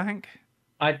go back?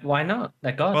 Why not?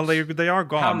 They're gods. Well, they are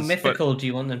gods. How but- mythical do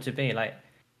you want them to be? Like,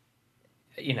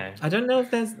 I don't know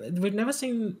if we've never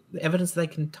seen evidence they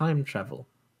can time travel.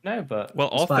 No, but Well,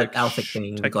 Despite Alphic Alphic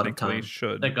being the god of technically time.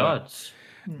 should. they're but gods.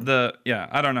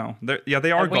 I don't know.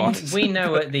 They are gods. We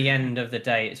know at the end of the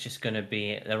day, it's just going to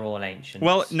be they're all ancient.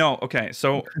 Well, no. Okay,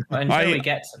 so But until we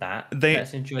get to that,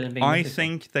 let's enjoy them being. I mythical.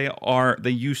 think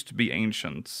they used to be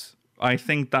ancients. I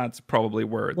think that's probably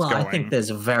where it's Well, going. I think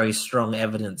there's very strong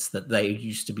evidence that they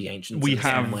used to be ancients We in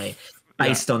some have- way,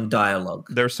 based on dialogue.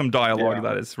 There's some dialogue Yeah.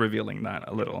 that is revealing that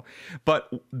a little.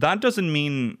 But that doesn't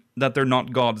mean that they're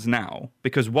not gods now,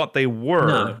 because what they were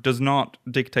No. does not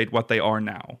dictate what they are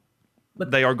now. But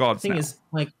they are The gods thing now. is,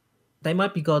 like, they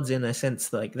might be gods in a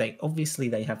sense, like they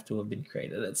have to have been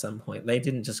created at some point. They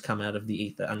didn't just come out of the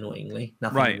ether unknowingly.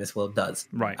 Nothing Right. in this world does.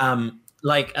 Right.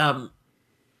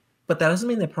 But that doesn't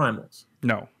mean they're primals.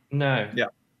 No. No. Yeah.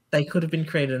 They could have been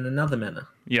created in another manner.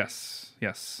 Yes.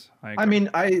 I I agree.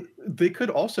 mean, they could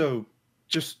also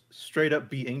just straight up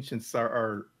be ancients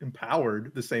are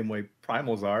empowered the same way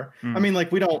primals are. Mm. I mean,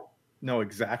 like we don't know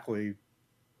exactly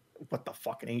what the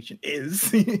fuck an ancient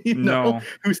is. You know, No.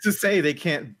 who's to say they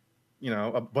can't?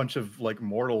 A bunch of like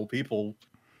mortal people.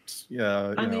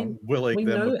 I mean, willing We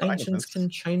them know with ancients dynamis. can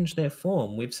change their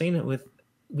form. We've seen it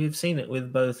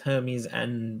with both Hermes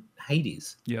and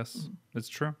Hades. Yes, it's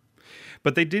true.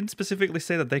 But they did specifically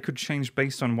say that they could change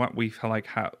based on what we like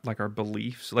our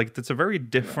beliefs. Like it's a very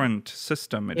different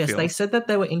system. It Yes, feels. they said that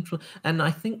they were and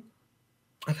I think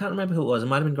I can't remember who it was. It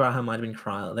might have been Graham, might have been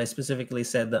Kryl. They specifically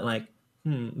said that like,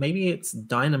 maybe it's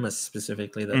Dynamis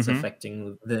specifically that's Mhm.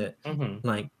 affecting the Mhm.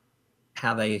 like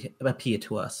how they appear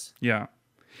to us. Yeah.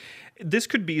 This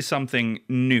could be something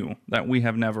new that we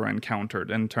have never encountered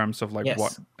in terms of like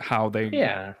Yes. how they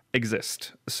Yeah.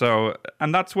 exist. So,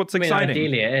 and that's what's I mean, exciting.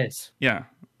 ideally it is. Yeah.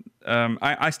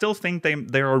 I still think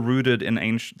they are rooted in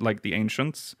the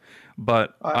ancients,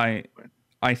 but I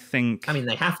think I mean,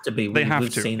 they have to be. They have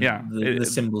We've to, seen yeah. the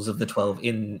symbols of the 12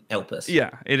 in Elpis.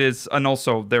 yeah, it is. And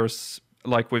also there's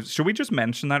like should we just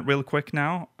mention that real quick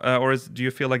now, or do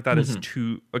you feel like that is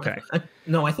too okay?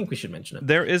 No, I think we should mention it.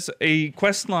 There is a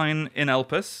quest line in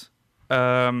Elpis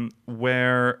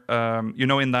where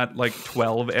in that like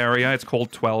 12 area, it's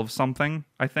called 12 something,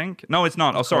 I think. No, it's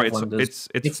not. Oh, sorry, it's Wonders. it's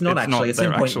It's not actually. It's there,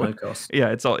 in Point actually. Locos. Yeah,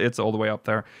 it's all the way up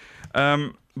there.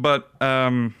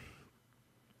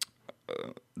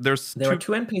 There are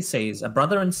two NPCs, a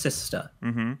brother and sister,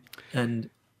 and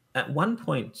at one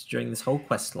point during this whole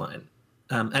quest line,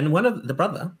 and one of the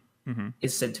brother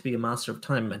is said to be a master of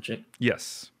time magic,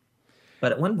 Yes.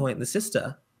 but at one point the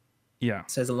sister Yeah.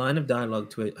 says a line of dialogue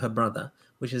to her brother,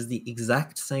 which is the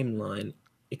exact same line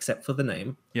except for the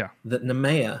name Yeah. that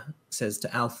Nemea says to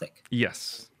Alphic.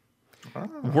 Yes.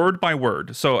 Word by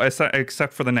word. So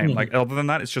except for the name, like other than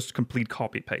that, it's just complete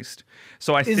copy paste.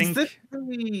 So I Is think this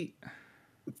really...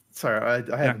 Sorry,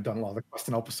 I haven't done a lot of the quest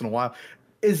in Elpis in a while.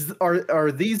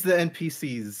 Are these the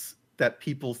NPCs that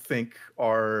people think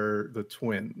are the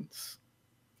twins,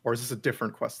 or is this a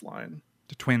different quest line?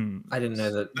 the twin. I didn't know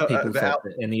that The- people the thought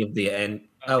that any of the there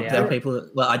Yeah. are people.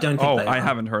 Well, I don't think. Oh, they I are.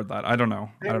 haven't heard that. I don't know.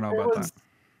 I don't know There about was- that.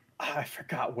 I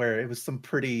forgot where it was. Some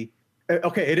pretty.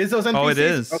 Okay, it is those NPCs. Oh, it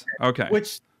is. Okay.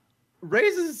 Which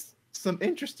raises some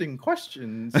interesting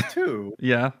questions too.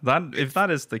 Yeah. If that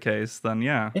is the case, then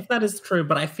yeah. If that is true,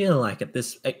 but I feel like at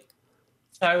this, that's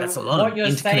a So lot what of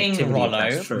you're saying, interconnectivity, if Rollo,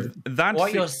 that's true. That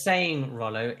what fe- you're saying,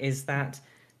 Rollo, is that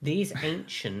these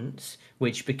ancients,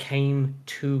 which became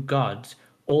two gods,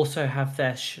 also have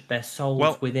their souls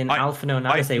Well, within I- Alphinaud and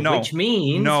I- Alizé, no. which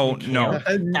means No, Nikhil, no.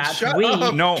 that Shut we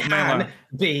up. No, can Mela.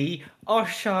 be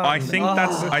Oshan. I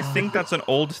think that's an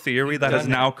old theory that has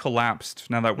done it. now collapsed.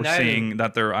 Now that we're No. seeing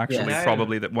that they're actually No.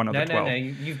 probably one of No, the 12. no,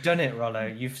 you've done it, Rollo.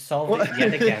 You've solved it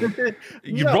yet again.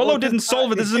 Rollo didn't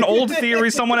solve it. This is an old theory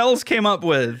someone else came up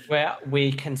with. Where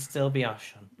we can still be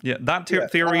Oshan. Yeah, that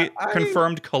theory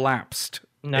confirmed collapsed.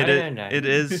 No. It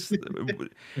is.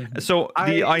 So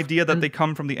the idea that they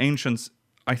come from the ancients,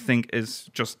 I think,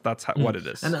 is just what it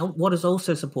is. And what is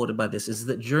also supported by this is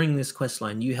that during this quest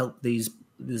line, you help this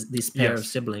pair of Yes.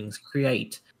 siblings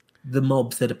create the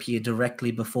mobs that appear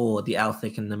directly before the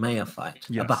Althic and Nemea fight.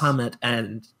 Yes. A behemoth,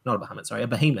 A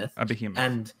behemoth.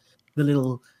 and the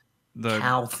little The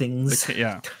cow things.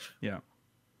 yeah.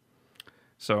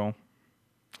 So,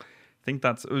 I think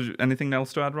that's. Anything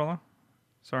else to add, Rolla?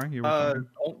 Sorry, you were.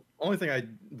 Only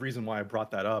reason why I brought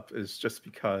that up is just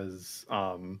because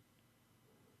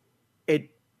it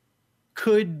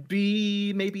could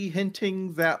be maybe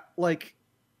hinting that like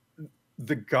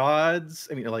the gods.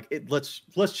 I mean, like let's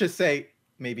just say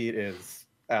maybe it is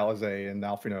Alizé and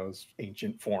Alphinaud's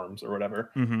ancient forms or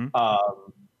whatever. Mm-hmm.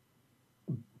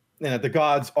 And that the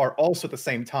gods are also at the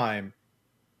same time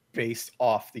based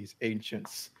off these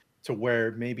ancients, to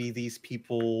where maybe these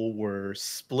people were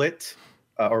split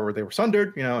or they were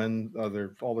sundered, and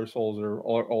all their souls are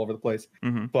all over the place.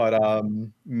 Mm-hmm. But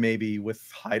maybe with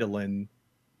Hydaelyn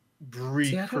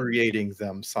recreating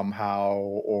them somehow,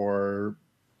 or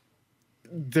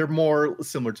they're more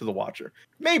similar to the Watcher.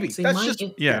 Maybe that's just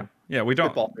Yeah. We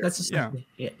don't. That's just Yeah.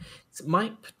 So my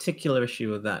particular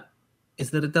issue with that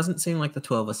is that it doesn't seem like the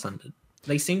 12 are sundered.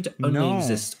 They seem to only No.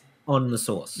 exist on the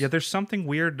source. Yeah, there's something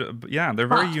weird. Yeah, they're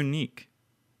very But- unique.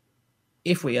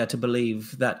 If we are to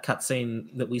believe that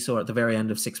cutscene that we saw at the very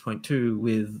end of 6.2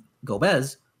 with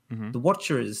Golbez, Mhm. the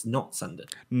Watcher is not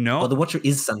sundered. No. Or the Watcher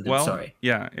is sundered, well, sorry.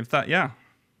 yeah.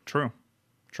 True.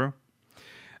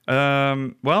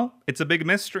 Well, it's a big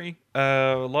mystery.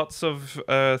 Lots of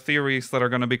theories that are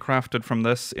going to be crafted from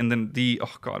this. And then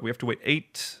oh god, we have to wait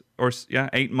 8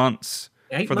 months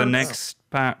 8 for the months? next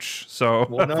patch. So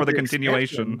Well, no, for the the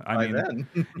continuation, expansion I by mean,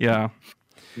 then. yeah.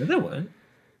 No, there won't.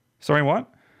 Sorry, what?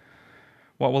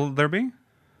 What will there be?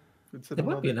 There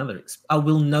won't be another. I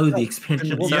will know the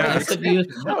expansion. Well, Sorry, yeah.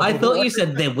 I thought you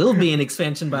said there will be an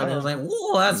expansion, but I was like,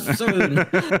 whoa, that's soon.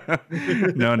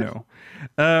 No.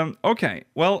 Okay.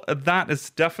 Well, that is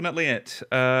definitely it.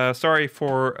 Sorry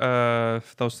for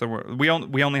those that were. We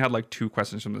only had like 2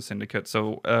 questions from the syndicate,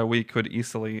 so we could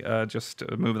easily just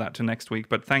move that to next week.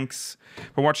 But thanks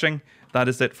for watching. That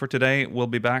is it for today. We'll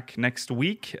be back next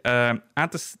week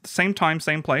at the same time,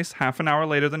 same place, half an hour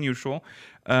later than usual.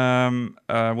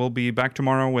 We'll be back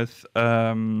tomorrow with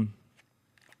CK3.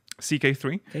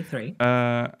 K3.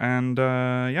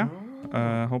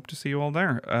 Hope to see you all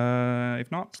there. If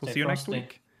not, we'll Stay see you next frosty.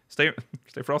 week. Stay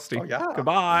frosty. Oh, yeah.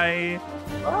 Goodbye.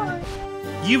 Bye.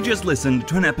 You've just listened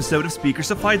to an episode of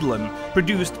Speakers of Hydaelyn,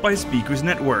 produced by Speakers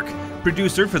Network.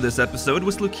 Producer for this episode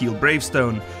was Lukiel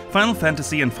Bravestone. Final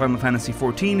Fantasy and Final Fantasy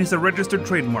XIV is a registered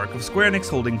trademark of Square Enix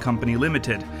Holding Company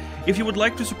Limited. If you would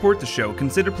like to support the show,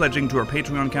 consider pledging to our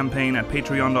Patreon campaign at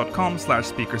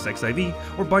patreon.com/speakersxiv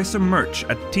or buy some merch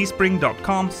at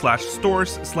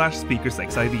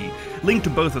teespring.com/stores/speakersxiv. Link to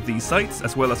both of these sites,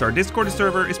 as well as our Discord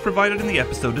server, is provided in the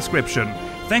episode description.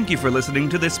 Thank you for listening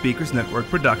to this Speakers Network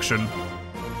production.